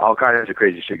 All kinds of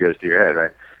crazy shit goes through your head,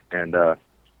 right? And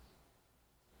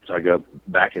so I go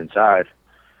back inside,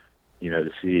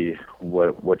 to see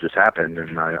what just happened.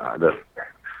 And the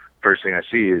first thing I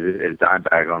see is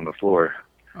Dimebag on the floor,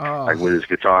 like with his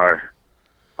guitar,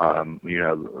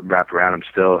 wrapped around him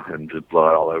still, and just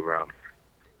blood all over him.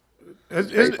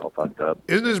 Isn't all fucked up.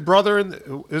 Isn't his brother in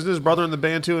the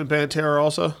band too, in Pantera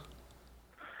also?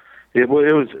 It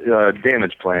was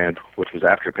Damage Plan, which was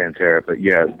after Pantera, but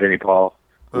yeah, Vinnie Paul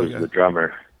was the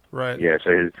drummer. Right. Yeah,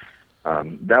 so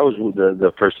that was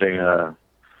the first thing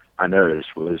I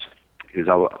noticed was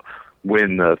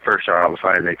when the first shot I was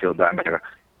fighting, they killed Dimebag.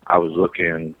 I was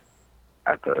looking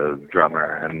at the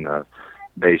drummer and the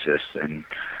bassist, and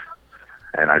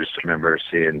I just remember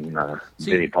seeing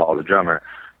Vinnie Paul, the drummer,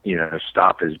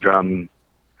 stop his drum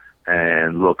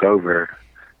and look over,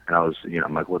 and I was,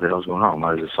 I'm like, what the hell's going on?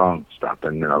 Why is the song stopping?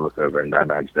 And then I look over and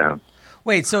Dimebag's down.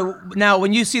 Wait, so now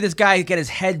when you see this guy get his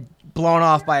head blown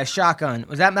off by a shotgun,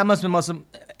 that must have been the most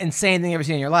insane thing you've ever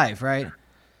seen in your life, right?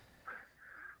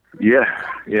 Yeah,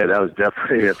 that was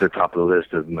definitely at the top of the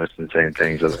list of the most insane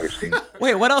things I've ever seen.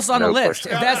 Wait, what else on the list?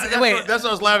 That's what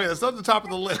I was laughing at. That's not the top of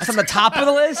the list. That's on the top of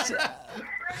the list?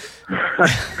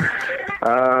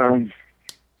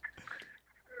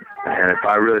 And if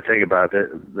I really think about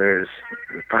it, there's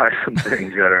probably some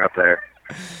things that are up there.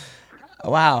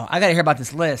 Wow, I got to hear about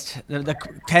this list. The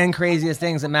 10 craziest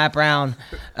things that Matt Brown.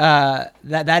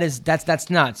 That's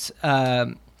nuts.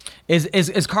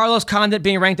 Is Carlos Condit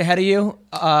being ranked ahead of you?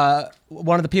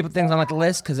 One of the things on like the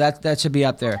list, because that should be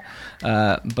up there.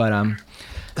 But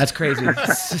that's crazy. All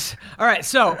right,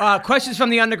 so questions from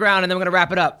the underground, and then we're gonna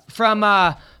wrap it up. From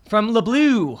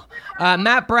LeBlue,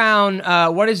 Matt Brown,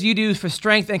 what does you do for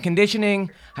strength and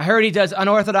conditioning? I heard he does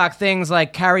unorthodox things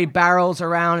like carry barrels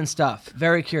around and stuff.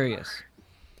 Very curious.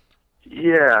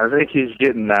 Yeah, I think he's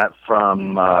getting that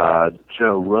from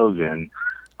Joe Rogan.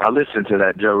 I listened to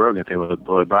that Joe Rogan thing with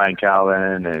Brian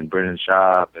Callen and Brendan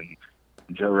Schaub, and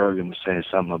Joe Rogan was saying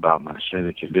something about my strength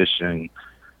and conditioning.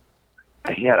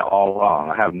 And he had it all wrong.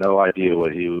 I have no idea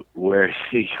where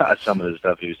he got some of the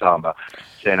stuff he was talking about.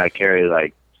 Saying I carry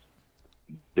like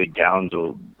big gallons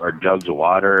or jugs of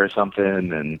water or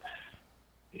something, and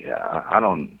yeah, I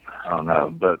don't know,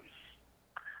 but.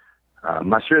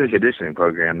 My strength and conditioning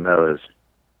program, though,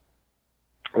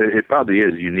 it probably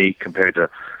is unique compared to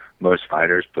most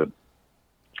fighters, but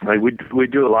like we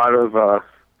do a lot of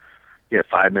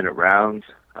 5-minute rounds,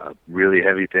 really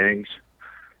heavy things.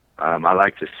 I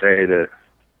like to say that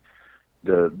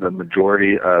the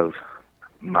majority of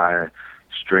my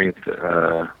strength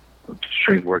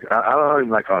work. I don't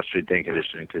even like calling strength and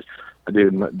conditioning because I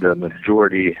do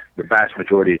the vast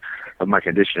majority of my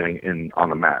conditioning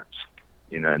on the mats.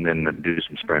 And then do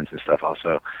some sprints and stuff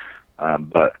also.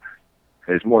 But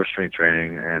it's more strength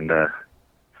training, and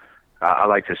I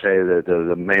like to say that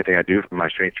the main thing I do for my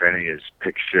strength training is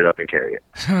pick shit up and carry it.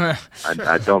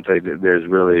 I don't think that there's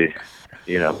really,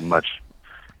 much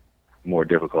more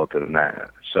difficult than that.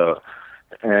 So,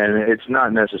 and it's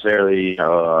not necessarily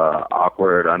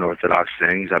awkward, unorthodox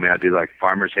things. I mean, I do like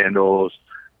farmer's handles,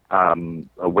 a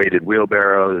weighted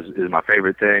wheelbarrow is my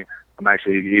favorite thing. I'm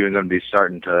actually even going to be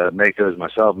starting to make those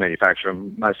myself, manufacture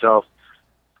them myself,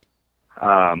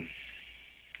 because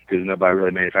nobody really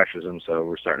manufactures them, so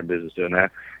we're starting a business doing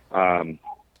that.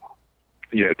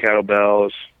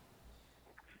 Kettlebells,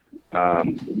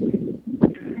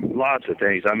 lots of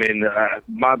things. I mean,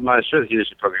 my strength and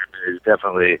conditioning program is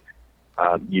definitely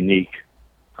unique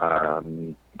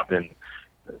than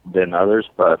others,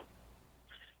 but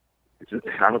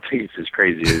I don't think it's as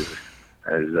crazy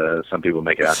as some people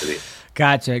make it out to be.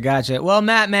 Gotcha. Well,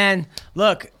 Matt, man,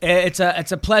 look, it's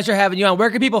a pleasure having you on. Where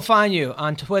can people find you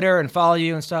on Twitter and follow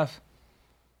you and stuff?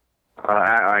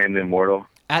 I am the Immortal.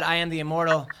 At I am the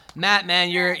Immortal. Matt,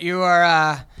 man, you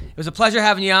are. It was a pleasure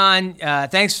having you on.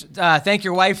 Thank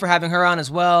your wife for having her on as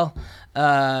well.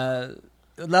 I'd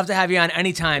love to have you on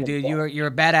anytime, dude. You're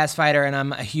a badass fighter, and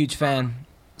I'm a huge fan.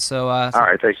 So. All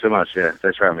right, thanks so much. Yeah,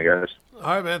 thanks for having me, guys.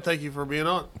 All right, man. Thank you for being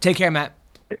on. Take care, Matt.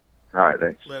 All right,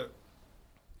 thanks. Later.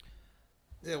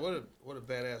 Yeah, what a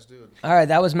badass dude. All right,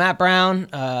 that was Matt Brown.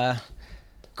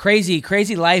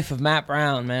 Crazy life of Matt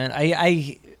Brown, man.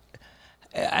 I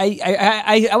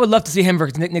would love to see him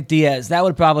versus Nick Diaz. That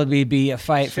would probably be a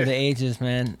fight for the ages,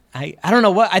 man. I don't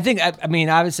know what I think. I mean,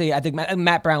 obviously, I think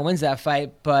Matt Brown wins that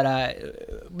fight,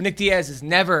 but Nick Diaz is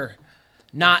never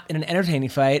not in an entertaining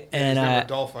fight, and never a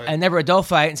dull fight. And never a dull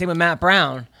fight. And same with Matt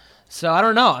Brown. So I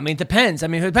don't know. I mean, it depends. I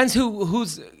mean, it depends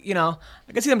who's.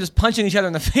 I can see them just punching each other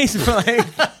in the face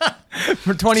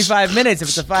for 25 minutes if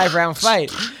it's a 5-round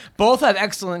fight. Both have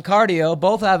excellent cardio.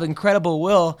 Both have incredible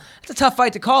will. It's a tough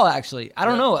fight to call, actually. I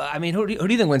don't know. I mean, who do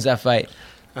you think wins that fight?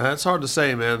 It's hard to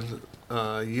say, man.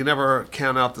 You never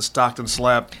count out the Stockton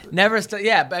slap. Never.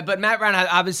 But Matt Brown,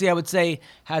 obviously, I would say,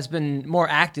 has been more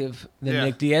active than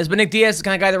Nick Diaz. But Nick Diaz is the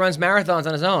kind of guy that runs marathons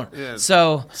on his own. Yeah.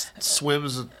 So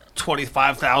swims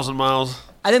 25,000 miles.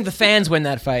 I think the fans win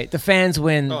that fight. The fans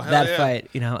win that fight,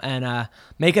 and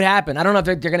make it happen. I don't know if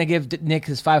they're going to give Nick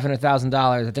his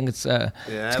 $500,000. I think it's going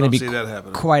to be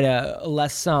quite a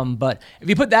less sum. But if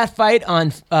you put that fight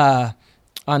on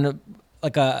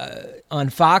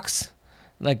Fox,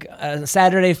 like a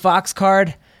Saturday Fox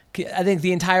card, I think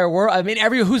the entire world. I mean,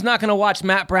 who's not going to watch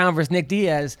Matt Brown versus Nick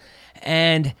Diaz?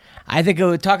 And I think it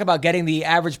would talk about getting the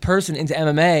average person into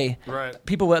MMA. Right.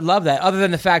 People would love that, other than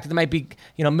the fact that there might be,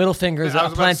 middle fingers,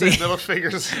 plenty, middle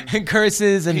fingers, and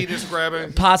curses, and penis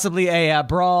grabbing, possibly a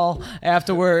brawl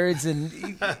afterwards. And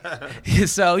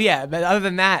so, yeah. But other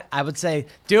than that, I would say,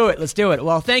 do it. Let's do it.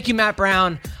 Well, thank you, Matt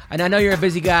Brown. And I know you're a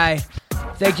busy guy.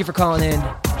 Thank you for calling in.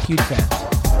 Huge fan.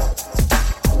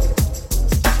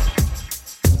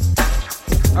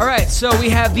 All right, so we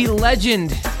have the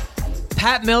legend,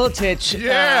 Pat Miletich.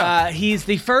 Yeah. He's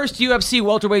the first UFC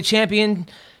welterweight champion,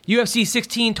 UFC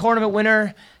 16 tournament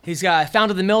winner. He's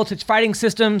founded the Miletich Fighting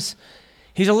Systems.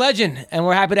 He's a legend, and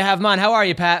we're happy to have him on. How are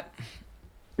you, Pat?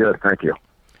 Good, thank you.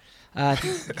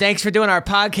 Thanks for doing our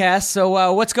podcast.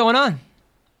 So what's going on?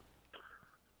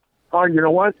 Oh, you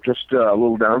know what? Just a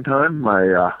little downtime.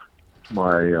 My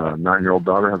 9-year-old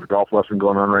daughter has a golf lesson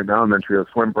going on right now, and then she has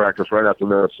swim practice right after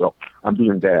this. So I'm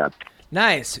being dad.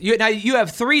 Nice. Now you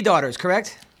have 3 daughters,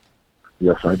 correct?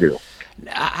 Yes, I do.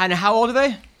 And how old are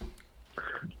they?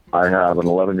 I have an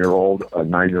 11-year-old, a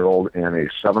 9-year-old, and a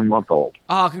 7-month-old.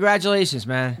 Oh, congratulations,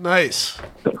 man. Nice.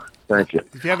 Thank you.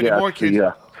 If you have any more kids.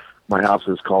 My house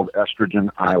is called Estrogen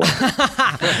Island.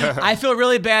 I feel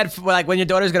really bad for when your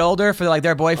daughters get older for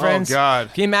their boyfriends. Oh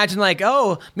God! Can you imagine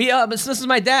this is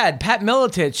my dad, Pat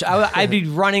Miletich? I'd be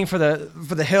running for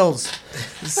the hills.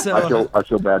 So I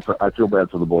feel bad for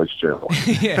the boys too.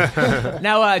 Yeah.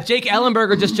 Now Jake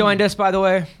Ellenberger just joined us, by the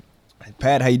way.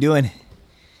 Pat, how you doing?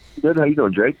 Good. How you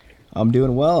doing, Jake? I'm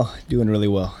doing well. Doing really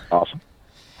well. Awesome.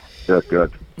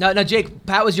 Good. Now, Jake,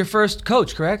 Pat was your first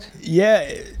coach, correct?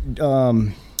 Yeah.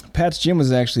 Pat's gym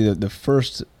was actually the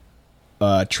first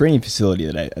training facility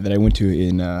that I went to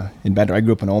in Bettendorf. I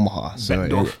grew up in Omaha, so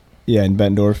Bettendorf. In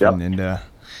Bettendorf, Yep. and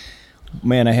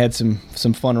man, I had some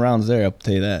fun rounds there. I'll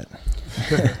tell you that.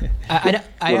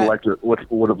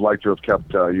 Would have liked to have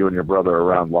kept you and your brother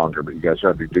around longer, but you guys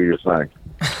had to do your thing.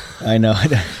 I know.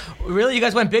 Really, you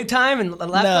guys went big time and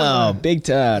left? No, big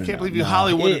time. I can't believe you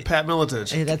Hollywooded Pat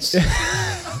Miletich. Hey, that's.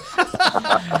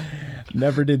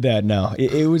 Never did that. No,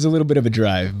 it was a little bit of a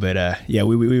drive, but yeah,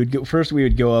 we would go, first. We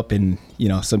would go up and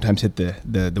sometimes hit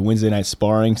the Wednesday night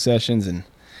sparring sessions, and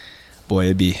boy,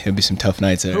 it'd be some tough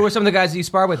nights there. Who were some of the guys that you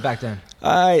sparred with back then?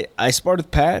 I sparred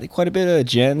with Pat, quite a bit of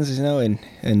Jens, and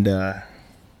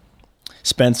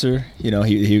Spencer.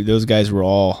 Those guys were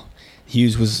all.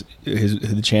 Hughes was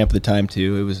the champ at the time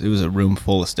too. It was a room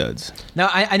full of studs. Now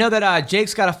I know that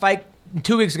Jake's got a fight in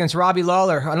 2 weeks against Robbie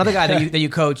Lawler, another guy that you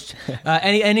coached.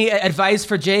 Any advice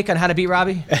for Jake on how to beat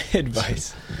Robbie?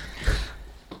 Advice?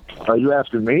 Are you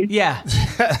asking me? Yeah.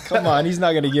 Come on, he's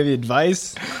not going to give you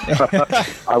advice.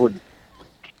 I would.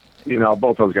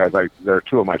 Both those guys. They're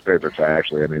 2 of my favorites.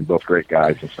 Actually, I mean, both great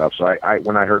guys and stuff. So I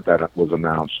when I heard that was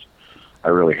announced,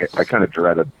 I kind of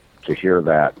dreaded to hear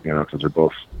that, because they're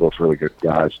both really good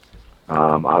guys.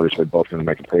 Obviously, both going to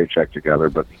make a paycheck together,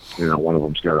 but one of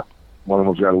them's got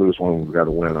to lose, one of them's got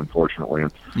to win. Unfortunately,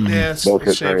 and Yeah, both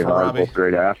hit very hard, Robbie. both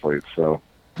great athletes. So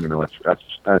that's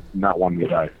not one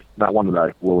that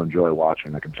I will enjoy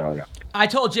watching. I can tell you. I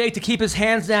told Jake to keep his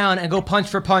hands down and go punch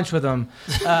for punch with him.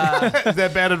 Is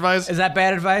that bad advice? Is that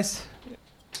bad advice?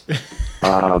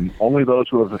 Only those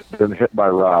who have been hit by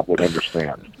Rob would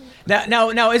understand.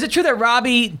 Now, is it true that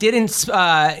Robbie didn't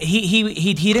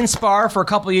he didn't spar for a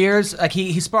couple of years? Like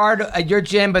he sparred at your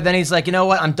gym, but then he's like, you know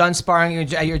what, I'm done sparring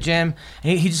at your gym,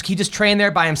 and he just trained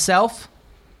there by himself.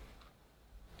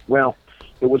 Well,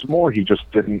 it was more he just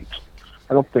didn't.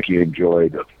 I don't think he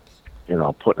enjoyed,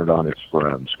 putting it on his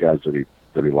friends, guys that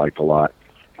he liked a lot.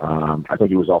 I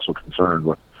think he was also concerned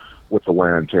with the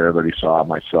wear and tear that he saw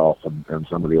myself and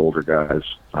some of the older guys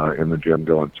in the gym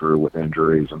going through with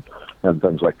injuries and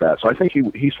things like that. So I think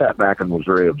he sat back and was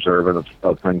very observant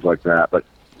of things like that. But,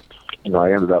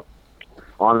 I ended up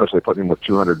honestly putting him with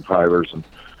 205ers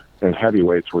and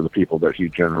heavyweights were the people that he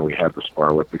generally had to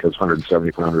spar with, because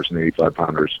 170 pounders and 85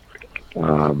 pounders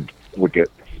would get,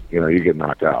 you get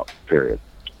knocked out, period.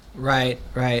 Right.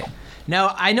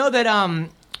 Now, I know that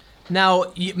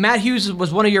Matt Hughes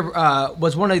was one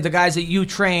of the guys that you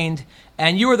trained,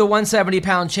 and you were the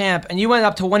 170-pound champ, and you went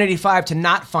up to 185 to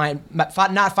not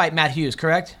fight Matt Hughes,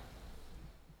 correct?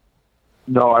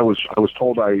 No, I was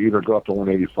told I either go up to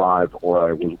 185 or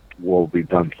I will be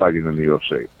done fighting in the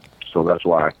UFC. So that's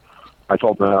why I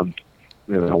told them,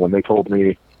 when they told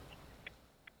me,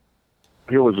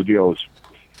 here was the deal, is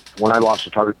when I lost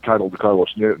the title to Carlos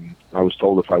Newton, I was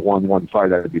told if I won one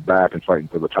fight, I'd be back and fighting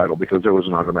for the title, because there was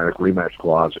an automatic rematch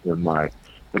clause in my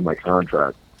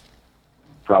contract.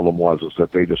 Problem was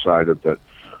that they decided that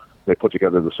they put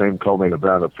together the same co-main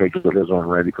event of Pedro Rizzo and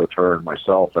Randy Couture and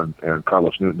myself and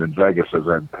Carlos Newton in Vegas as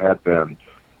I had been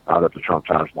out at the Trump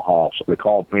Taj Mahal. So they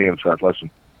called me and said,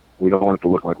 listen, we don't want it to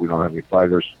look like we don't have any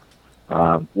fighters.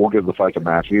 We'll give the fight to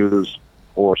Matt Hughes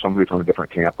or somebody from a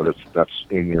different camp, but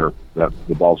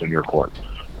the ball's in your court.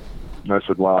 And I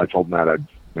said, well, I told Matt I'd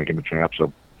make him a champ,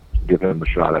 so give him the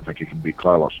shot. I think he can beat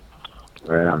Carlos.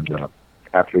 And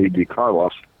after he beat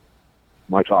Carlos,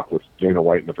 my talk with Dana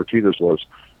White and the Fertittas was,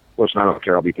 listen, I don't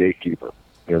care, I'll be gatekeeper.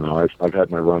 I've had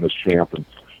my run as champ, and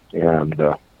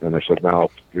I said, now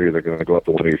you're either going to go up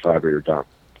to 185 or you're done.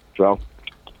 So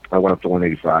I went up to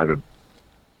 185, and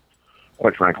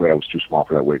quite frankly, I was too small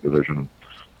for that weight division.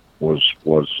 Was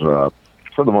for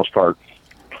the most part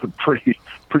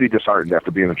pretty disheartened after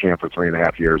being a champ for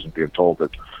 3.5 years and being told that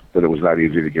it was that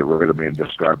easy to get rid of me and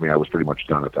discard me. I was pretty much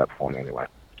done at that point anyway.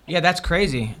 Yeah, that's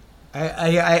crazy.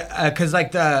 Because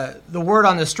like the word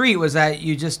on the street was that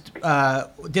you just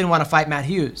didn't want to fight Matt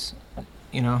Hughes,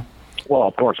 you know. Well,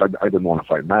 of course, I didn't want to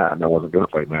fight Matt, and I wasn't going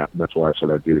to fight Matt, and that's why I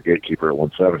said I'd be the gatekeeper at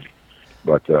 170.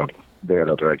 But they had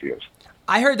other ideas.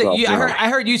 I heard that Well, I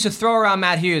heard you used to throw around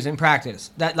Matt Hughes in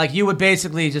practice. That like you would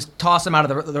basically just toss him out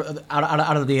of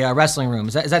the wrestling room.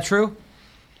 Is that true?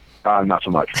 Not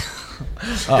so much.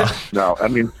 No, I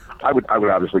mean, I would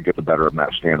obviously get the better of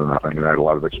Matt standing up. I mean, I had a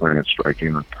lot of experience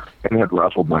striking and had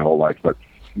wrestled my whole life, but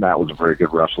Matt was a very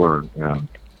good wrestler and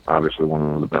obviously one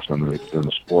of the best in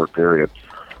the sport, period,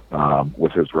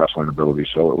 with his wrestling ability.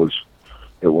 So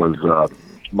it was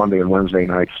Monday and Wednesday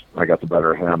nights I got the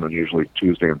better of him, and usually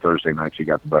Tuesday and Thursday nights he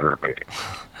got the better of me.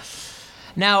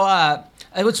 Now,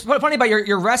 what's funny about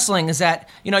your wrestling is that,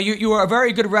 you know, you were a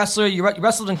very good wrestler. You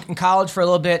wrestled in college for a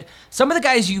little bit. Some of the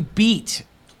guys you beat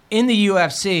in the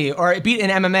UFC or beat in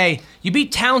MMA, you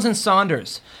beat Townsend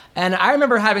Saunders. And I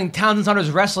remember having Townsend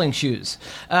Saunders wrestling shoes.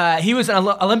 He was an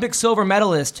Olympic silver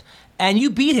medalist, and you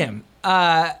beat him.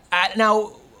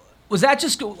 Now, was that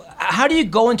just, how do you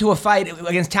go into a fight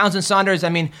against Townsend Saunders? I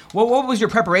mean, what was your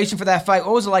preparation for that fight?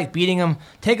 What was it like beating him?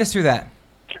 Take us through that.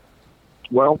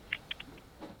 Well,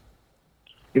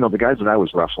 you know, the guys that I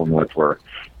was wrestling with were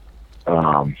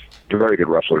very good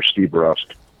wrestlers, Steve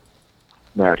Rusk,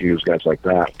 Matt Hughes, guys like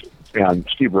that. And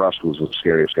Steve Rusk was the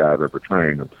scariest guy I've ever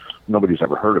trained. And nobody's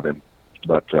ever heard of him,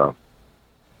 but there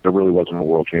really wasn't a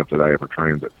world champ that I ever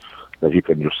trained that he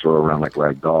couldn't just throw around like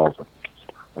rag dolls.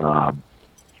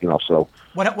 You know, so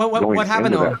what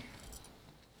happened to him?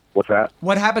 What's that?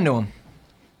 What happened to him?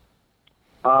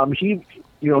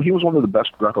 He was one of the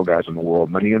best Greco guys in the world,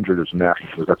 and then he injured his neck.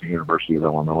 He was at the University of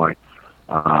Illinois.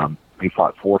 He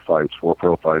fought 4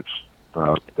 pro fights.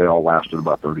 They all lasted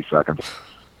about 30 seconds.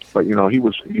 But, you know, he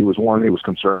was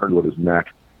concerned with his neck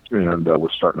and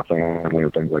was starting a family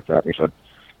and things like that. And he said,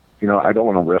 you know, I don't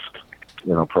want to risk,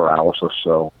 you know, paralysis,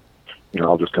 so, you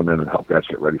know, I'll just come in and help guys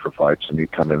get ready for fights. And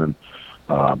he'd come in and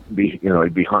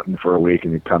he'd be hunting for a week,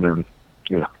 and he'd come into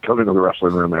the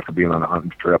wrestling room after being on a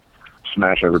hunting trip,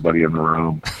 smash everybody in the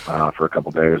room for a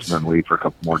couple days, and then leave for a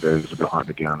couple more days to go hunt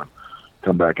again, and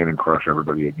come back in and crush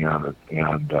everybody again.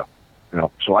 And you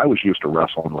know, so I was used to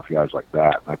wrestling with guys like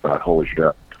that, and I thought, holy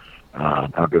shit,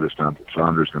 how good is Townsend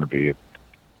Saunders going to be?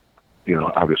 You know,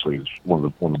 obviously he's one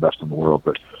of the best in the world,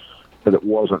 but it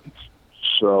wasn't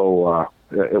so.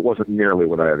 It wasn't nearly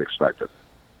what I had expected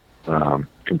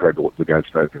compared to what the guys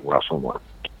that I've been wrestling with.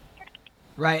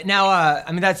 Right. Now, I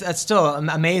mean, that's still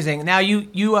amazing. Now,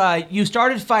 you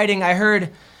started fighting, I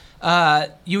heard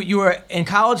you were in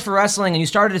college for wrestling, and you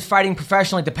started fighting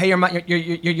professionally to pay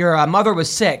your mother was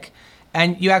sick,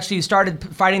 and you actually started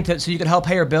fighting so you could help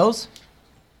pay her bills?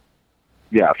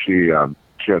 Yeah, she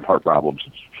had heart problems,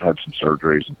 had some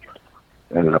surgeries, and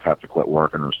ended up having to quit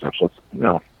working and stuff. So, you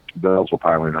know, bills were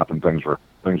piling up, and things were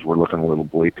looking a little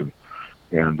bleak,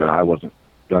 and I wasn't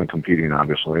done competing,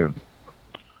 obviously, and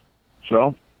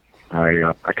so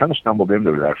I kind of stumbled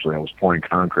into it, actually. I was pouring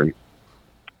concrete,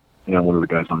 and one of the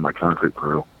guys on my concrete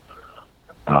crew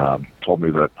told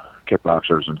me that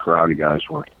kickboxers and karate guys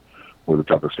were the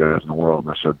toughest guys in the world.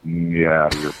 And I said, yeah,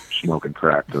 you're smoking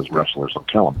crack. Those wrestlers will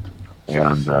kill them.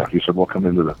 And he said, well, come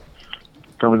into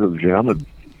the gym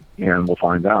and we'll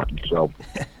find out. And so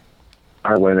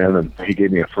I went in, and he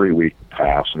gave me a 3-week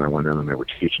pass, and I went in, and they were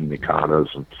teaching me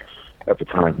katas. And at the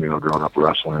time, you know, growing up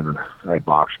wrestling, and I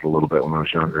boxed a little bit when I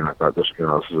was younger, and I thought this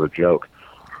is a joke.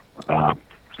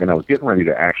 And I was getting ready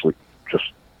to actually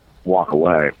just walk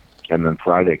away. And then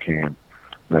Friday came,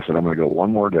 and I said, I'm going to go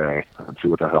one more day and see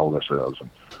what the hell this is.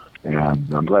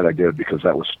 And I'm glad I did, because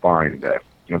that was sparring day.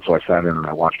 And so I sat in and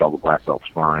I watched all the black belts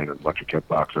sparring and a bunch of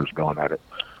kickboxers going at it.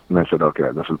 And I said, okay,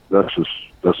 this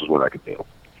is what I could do.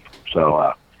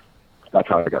 So that's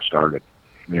how I got started,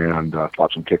 and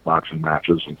fought some kickboxing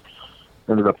matches, and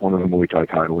ended up winning the Muay Thai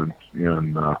title in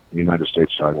the United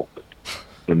States title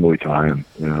in Muay Thai,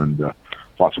 and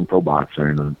fought some pro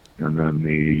boxing, and then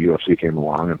the UFC came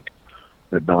along, and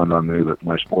it dawned on me that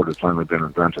my sport had finally been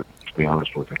invented, to be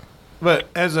honest with you. But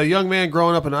as a young man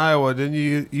growing up in Iowa, didn't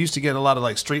you used to get a lot of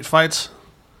like street fights?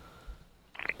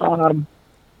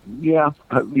 Yeah,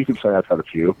 you could say I've had a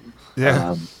few.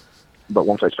 Yeah. But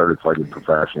once I started fighting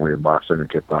professionally in boxing and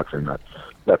kickboxing,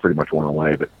 that pretty much went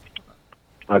away. But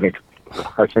I think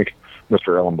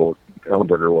Mr.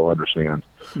 Ellenberger will understand.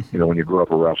 You know, when you grow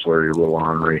up a wrestler, you're a little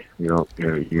ornery. You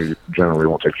generally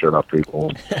won't take shit off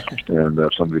people, and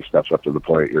if somebody steps up to the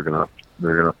plate, you're gonna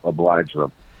oblige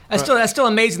them. That's still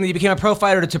amazing that you became a pro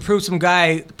fighter to prove some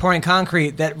guy pouring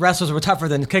concrete that wrestlers were tougher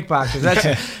than kickboxers.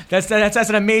 That's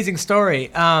an amazing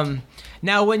story.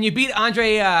 Now, when you beat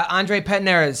Andre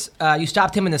Petnares, you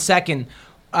stopped him in the second.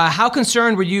 How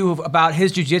concerned were you about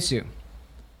his jiu-jitsu?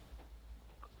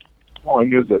 Well, I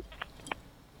knew that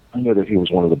he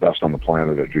was one of the best on the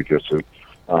planet at jiu-jitsu,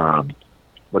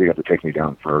 but he had to take me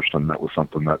down first, and that was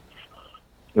something that,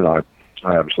 I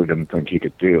obviously didn't think he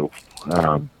could do.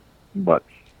 But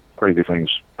crazy things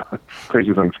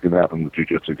can happen with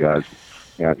jiu-jitsu guys.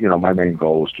 And, my main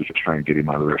goal was to just try and get him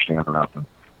out of there standing up.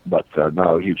 But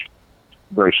no, he's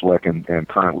very slick and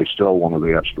currently still one of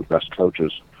the absolute best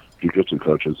coaches, jiu-jitsu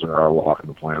coaches that are walking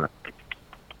the planet.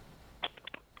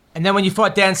 And then when you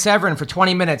fought Dan Severn for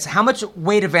 20 minutes, how much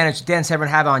weight advantage did Dan Severn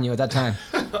have on you at that time?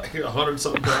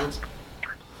 100-something pounds.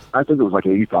 I think it was like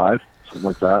 85, something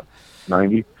like that,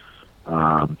 90.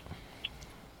 God,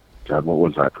 what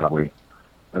was that? Probably,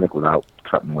 I think without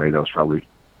cutting weight, I was probably,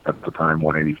 at the time,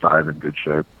 185 in good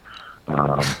shape.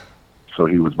 So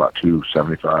he was about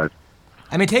 275.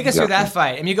 I mean, take us through that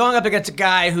fight. I mean, you're going up against a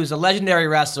guy who's a legendary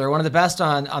wrestler, one of the best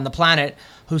on the planet,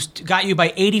 who's got you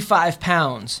by 85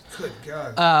 pounds. Good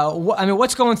God. I mean,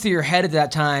 what's going through your head at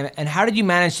that time, and how did you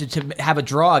manage to have a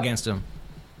draw against him?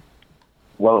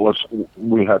 Well,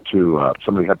 we had to,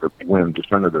 somebody had to win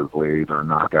definitively, either a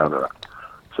knockout or a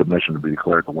submission to be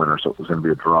declared the winner, so it was going to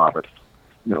be a draw. But,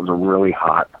 it was a really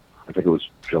hot, I think it was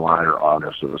July or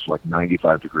August. It was like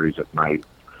 95 degrees at night,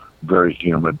 very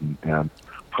humid, and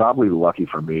probably lucky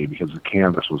for me because the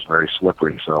canvas was very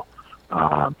slippery. So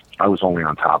I was only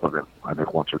on top of him, I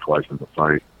think, once or twice in the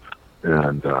fight.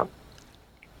 And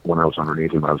when I was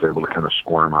underneath him, I was able to kind of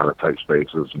squirm out of tight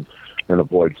spaces and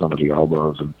avoid some of the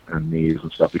elbows and knees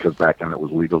and stuff, because back then it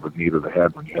was legal to knee to the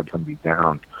head when you had somebody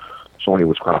down. So when he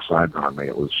was cross-sided on me,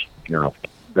 it was,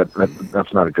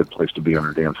 that's not a good place to be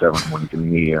under Dan Severn when you can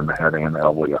knee in the head and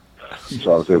elbow you.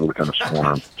 So I was able to kind of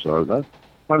squirm. So that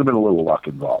might have been a little luck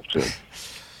involved, too.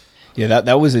 Yeah,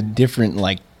 that was a different,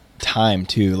 time,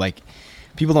 too.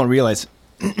 People don't realize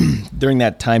during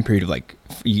that time period of,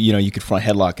 you could front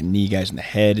headlock and knee guys in the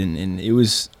head, and it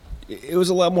was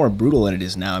a lot more brutal than it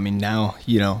is now. I mean, now,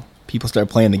 people start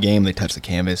playing the game, they touch the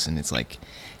canvas, and it's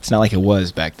not like it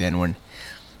was back then when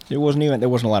there wasn't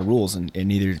a lot of rules, and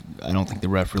neither, I don't think the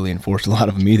ref really enforced a lot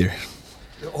of them either.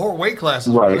 Or weight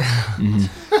classes. Right.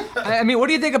 Mm-hmm. I mean, what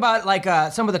do you think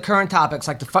about, some of the current topics,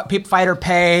 like the fighter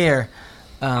pay, or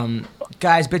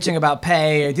guys bitching about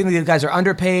pay? Or do you think these guys are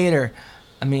underpaid? Or,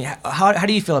 I mean, how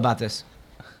do you feel about this?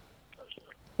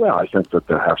 Well, I think that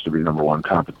there has to be, number one,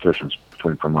 competitions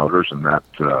between promoters, and that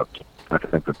I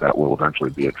think that will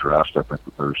eventually be addressed. I think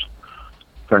that there's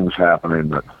things happening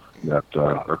that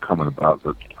are coming about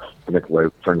that I think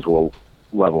things will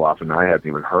level off, and I hadn't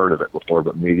even heard of it before,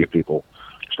 but media people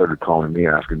started calling me,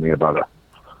 asking me about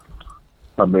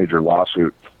a major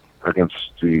lawsuit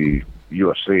against the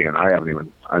UFC, and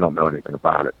I don't know anything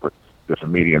about it, but if the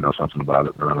media knows something about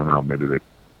it, then I don't know, maybe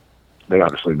they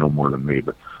obviously know more than me,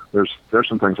 but there's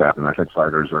some things happening. I think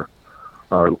fighters are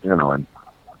and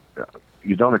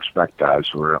you don't expect guys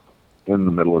who are in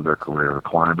the middle of their career,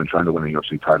 climbing, trying to win a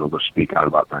UFC title, to speak out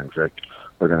about things. They're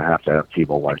going to have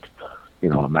people like,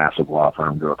 a massive law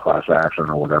firm do a class action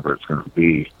or whatever it's going to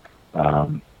be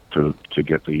to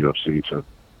get the UFC to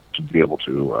be able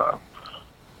to,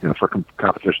 for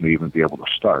competition to even be able to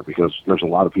start, because there's a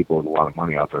lot of people with a lot of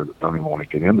money out there that don't even want to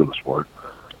get into the sport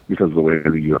because of the way the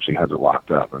UFC has it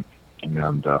locked up.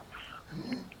 And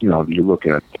you look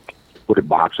at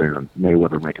boxing and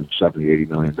Mayweather making $70-80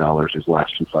 million his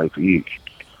last two fights each.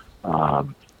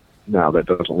 Now that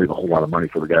doesn't leave a whole lot of money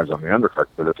for the guys on the undercard,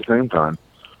 but at the same time,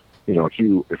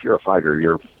 if you're a fighter,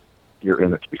 you're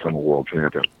in it to become a world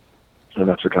champion, and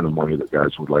that's the kind of money that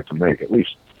guys would like to make, at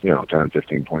least 10,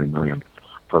 15, 20 million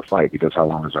per fight, because how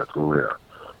long is our career?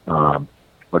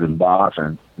 But in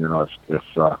boxing,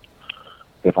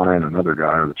 if I and another guy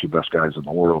are the two best guys in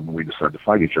the world and we decide to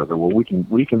fight each other, well,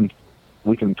 we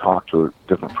can talk to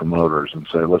different promoters and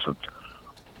say, listen,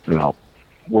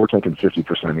 we're taking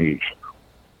 50% each.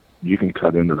 You can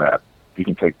cut into that. You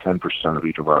can take 10% of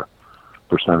each of our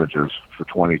percentages for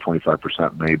 20,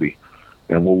 25% maybe,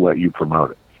 and we'll let you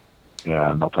promote it.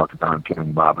 And they'll talk to Don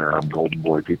King, Bob Arum, Golden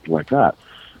Boy, people like that.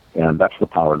 And that's the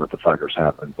power that the fighters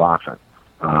have in boxing,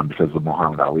 because of the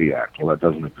Muhammad Ali Act. Well, that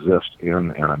doesn't exist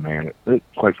in MMA. It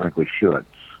quite frankly should,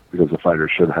 because the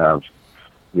fighters should have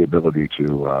the ability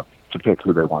to pick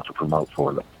who they want to promote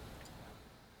for them.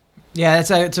 Yeah,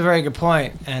 it's a very good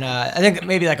point, and I think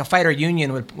maybe like a fighter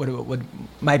union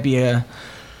might be an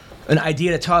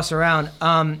idea to toss around.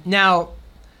 Now,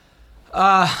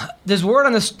 There's word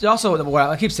on this also.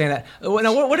 Well, I keep saying that.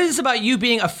 Now, what is this about you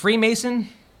being a Freemason?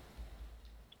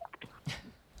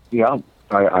 Yeah,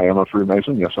 I am a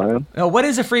Freemason. Yes, I am. What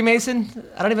is a Freemason?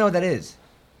 I don't even know what that is.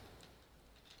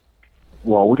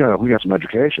 Well, we got some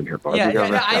education here, bud. Yeah, We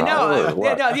got I know.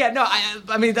 what?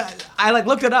 I mean, I like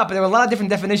looked it up, and there were a lot of different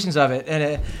definitions of it.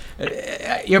 And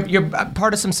you're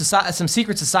part of some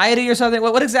secret society or something.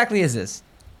 What exactly is this?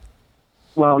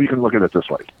 Well, you can look at it this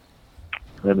way.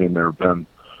 I mean, there have been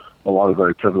a lot of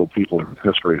very pivotal people in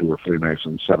history who were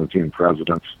Freemasons. 17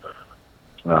 presidents.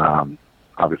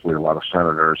 Obviously, a lot of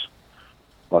senators,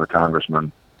 a lot of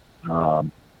congressmen.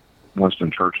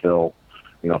 Winston Churchill.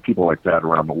 People like that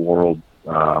around the world.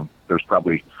 There's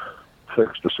probably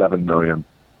 6 to 7 million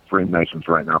Freemasons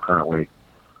right now currently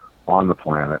on the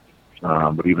planet.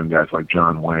 But even guys like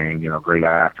John Wayne, great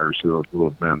actors who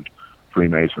have been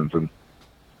Freemasons. And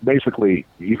basically,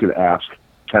 you could ask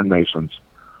 10 Masons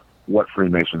what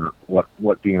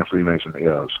being a Freemason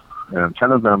is. And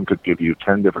 10 of them could give you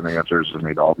 10 different answers, and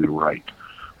they'd all be right.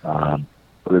 But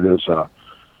it is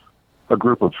a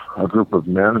group of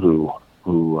men who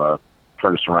try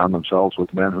to surround themselves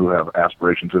with men who have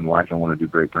aspirations in life and want to do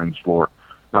great things for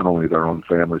not only their own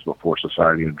families but for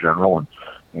society in general.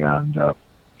 And it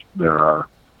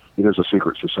is a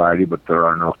secret society, but there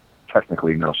are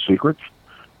technically no secrets.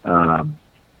 And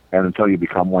until you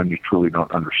become one, you truly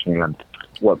don't understand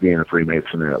what being a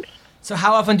Freemason is. So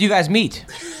how often do you guys meet?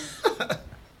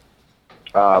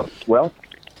 Well,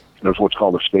 there's what's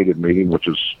called a stated meeting, which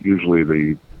is usually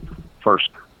the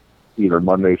first either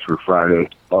Monday through Friday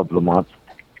of the month.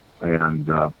 And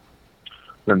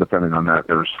then depending on that,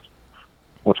 there's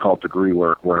what's called degree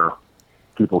work, where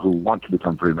people who want to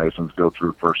become Freemasons go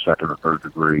through first, second, or third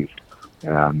degrees.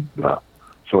 And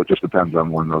so it just depends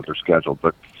on when those are scheduled.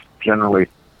 But generally,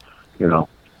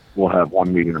 we'll have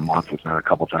one meeting a month, and a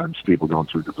couple times people going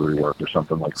through degree work or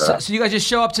something like that. So you guys just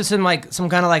show up to some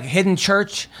kind of hidden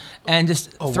church and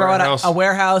just throw out a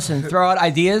warehouse and throw out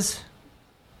ideas?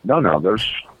 No.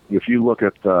 If you look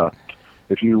at,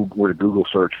 if you were to Google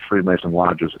search Freemason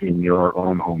lodges in your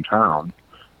own hometown,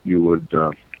 you'd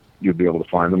be able to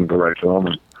find them and go right to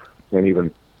them, and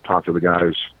even talk to the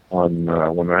guys on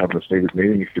when they're having a stated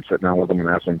meeting. You could sit down with them and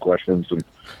ask them questions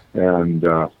and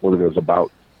what it is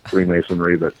about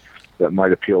Freemasonry that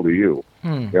might appeal to you.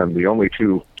 And the only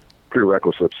two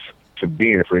prerequisites to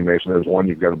being a Freemason is, one,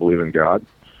 you've got to believe in God,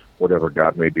 whatever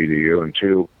God may be to you, and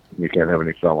two, you can't have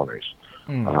any felonies.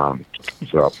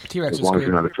 So T-Rex as long as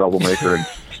you're not a troublemaker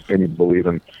and you believe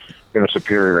in a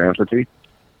superior entity,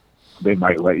 they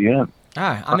might let you in.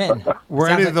 I'm in. Were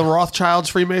any of the Rothschilds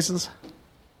Freemasons?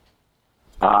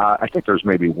 I think there's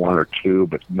maybe one or two,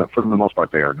 but for the most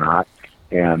part, they are not.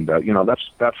 And that's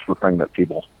the thing that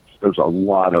there's a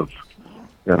lot of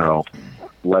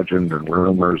legend and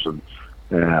rumors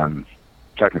and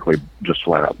technically just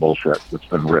flat out bullshit that's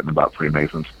been written about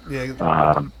Freemasons.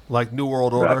 Yeah, like New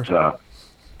World Order.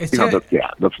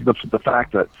 The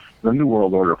fact that the New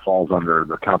World Order falls under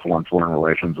the Council on Foreign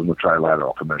Relations and the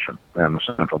Trilateral Commission and the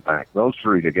Central Bank. Those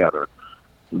three together,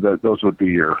 those would be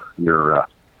your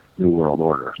New World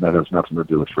Order. That has nothing to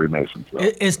do with Freemasons. Though.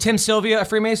 Is Tim Sylvia a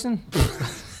Freemason?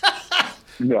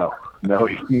 No,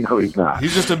 he's not.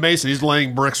 He's just a Mason. He's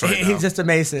laying bricks right now. He's just a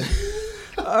Mason.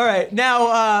 All right.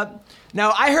 Now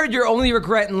I heard your only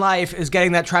regret in life is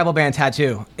getting that tribal band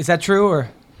tattoo. Is that true, or?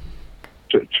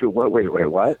 Wait,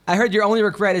 what? I heard your only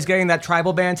regret is getting that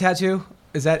tribal band tattoo.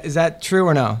 Is that true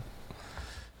or no?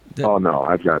 Oh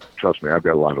no, trust me, I've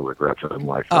got a lot of regrets in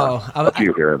life. A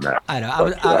few here and there. I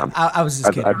know. I was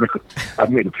just kidding. I've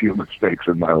made a few mistakes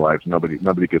in my life. Nobody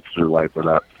gets through life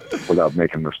without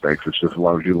making mistakes. It's just as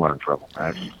long as you learn from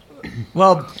them.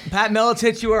 Well, Pat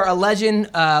Miletich, you are a legend.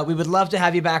 We would love to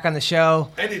have you back on the show.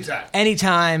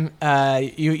 Anytime.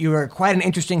 You are quite an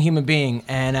interesting human being,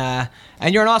 and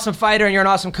you're an awesome fighter, and you're an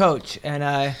awesome coach. And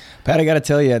Pat, I got to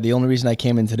tell you, the only reason I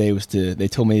came in today was they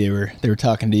told me they were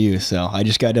talking to you, so I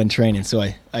just got done training. So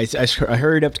I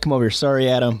hurried up to come over here. Sorry,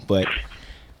 Adam, but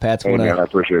Pat's one. I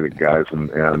appreciate it, guys, and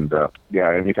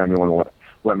anytime you want to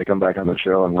let me come back on the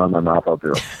show and run my mouth, I'll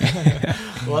do it.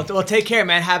 Well, take care,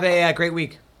 man. Have a great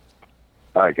week.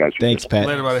 All right, guys. Thanks, Pat.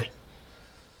 Later, buddy.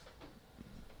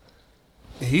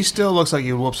 He still looks like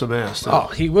he would whoop some ass. Oh,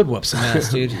 he would whoop some ass,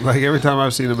 dude. Like every time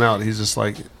I've seen him out, he's just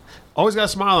like always got a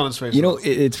smile on his face.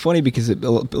 It's funny because a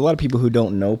lot of people who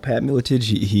don't know Pat Miletich,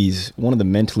 he's one of the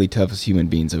mentally toughest human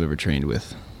beings I've ever trained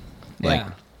with.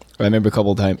 I remember a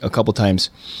couple times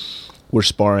we're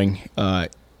sparring.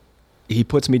 He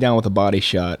puts me down with a body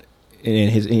shot, and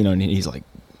he's like,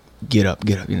 "Get up,"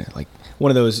 like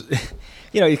one of those.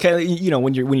 You kind of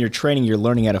when you're training, you're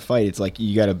learning how to fight. It's like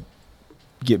you got to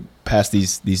get past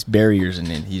these barriers, and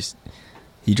then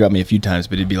he dropped me a few times,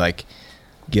 but it'd be like,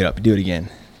 get up, do it again.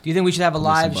 Do you think we should have a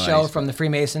live show from the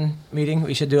Freemason meeting?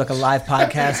 We should do like a live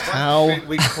podcast. How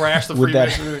we crash the would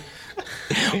that- Freemason.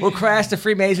 We'll crash the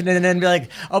Freemason and then be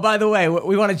like, oh, by the way,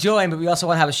 we want to join, but we also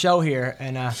want to have a show here.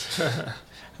 And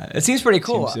it seems pretty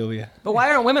cool. Team Sylvia. But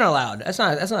why aren't women allowed? That's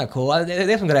not cool. They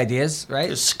have some good ideas, right?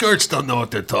 The skirts don't know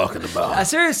what they're talking about.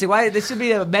 Seriously, why? This should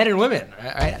be men and women,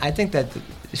 right? I think that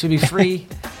it should be free.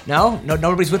 No,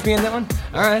 nobody's with me in that one.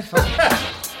 All right,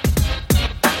 fine.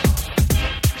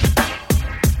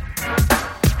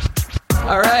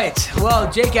 All right. Well,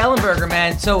 Jake Ellenberger,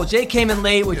 man. So Jake came in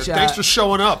late, which Thanks for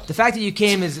showing up. the fact that you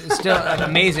came is still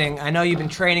amazing. I know you've been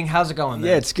training. How's it going, man?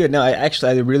 Yeah, it's good. No, I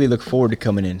really look forward to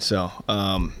coming in. So,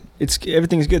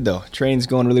 everything's good though. Training's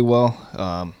going really well.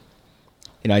 I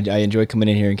enjoy coming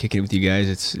in here and kicking it with you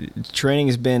guys. Training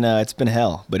has been it's been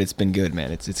hell, but it's been good,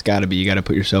 man. It's got to be. You got to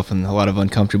put yourself in a lot of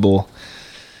uncomfortable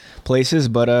places,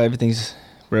 but everything's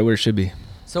right where it should be.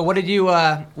 So what did you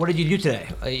do today?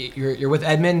 You're with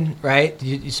Edmund, right?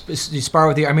 Did you spar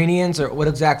with the Armenians, or what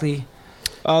exactly?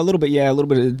 A little bit, yeah. A little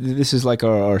bit. This is like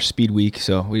our speed week,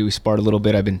 so we sparred a little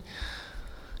bit. I've been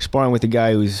sparring with a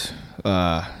guy who's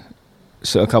a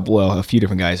few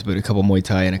different guys, but a couple Muay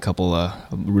Thai and a couple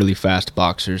really fast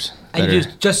boxers. And you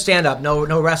just stand up,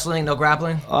 no wrestling, no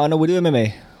grappling. No, we do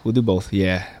MMA. We'll do both,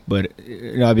 yeah. But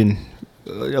I've been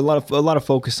a lot of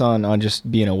focus on just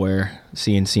being aware,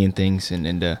 seeing things,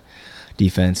 and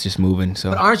defense, just moving. So,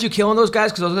 but aren't you killing those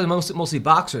guys? Because those are mostly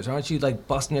boxers. Aren't you like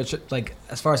busting their like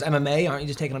as far as MMA? Aren't you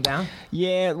just taking them down?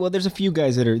 Yeah, well, there's a few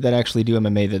guys that actually do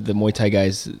MMA. The Muay Thai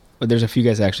guys, there's a few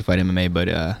guys that actually fight MMA, but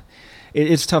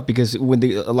it's tough because when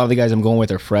a lot of the guys I'm going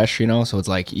with are fresh, so it's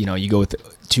like you go with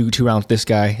two rounds with this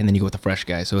guy, and then you go with the fresh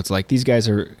guy. So it's like these guys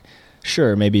are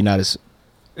maybe not as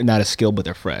skilled, but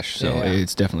they're fresh. So yeah.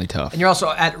 It's definitely tough. And you're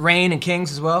also at Reign and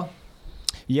Kings as well?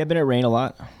 Yeah, I've been at Reign a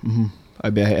lot. Mm-hmm. I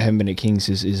haven't been at Kings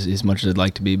as much as I'd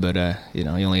like to be, but you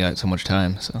only got so much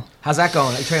time. So how's that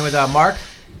going? Are you training with Mark?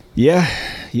 Yeah,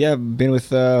 I've been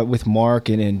with Mark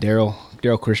and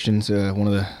Daryl Christian's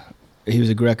he was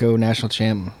a Greco national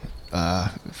champ,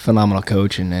 phenomenal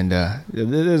coach, and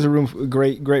there's a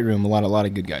great room, a lot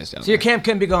of good guys down there. So your camp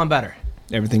couldn't be going better.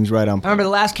 Everything's right on. I remember the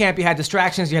last camp you had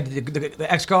distractions. You had the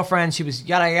ex-girlfriend. She was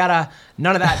yada yada.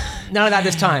 None of that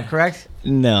this time, correct?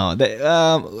 No,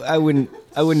 I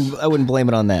wouldn't blame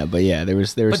it on that. But yeah, there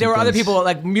was. But there were other people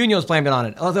like Munoz blamed it on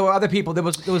it. Oh, there were other people. There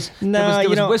was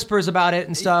whispers about it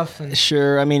and stuff. And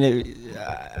sure, I mean,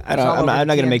 I'm not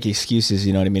going to make excuses.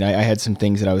 You know what I mean? I had some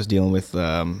things that I was dealing with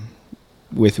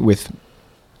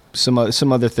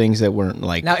some other things that weren't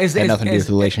like had nothing to do with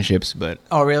relationships. But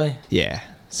oh, really? Yeah.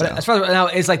 So. But as far as now,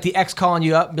 is like the ex calling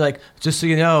you up and be like, just so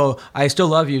you know, I still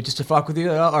love you, just to fuck with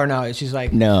you, or no? She's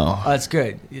like, no, oh, that's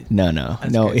good. No,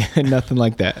 good. Nothing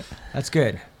like that. That's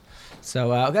good.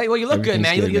 So, okay, well, you look good,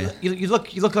 man. You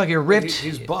look like you're ripped.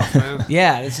 He's buff, man.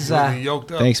 Yeah, this is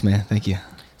yoked up. Thanks, man. Thank you.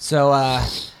 So,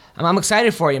 I'm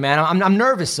excited for you, man. I'm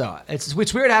nervous though. It's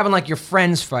weird having like your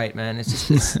friends fight, man.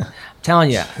 It's I'm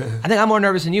telling you, I think I'm more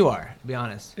nervous than you are, to be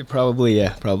honest. Probably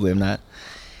I'm not.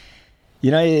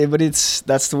 But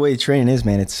that's the way training is,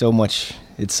 man. It's so much.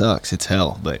 It sucks. It's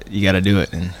hell, but you got to do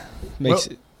it, and makes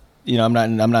it. I'm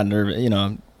not nervous. You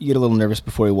get a little nervous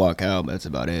before you walk out, but that's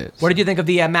about it. What did you think of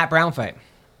the Matt Brown fight?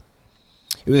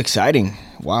 It was exciting.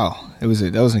 Wow, that was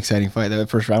an exciting fight. That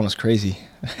first round was crazy.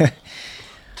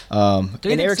 And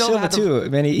Eric Silva too.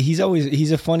 Man, he's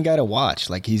a fun guy to watch.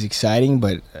 Like he's exciting,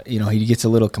 but he gets a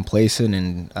little complacent,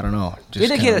 and I don't know. Do you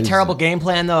think he had a terrible game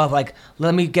plan though? Of like,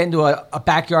 let me get into a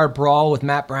backyard brawl with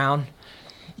Matt Brown.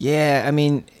 Yeah, I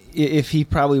mean, if he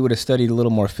probably would have studied a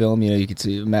little more film, you could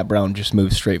see Matt Brown just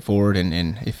moves straight forward,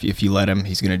 and if you let him,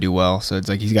 he's going to do well. So it's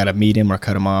like he's got to meet him or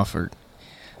cut him off, or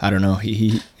I don't know.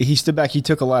 He stood back. He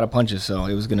took a lot of punches, so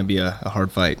it was going to be a hard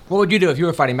fight. What would you do if you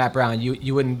were fighting Matt Brown?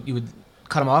 You would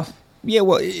cut him off? Yeah,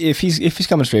 well, if he's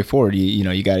coming straight forward,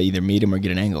 you got to either meet him or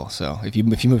get an angle. So if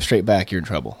you move straight back, you're in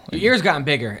trouble. Your ears gotten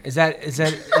bigger. Is that?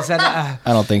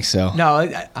 I don't think so. No,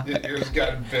 your ears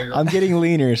gotten bigger. I'm getting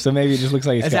leaner, so maybe it just looks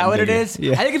like it's. Is that what bigger. It is?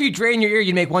 Yeah. I think if you drain your ear,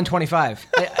 you'd make 125.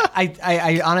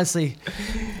 I honestly.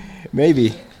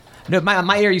 Maybe. No,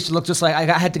 my ear used to look just like I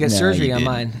had to get surgery on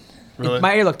mine. Really?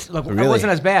 My ear looked. Really? It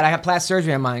wasn't as bad. I had plastic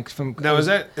surgery on mine. Now is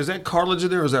that cartilage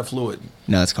in there or is that fluid?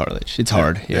 No, it's cartilage. It's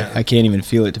hard. Yeah. I can't even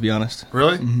feel it, to be honest.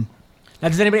 Really? Mm-hmm. Now,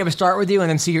 does anybody ever start with you and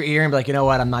then see your ear and be like, you know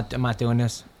what, I'm not doing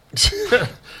this?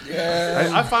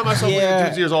 Yeah. I find myself looking at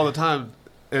dude's ears all the time.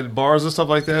 in bars and stuff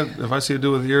like that, if I see a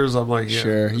dude with ears, I'm like, yeah.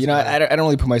 Sure. You know, I don't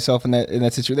really put myself in that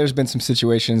situation. There's been some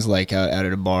situations like out at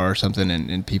a bar or something,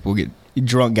 and people get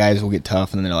drunk. Guys will get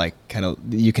tough, and then they're like, kind of,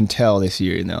 you can tell they see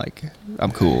you, and they're like,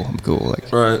 I'm cool.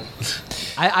 Like, right.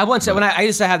 I once said when I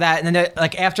used to have that, and then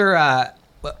like after I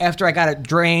got it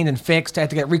drained and fixed, I had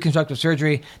to get reconstructive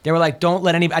surgery. They were like, don't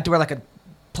let anybody. I had to wear like a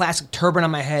plastic turban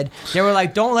on my head. They were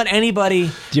like, don't let anybody.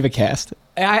 Do you have a cast?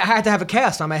 I had to have a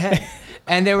cast on my head.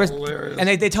 And there was, Hilarious. and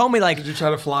they told me like, Did you try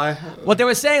to fly? what they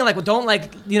were saying like, well, don't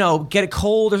like, get it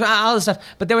cold or all this stuff.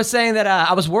 But they were saying that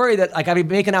I was worried that like I'd be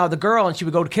making out with a girl and she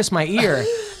would go to kiss my ear,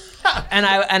 and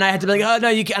I had to be like, oh no,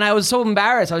 you can't. And I was so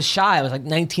embarrassed. I was shy. I was like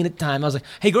 19 at the time. I was like,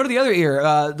 hey, go to the other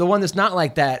ear, the one that's not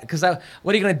like that, because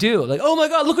what are you gonna do? Like, oh my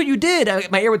god, look what you did.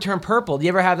 My ear would turn purple. Do you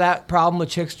ever have that problem with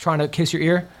chicks trying to kiss your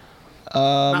ear?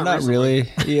 Not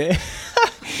really. Yeah.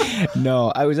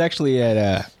 No, I was actually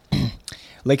at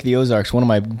Lake of the Ozarks. One of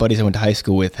my buddies I went to high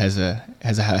school with has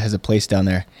a place down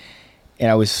there, and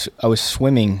I was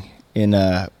swimming in.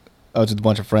 I was with a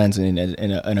bunch of friends, and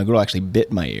a girl actually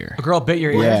bit my ear. A girl bit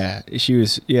your ear? Yeah, she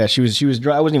was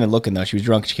drunk. I wasn't even looking though. She was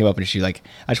drunk. She came up and she's like,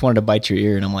 "I just wanted to bite your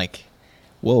ear," and I'm like,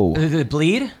 "Whoa." Did it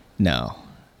bleed? No.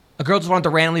 A girl just wanted to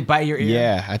randomly bite your ear?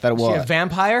 Yeah, I thought it was. Was she a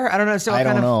vampire? I don't know. I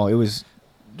don't know. It was.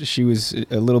 She was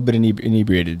a little bit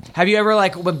inebriated. Have you ever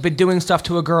like been doing stuff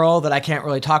to a girl that I can't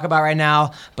really talk about right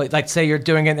now, but like say you're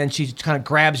doing it and she kind of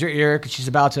grabs your ear because she's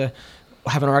about to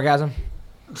have an orgasm?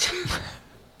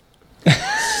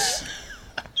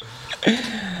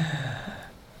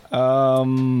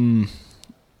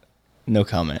 No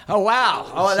comment. Oh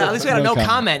wow! Oh, at least we got a no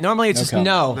comment. Normally it's just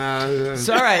no.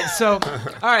 So all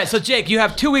right. So Jake, you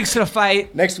have 2 weeks to the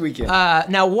fight next weekend.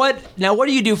 Now what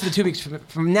do you do for the 2 weeks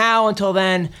from now until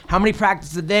then? How many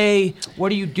practices a day?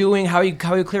 What are you doing? How are you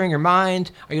clearing your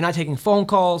mind? Are you not taking phone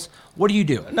calls? What do you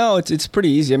do? No, it's pretty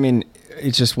easy. I mean,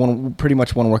 it's just pretty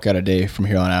much one workout a day from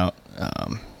here on out.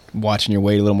 Watching your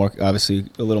weight a little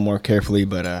more carefully,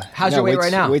 but how's your weight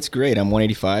right now? Weight's great. I'm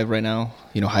 185 right now.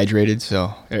 Hydrated,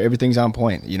 so everything's on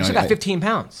point. You got 15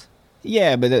 pounds.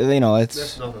 Yeah, but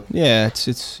That's nothing. Yeah,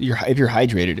 if you're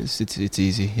hydrated, it's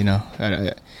easy.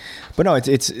 But no,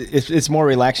 it's more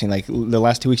relaxing. Like the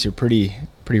last 2 weeks are pretty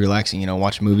relaxing.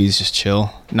 Watch movies, just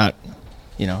chill. Not,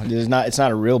 it's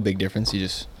not a real big difference. You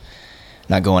just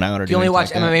not going out or. Do you only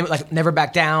watch MMA like Never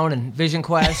Back Down and Vision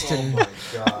Quest and? Oh my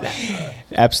god.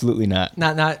 Absolutely not.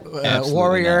 Not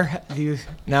Warrior.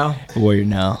 No. Warrior,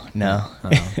 no.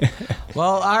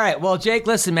 Well, all right. Well, Jake,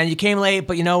 listen, man. You came late,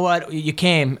 but you know what? You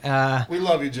came. We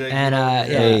love you, Jake. And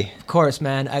Hey. of course,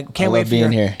 man. I I love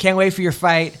being here. Can't wait for your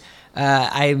fight.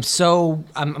 I'm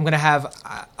gonna have.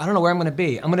 I don't know where I'm gonna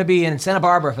be. I'm gonna be in Santa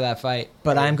Barbara for that fight,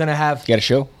 but I'm gonna have. You got a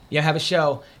show? Yeah, have a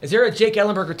show. Is there a Jake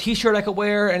Ellenberger T-shirt I could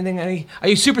wear? Anything? Are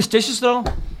you superstitious though?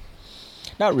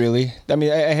 Not really. I mean,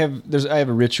 I have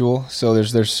a ritual. So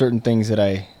there's certain things that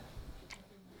I.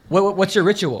 What's your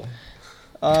ritual?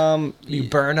 You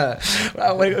burn a.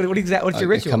 What's your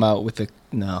ritual? Come out with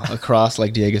a cross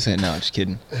like Diego said. No, just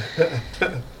kidding.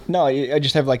 No, I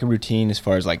just have like a routine as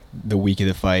far as like the week of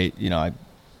the fight. I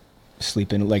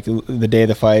sleep in like the day of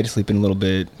the fight, sleep in a little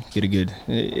bit, get a good.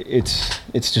 It's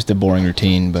just a boring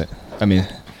routine, but I mean,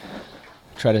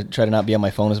 try to not be on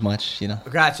my phone as much.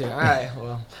 Gotcha. All right.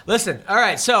 Well, listen. All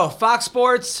right. So Fox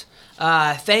Sports,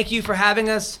 thank you for having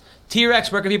us.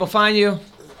 T-Rex, where can people find you?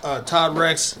 Todd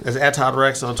Rex is at Todd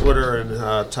Rex on Twitter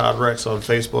and Todd Rex on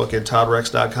Facebook and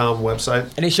ToddRex.com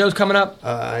website. Any shows coming up?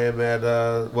 I am at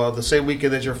the same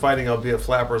weekend that you're fighting, I'll be at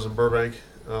Flappers in Burbank.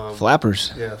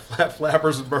 Flappers. Yeah,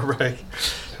 Flappers in Burbank.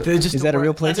 Is that a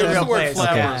real place? It's a real word place.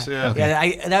 Flappers, Okay. yeah.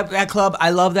 Okay. That club, I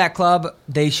love that club.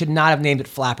 They should not have named it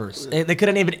Flappers. They could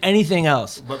have named it anything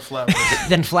else But Flappers.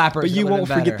 than Flappers. But you It would've won't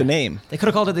been forget better. the name. They could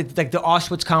have called it the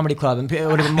Auschwitz Comedy Club, and it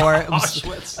would have been more.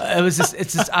 Auschwitz.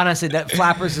 It's just honestly that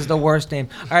Flappers is the worst name.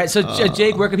 All right, so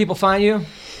Jake, where can people find you?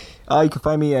 You can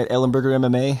find me at Ellenberger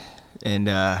MMA,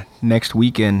 and next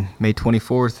weekend, May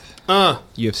 24th,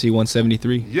 UFC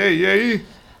 173. Yay.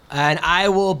 And I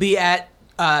will be at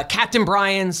Captain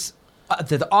Brian's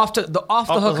the Off the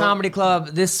Hook Comedy Club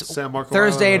this San Marco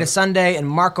Thursday Island. to Sunday in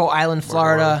Marco Island,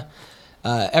 Florida.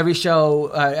 Every show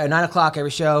at 9 o'clock.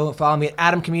 Every show. Follow me at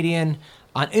Adam Comedian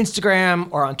on Instagram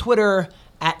or on Twitter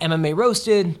at MMA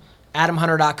Roasted.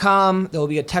 AdamHunter.com. There will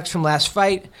be a text from last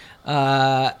fight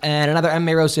and another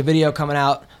MMA Roasted video coming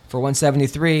out for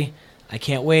 173. I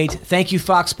can't wait. Thank you,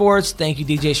 Fox Sports. Thank you,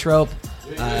 DJ Schroep.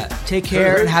 Take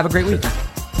care and have a great week.